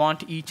they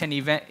want each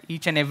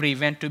and every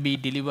event to be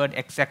delivered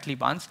exactly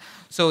once.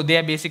 So they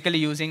are basically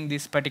using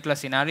this particular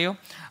scenario.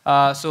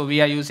 So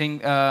we are using,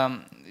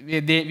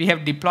 we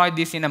have deployed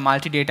this in a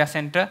multi-data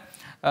center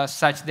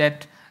such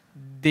that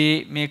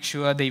they make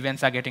sure the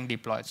events are getting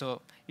deployed.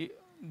 So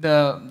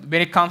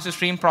when it comes to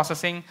stream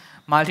processing,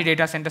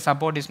 multi-data center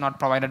support is not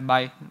provided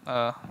by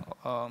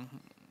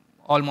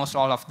almost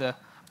all of the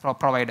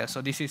providers.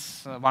 So this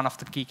is one of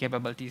the key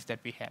capabilities that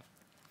we have.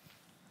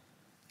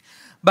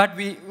 But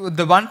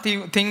the one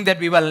thing that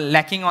we were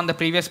lacking on the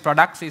previous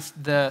products is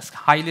the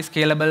highly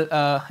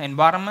scalable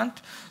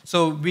environment.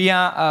 So we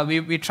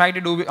tried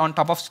to do it on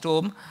top of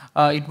Storm.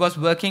 It was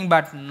working,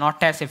 but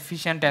not as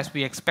efficient as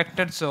we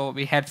expected. So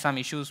we had some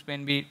issues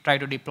when we tried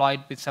to deploy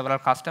it with several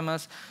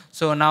customers.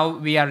 So now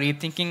we are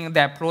rethinking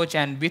the approach,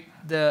 and with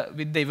the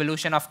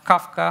evolution of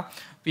Kafka,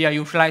 we are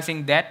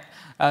utilizing that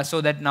so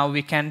that now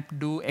we can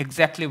do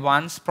exactly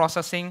once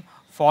processing,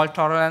 fault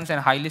tolerance, and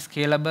highly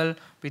scalable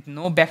with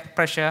no back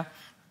pressure.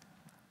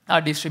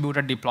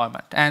 Distributed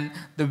deployment. And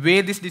the way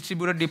this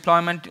distributed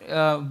deployment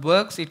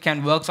works, it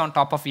can work on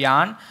top of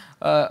Yarn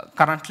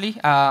currently.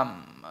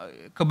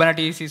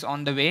 Kubernetes is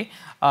on the way,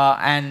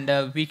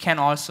 and we can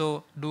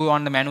also do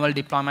on the manual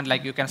deployment,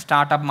 like you can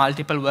start up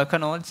multiple worker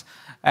nodes,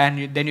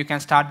 and then you can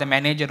start the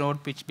manager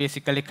node, which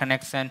basically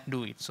connects and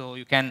do it. So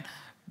you can,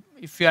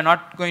 if you are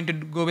not going to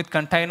go with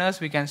containers,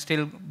 we can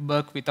still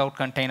work without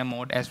container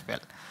mode as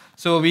well.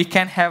 So we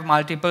can have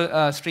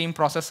multiple stream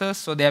processors.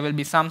 So there will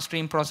be some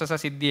stream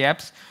processors in the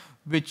apps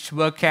which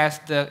work as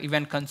the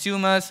event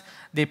consumers.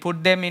 They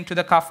put them into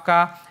the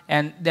Kafka,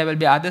 and there will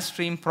be other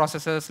stream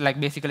processors, like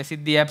basically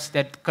the apps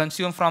that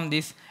consume from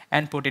this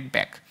and put it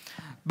back.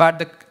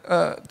 But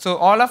so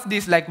all of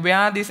these, like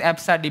where these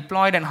apps are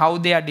deployed and how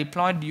they are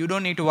deployed, you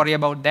don't need to worry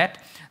about that.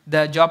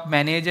 The job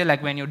manager,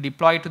 like when you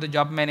deploy to the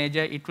job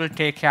manager, it will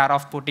take care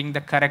of putting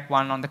the correct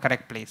one on the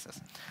correct places.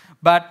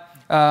 But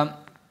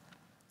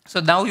so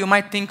now you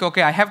might think,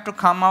 okay, I have to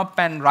come up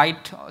and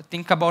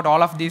think about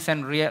all of this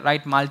and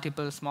write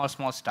multiple small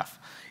stuff.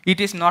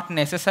 It is not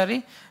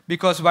necessary,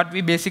 because what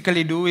we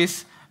basically do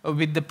is,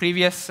 with the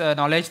previous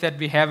knowledge that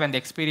we have and the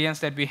experience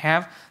that we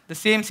have, the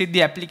same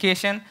Siddhi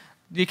application,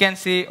 we can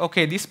say,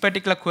 okay, this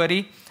particular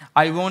query,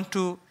 I want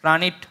to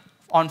run it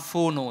on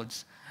 4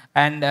 nodes.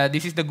 And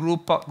this is the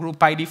group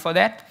ID for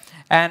that.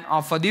 And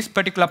for this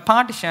particular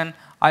partition,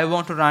 I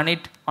want to run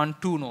it on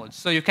 2 nodes.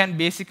 So you can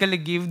basically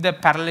give the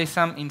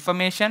parallelism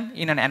information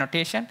in an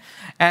annotation,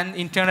 and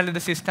internally the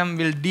system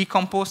will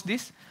decompose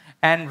this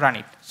and run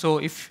it. So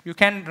if you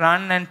can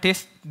run and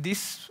test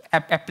this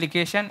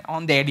application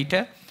on the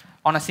editor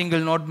on a single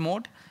node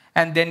mode,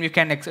 and then you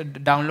can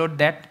download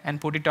that and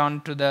put it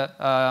onto the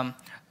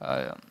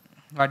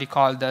what you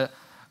call the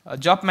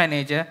job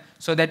manager,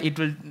 so that it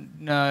will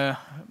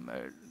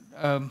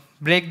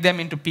break them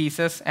into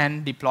pieces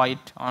and deploy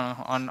it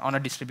on a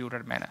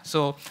distributed manner.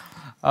 So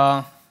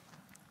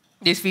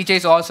this feature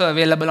is also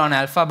available on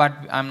alpha, but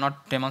I'm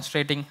not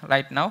demonstrating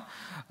right now.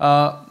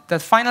 The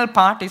final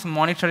part is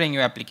monitoring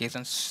your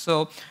applications.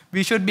 So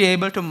we should be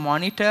able to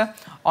monitor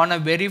on a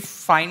very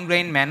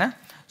fine-grained manner.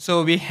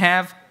 So we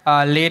have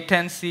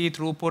latency,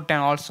 throughput,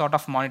 and all sort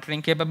of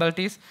monitoring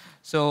capabilities.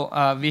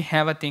 So we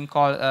have a thing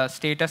called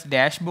status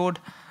dashboard.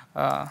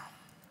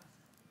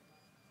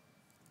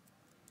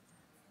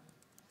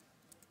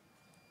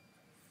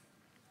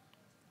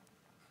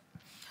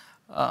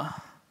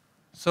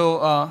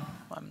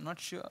 I'm not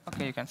sure.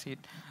 Okay, you can see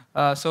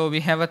it. So we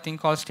have a thing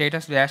called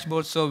status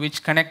dashboard, so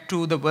which connect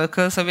to the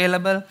workers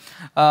available,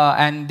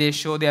 and they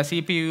show their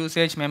CPU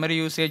usage, memory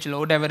usage,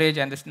 load average,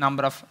 and this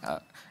number of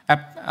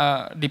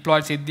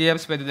deployed Siddhi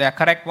apps, whether they are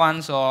correct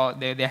ones or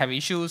they have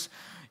issues.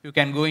 You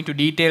can go into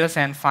details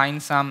and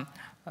find some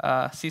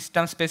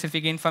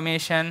system-specific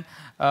information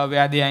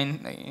where they are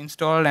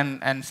installed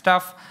and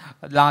stuff.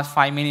 Last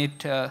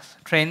 5-minute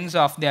trends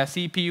of their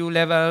CPU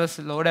levels,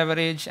 load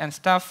average, and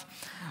stuff.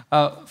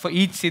 For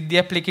each Siddhi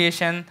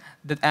application,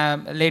 the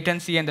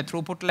latency and the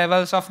throughput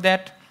levels of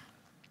that.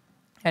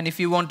 And if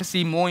you want to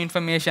see more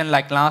information,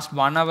 like last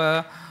 1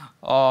 hour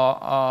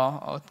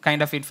or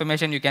kind of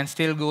information, you can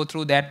still go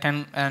through that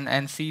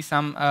and see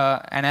some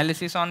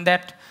analysis on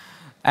that.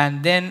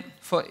 And then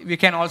we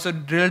can also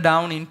drill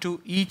down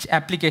into each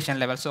application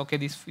level. So okay,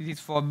 this is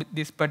for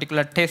this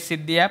particular test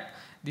Siddhi app.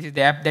 This is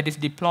the app that is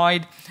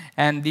deployed,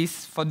 and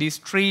this for these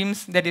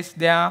streams that is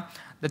there,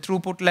 the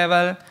throughput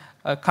level,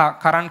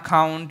 current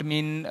count,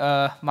 mean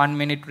 1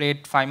 minute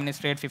rate, 5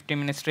 minutes rate, 15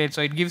 minutes rate.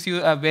 So it gives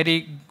you a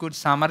very good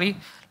summary.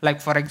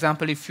 Like for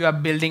example, if you are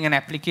building an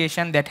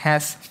application that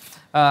has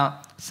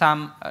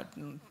some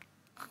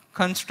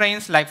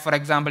constraints, like for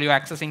example, you're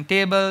accessing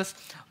tables,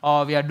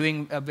 or we are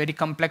doing a very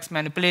complex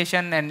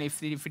manipulation, and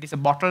if it is a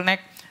bottleneck,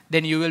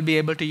 then you will be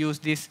able to use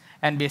this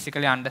and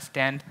basically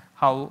understand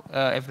how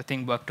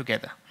everything works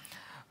together.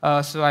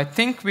 So I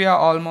think we are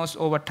almost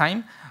over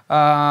time.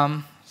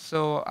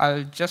 So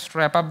I'll just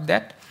wrap up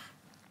that.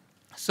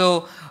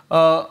 So,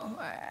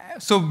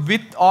 so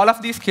with all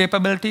of these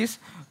capabilities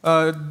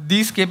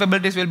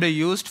will be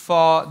used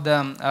for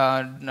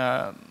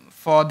the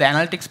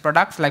analytics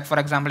products. Like for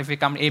example, if we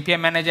come API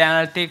Manager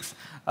Analytics,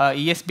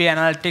 ESB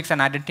Analytics,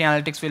 and Identity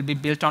Analytics will be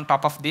built on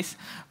top of this,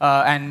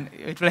 and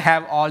it will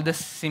have all the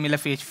similar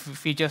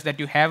features that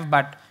you have,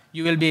 but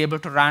you will be able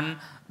to run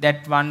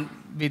that one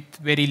with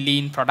very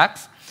lean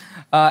products.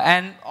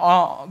 And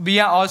we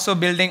are also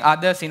building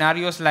other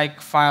scenarios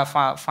like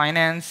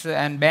finance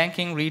and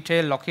banking,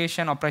 retail,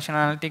 location,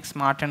 operational analytics,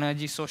 smart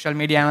energy, social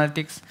media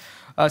analytics,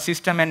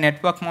 system and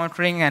network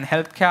monitoring, and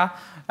healthcare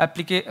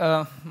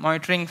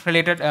monitoring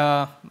related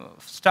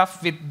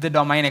stuff with the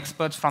domain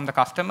experts from the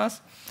customers.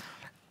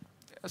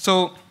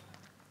 So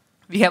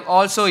we have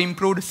also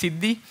improved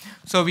Siddhi.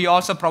 So we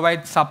also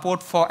provide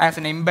support for as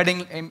an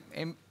embedding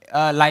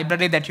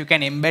library that you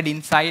can embed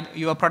inside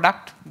your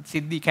product.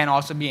 Siddhi can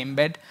also be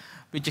embedded,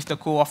 which is the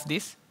core of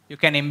this. You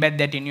can embed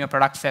that in your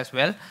products as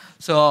well.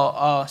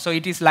 So, so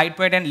it is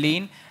lightweight and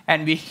lean,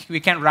 and we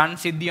can run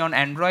Siddhi on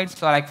Android.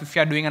 So like if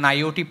you are doing an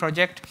IoT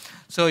project,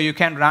 so you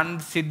can run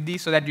Siddhi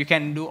so that you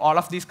can do all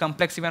of these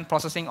complex event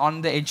processing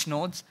on the edge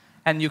nodes,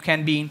 and you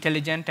can be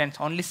intelligent and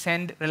only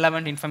send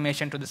relevant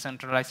information to the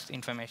centralized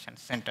information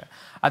center.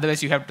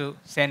 Otherwise, you have to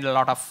send a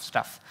lot of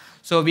stuff.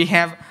 So we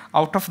have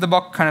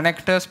out-of-the-box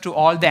connectors to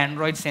all the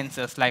Android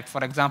sensors. Like,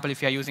 for example,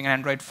 if you're using an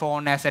Android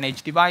phone as an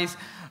edge device,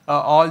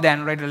 all the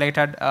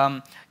Android-related,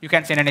 you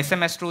can send an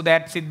SMS through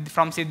that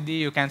from Siddhi.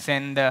 You can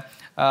send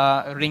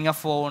ring a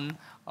phone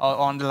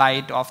on the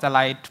light, off the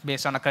light,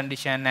 based on a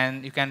condition,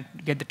 and you can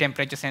get the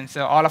temperature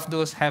sensor. All of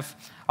those have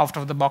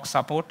out-of-the-box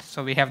support,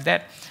 so we have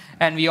that.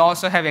 And we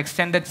also have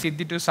extended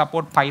Siddhi to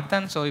support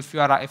Python. So if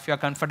you are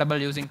comfortable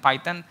using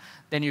Python,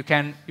 then you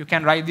can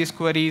write these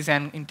queries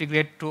and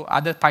integrate to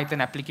other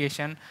Python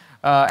application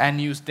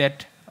and use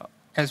that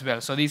as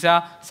well. So these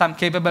are some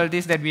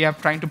capabilities that we are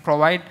trying to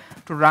provide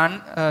to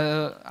run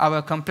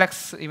our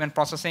complex event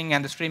processing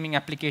and the streaming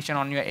application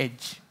on your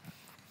edge.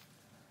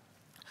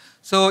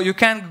 So you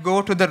can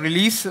go to the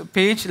release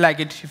page,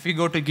 like if you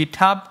go to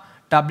GitHub,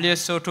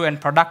 WSO2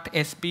 and product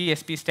SP.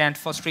 SP stands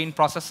for stream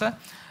processor.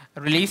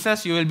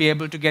 Releases, you will be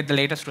able to get the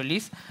latest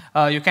release.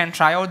 You can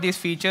try out these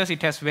features.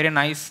 It has very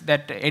nice,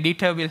 that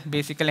editor will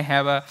basically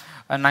have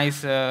a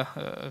nice,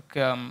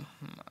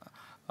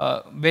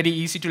 very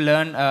easy to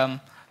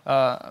learn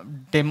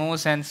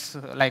demos, and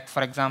like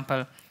for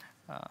example,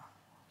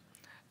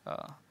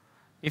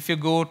 if you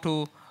go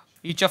to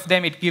each of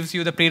them, it gives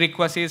you the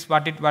prerequisites,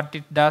 what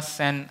it does,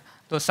 and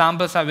those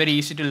samples are very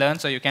easy to learn,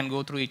 so you can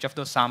go through each of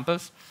those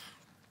samples.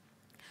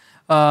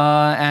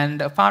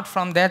 And apart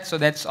from that, so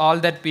that's all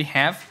that we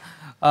have.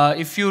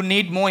 If you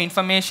need more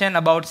information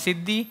about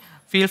Siddhi,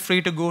 feel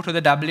free to go to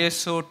the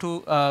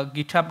WSO2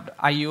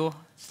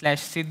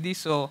 github.io/Siddhi.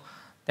 So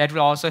that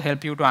will also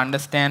help you to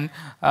understand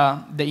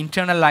the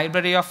internal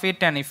library of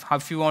it, and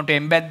if you want to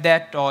embed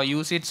that or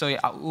use it. So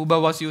Uber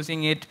was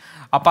using it.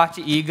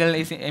 Apache Eagle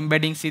is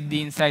embedding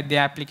Siddhi inside the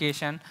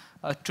application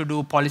to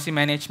do policy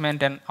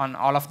management and on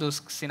all of those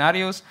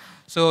scenarios.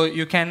 So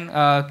you can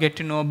get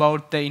to know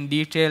about the in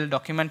detail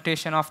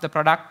documentation of the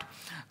product.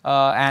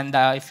 And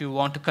if you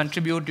want to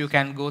contribute, you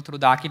can go through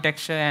the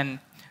architecture, and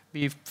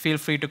feel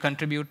free to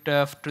contribute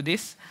to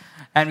this.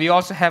 And we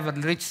also have a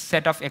rich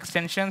set of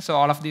extensions. So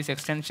all of these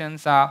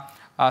extensions are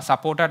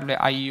supported,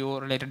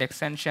 IEO-related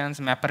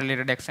extensions,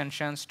 mapper-related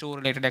extensions,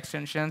 tool-related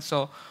extensions.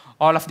 So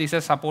all of these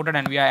are supported,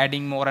 and we are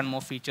adding more and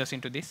more features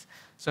into this.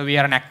 So we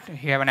have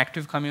an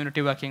active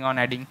community working on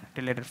adding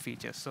related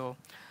features. So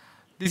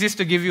this is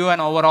to give you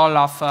an overall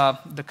of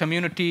the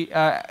community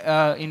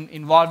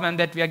involvement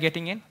that we are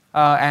getting in,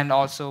 and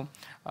also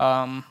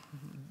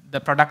the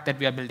product that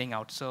we are building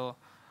out. So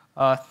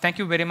thank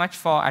you very much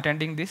for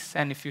attending this,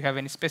 and if you have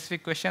any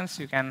specific questions,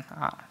 you can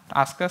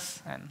ask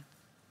us, and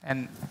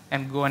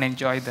go and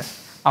enjoy the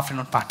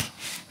afternoon party.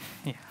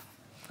 Yeah.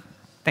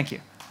 Thank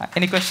you.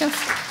 Any questions?